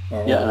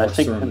 And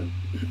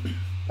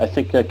I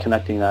think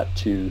connecting that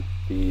to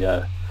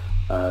the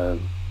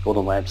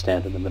golden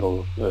lampstand in the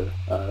middle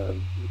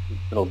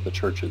of the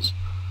churches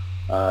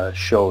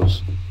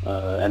shows,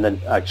 and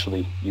then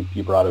actually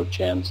you brought out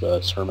Jan's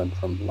sermon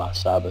from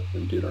last Sabbath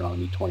in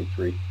Deuteronomy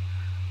 23.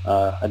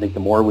 I think the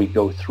more we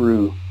go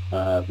through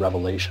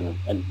Revelation,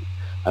 and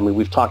I mean,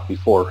 we've talked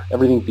before,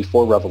 everything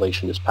before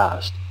Revelation is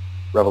past.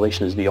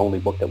 Revelation is the only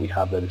book that we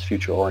have that is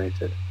future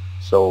oriented.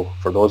 So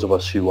for those of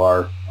us who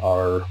are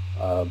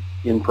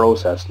in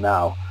process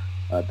now,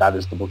 that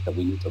is the book that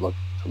we need to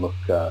look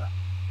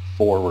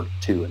forward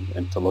to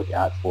and to look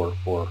at for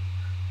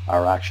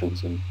our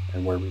actions and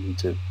where we need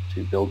to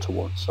build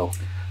towards. So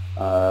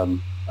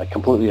I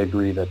completely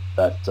agree that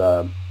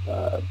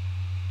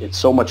it's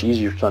so much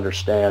easier to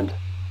understand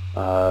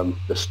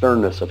the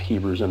sternness of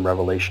Hebrews and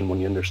Revelation when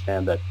you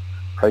understand that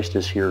Christ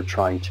is here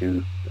trying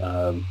to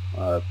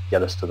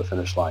get us to the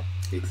finish line.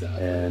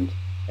 Exactly.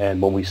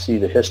 And when we see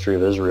the history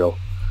of Israel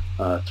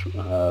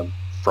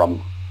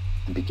from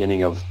the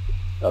beginning of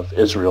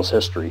Israel's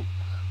history,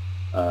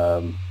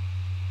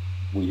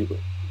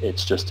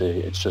 it's just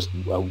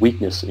a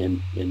weakness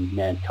in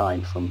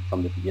mankind from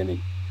the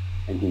beginning,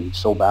 and he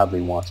so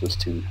badly wants us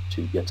to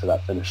get to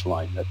that finish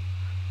line that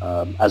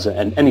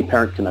and any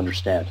parent can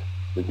understand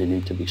that they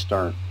need to be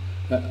stern.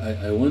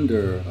 I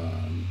wonder,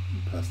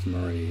 Pastor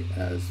Murray,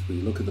 as we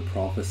look at the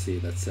prophecy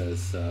that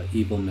says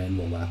evil men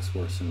will wax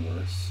worse and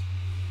worse,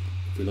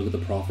 if we look at the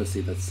prophecy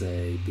that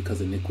say,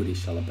 because iniquity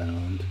shall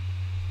abound,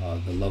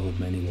 the love of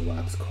many will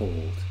wax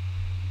cold,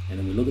 and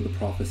then we look at the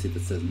prophecy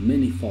that says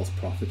many false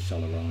prophets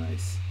shall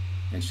arise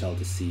and shall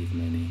deceive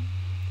many,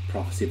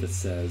 prophecy that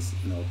says,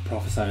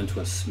 prophesy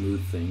unto us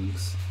smooth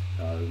things,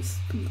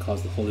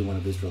 cause the Holy One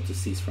of Israel to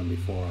cease from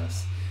before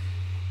us.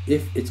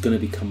 If it's going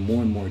to become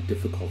more and more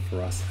difficult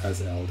for us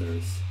as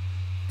elders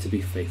to be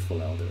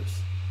faithful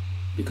elders,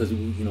 because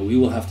we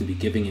will have to be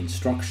giving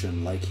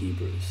instruction like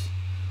Hebrews,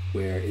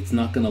 where it's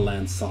not going to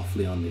land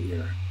softly on the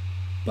ear,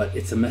 but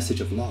it's a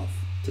message of love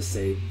to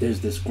say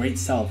there's this great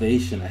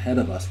salvation ahead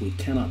of us. We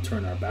cannot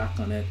turn our back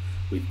on it.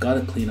 We've got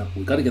to clean up.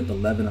 We've got to get the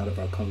leaven out of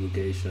our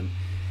congregation.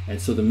 And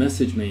so the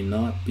message may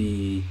not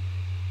be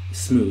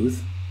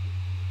smooth,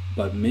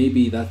 but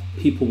maybe that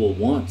people will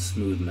want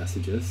smooth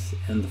messages,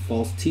 and the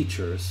false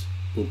teachers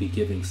will be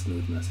giving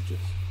smooth messages.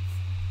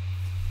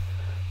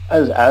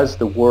 As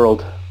the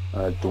world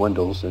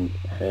dwindles and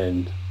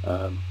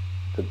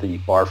the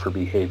bar for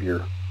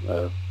behavior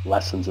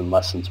lessens and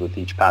lessens with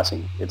each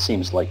passing, it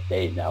seems like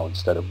day now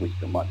instead of week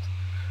or month.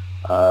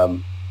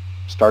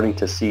 Starting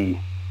to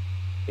see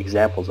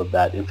examples of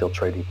that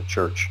infiltrating the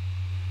church,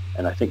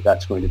 and I think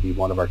that's going to be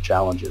one of our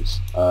challenges.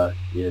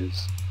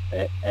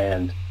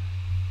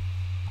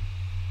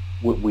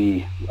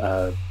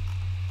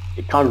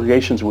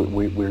 Congregations, we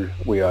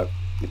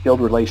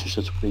build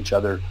relationships with each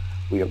other.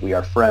 We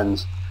are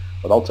friends,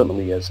 but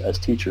ultimately, as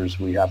teachers,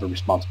 we have a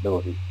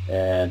responsibility,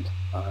 and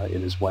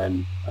it is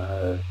when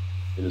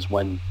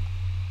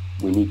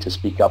we need to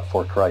speak up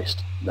for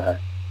Christ that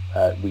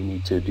we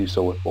need to do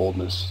so with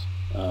boldness,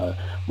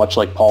 much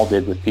like Paul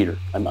did with Peter.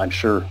 I'm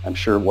sure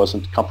it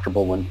wasn't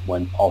comfortable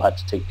when Paul had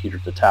to take Peter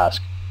to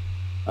task,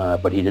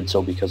 but he did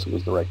so because it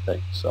was the right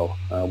thing. So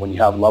when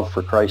you have love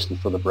for Christ and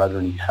for the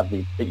brethren,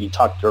 you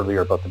talked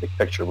earlier about the big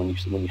picture. When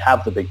you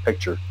have the big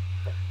picture,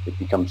 it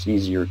becomes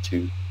easier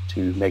to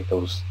make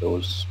those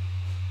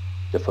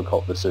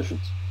difficult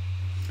decisions.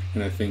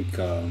 And I think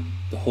the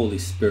Holy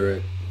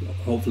Spirit,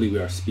 hopefully we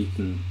are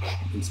speaking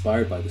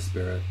inspired by the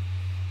Spirit,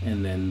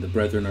 and then the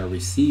brethren are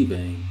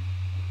receiving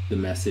the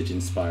message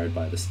inspired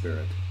by the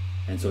Spirit.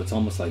 And so it's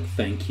almost like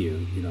thank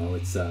you,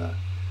 it's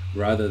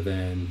rather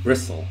than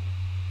bristle,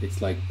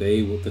 it's like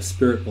the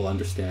Spirit will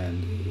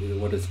understand.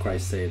 What does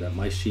Christ say? That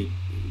my sheep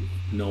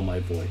know my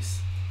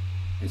voice.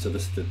 And so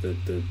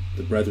the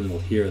brethren will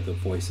hear the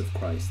voice of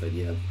Christ, that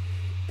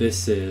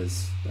this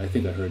is, I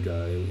think I heard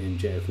in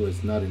Jay, if it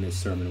was not in his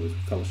sermon, it was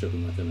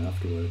fellowshipping with him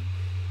afterward,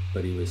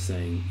 but he was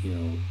saying,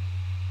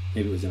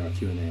 maybe it was in our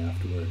Q&A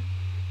afterward,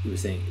 he was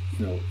saying,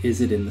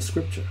 is it in the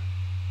scripture?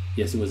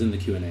 Yes, it was in the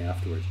Q&A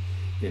afterwards.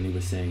 And he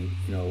was saying,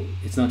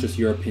 it's not just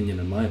your opinion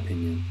and my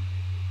opinion.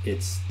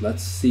 It's,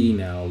 let's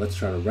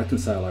try to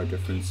reconcile our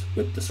difference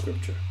with the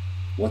scripture.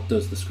 What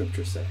does the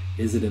scripture say?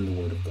 Is it in the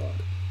Word of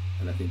God?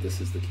 And I think this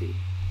is the key.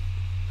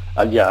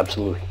 Yeah,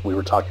 absolutely. We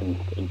were talking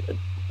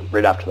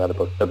right after that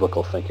about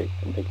biblical thinking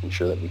and making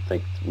sure that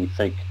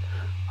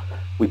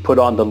we put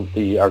on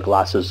our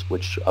glasses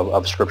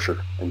of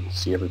Scripture and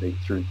see everything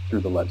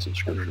through the lens of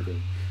Scripture.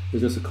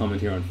 There's just a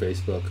comment here on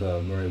Facebook,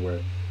 Murray, where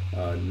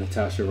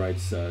Natasha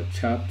writes,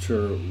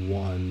 chapter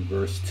 1,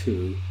 verse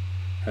 2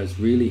 has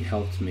really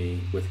helped me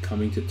with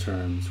coming to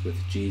terms with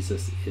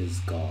Jesus is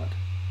God.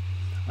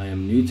 I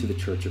am new to the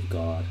Church of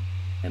God,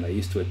 and I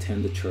used to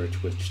attend a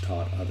church which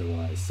taught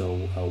otherwise.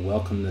 So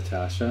welcome,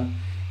 Natasha.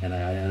 And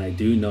I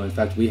do know, in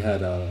fact, we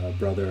had a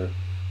brother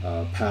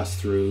pass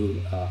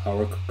through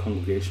our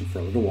congregation for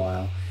a little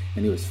while,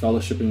 and he was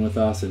fellowshipping with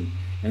us, and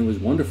it was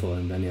wonderful.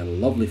 And then he had a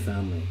lovely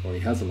family, or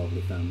he has a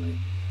lovely family.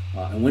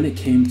 And when it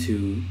came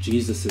to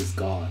Jesus is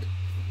God,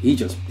 he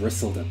just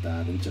bristled at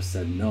that and just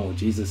said, no,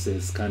 Jesus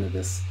is kind of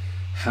this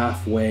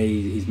halfway.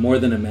 He's more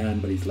than a man,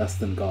 but he's less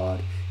than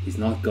God. He's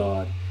not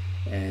God.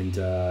 And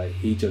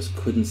he just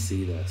couldn't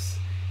see this.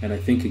 And I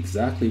think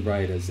exactly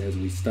right, as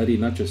we study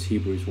not just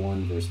Hebrews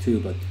 1 verse 2,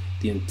 but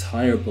the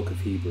entire book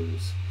of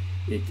Hebrews,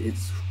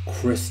 it's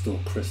crystal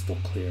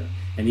clear.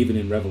 And even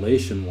in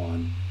Revelation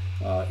 1,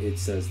 it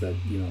says that,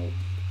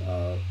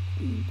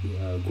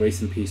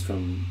 grace and peace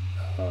from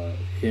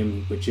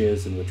him which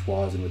is and which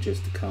was and which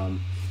is to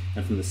come,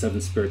 and from the seven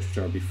spirits which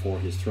are before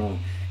his throne,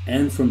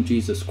 and from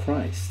Jesus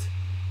Christ.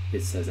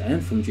 It says,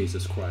 and from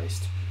Jesus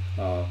Christ,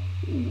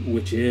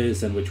 which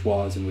is and which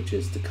was and which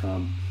is to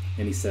come.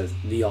 And he says,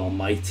 the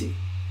Almighty.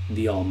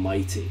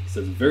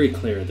 So it's very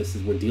clear,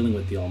 we're dealing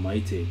with the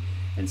Almighty.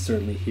 And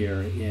certainly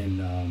here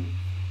in,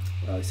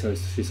 so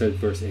she said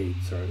verse 8,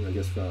 sorry, I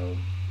guess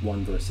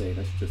 1 verse 8,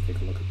 I should just take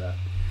a look at that.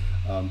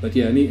 But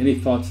yeah, any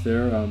thoughts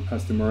there,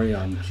 Pastor Murray,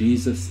 on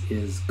Jesus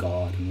is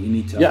God, and we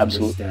need to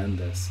understand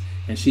this.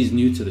 And she's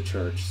new to the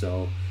church,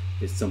 so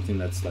it's something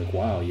that's like,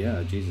 wow,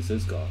 yeah, Jesus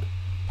is God.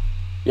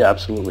 Yeah,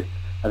 absolutely.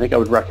 I think I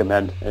would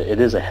recommend, it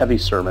is a heavy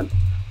sermon,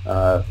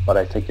 but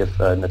I think if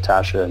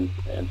Natasha and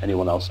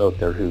anyone else out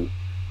there who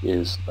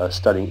is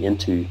studying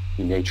into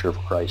the nature of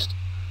Christ,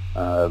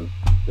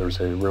 there's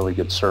a really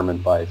good sermon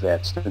by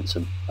Vance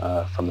Stinson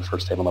from the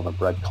First Table of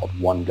Bread called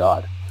One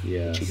God,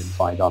 yes,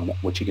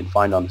 which you can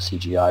find on the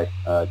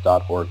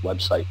CGI.org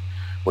website,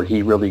 where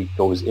he really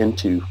goes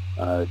into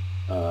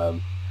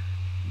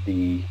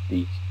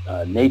the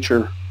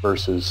nature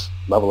versus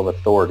level of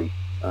authority,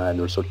 and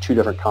there's so two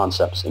different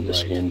concepts in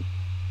this, right,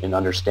 in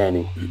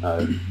understanding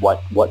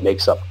what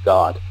makes up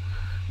God,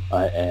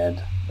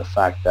 and the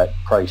fact that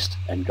Christ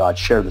and God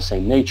share the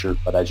same nature,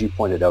 but as you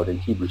pointed out in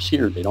Hebrews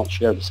here, they don't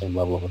share the same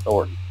level of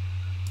authority.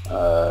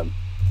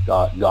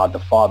 God the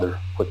Father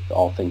put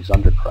all things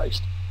under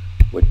Christ,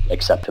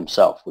 except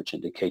himself, which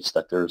indicates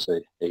that there's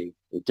a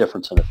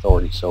difference in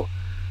authority. So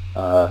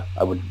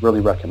I would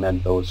really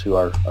recommend those who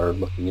are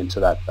looking into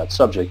that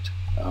subject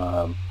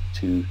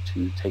to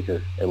take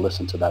a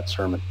listen to that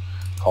sermon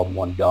called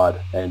One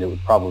God, and it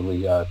would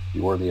probably be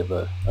worthy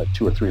of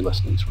 2 or 3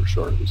 listenings for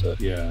sure. It was a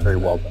very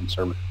well done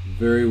sermon.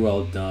 Very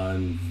well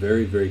done,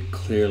 very, very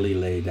clearly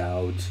laid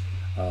out.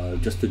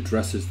 Just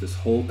addresses this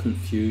whole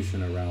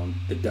confusion around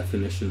the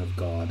definition of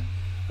God.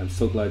 I'm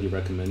so glad you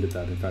recommended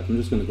that. In fact, I'm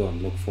just going to go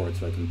and look for it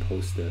so I can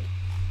post it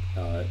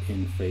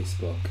in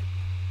Facebook.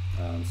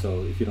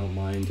 So if you don't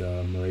mind,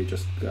 Murray,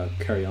 just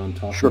carry on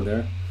talking. Sure.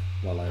 There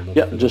while I look.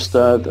 Yeah, just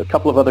a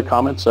couple of other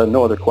comments.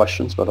 No other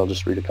questions, but I'll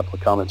just read a couple of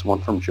comments. One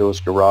from Joe's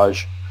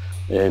Garage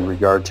in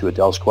regard to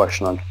Adele's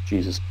question on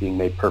Jesus being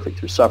made perfect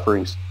through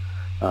sufferings.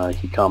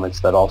 He comments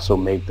that also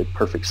made the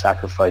perfect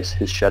sacrifice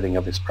his shedding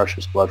of his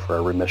precious blood for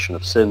our remission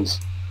of sins.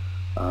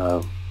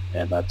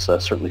 And that's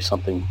certainly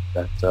something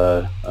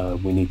that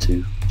we need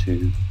to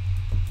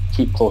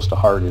keep close to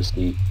heart, is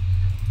the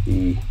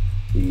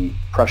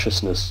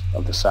preciousness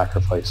of the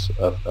sacrifice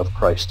of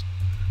Christ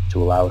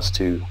to allow us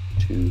to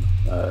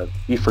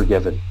be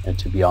forgiven and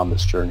to be on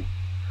this journey.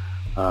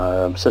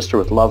 Sister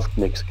with Love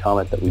makes a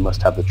comment that we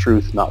must have the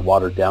truth, not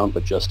watered down,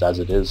 but just as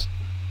it is.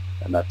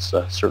 and that's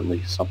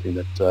certainly something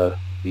that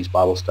these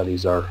Bible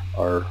studies are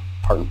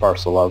part and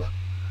parcel of.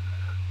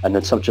 And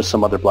then just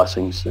some other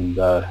blessings and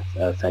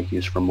thank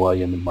yous from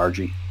William and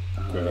Margie.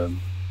 Well,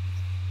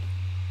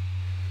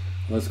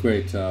 that's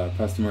great.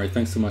 Pastor Murray,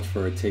 thanks so much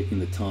for taking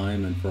the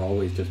time and for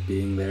always just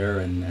being there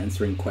and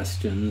answering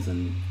questions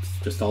and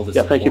just all this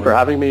support. Thank you for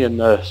having me, and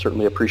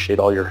certainly appreciate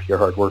all your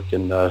hard work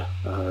in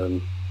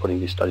putting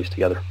these studies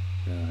together.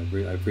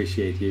 I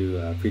appreciate you.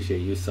 Appreciate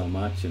you so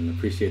much, and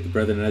appreciate the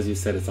brethren. And as you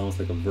said, it's almost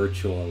like a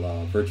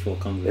virtual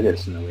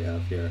congregation that we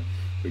have here.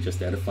 We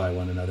just edify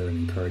one another and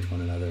encourage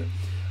one another.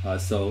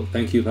 So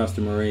thank you,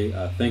 Pastor Murray.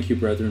 Thank you,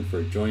 brethren,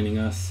 for joining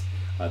us.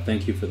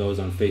 Thank you for those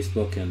on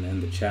Facebook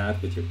and the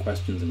chat with your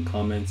questions and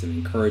comments and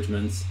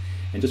encouragements.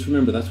 And just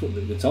remember, that's what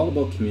it's all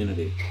about: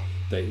 community.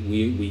 That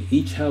we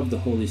each have the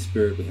Holy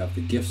Spirit. We have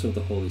the gifts of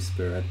the Holy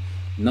Spirit,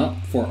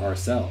 not for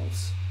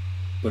ourselves,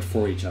 but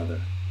for each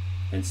other.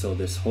 And so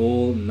this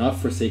whole not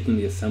forsaking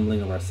the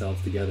assembling of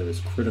ourselves together is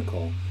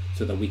critical,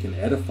 so that we can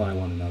edify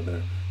one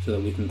another, so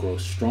that we can grow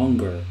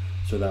stronger,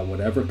 so that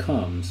whatever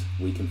comes,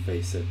 we can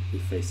face it. We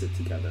face it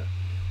together.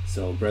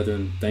 So,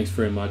 brethren, thanks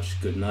very much.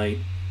 Good night.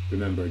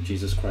 Remember,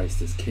 Jesus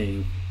Christ is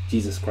King.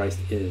 Jesus Christ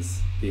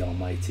is the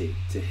Almighty.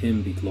 To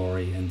him be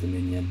glory and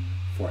dominion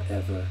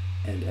forever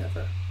and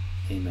ever.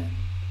 Amen.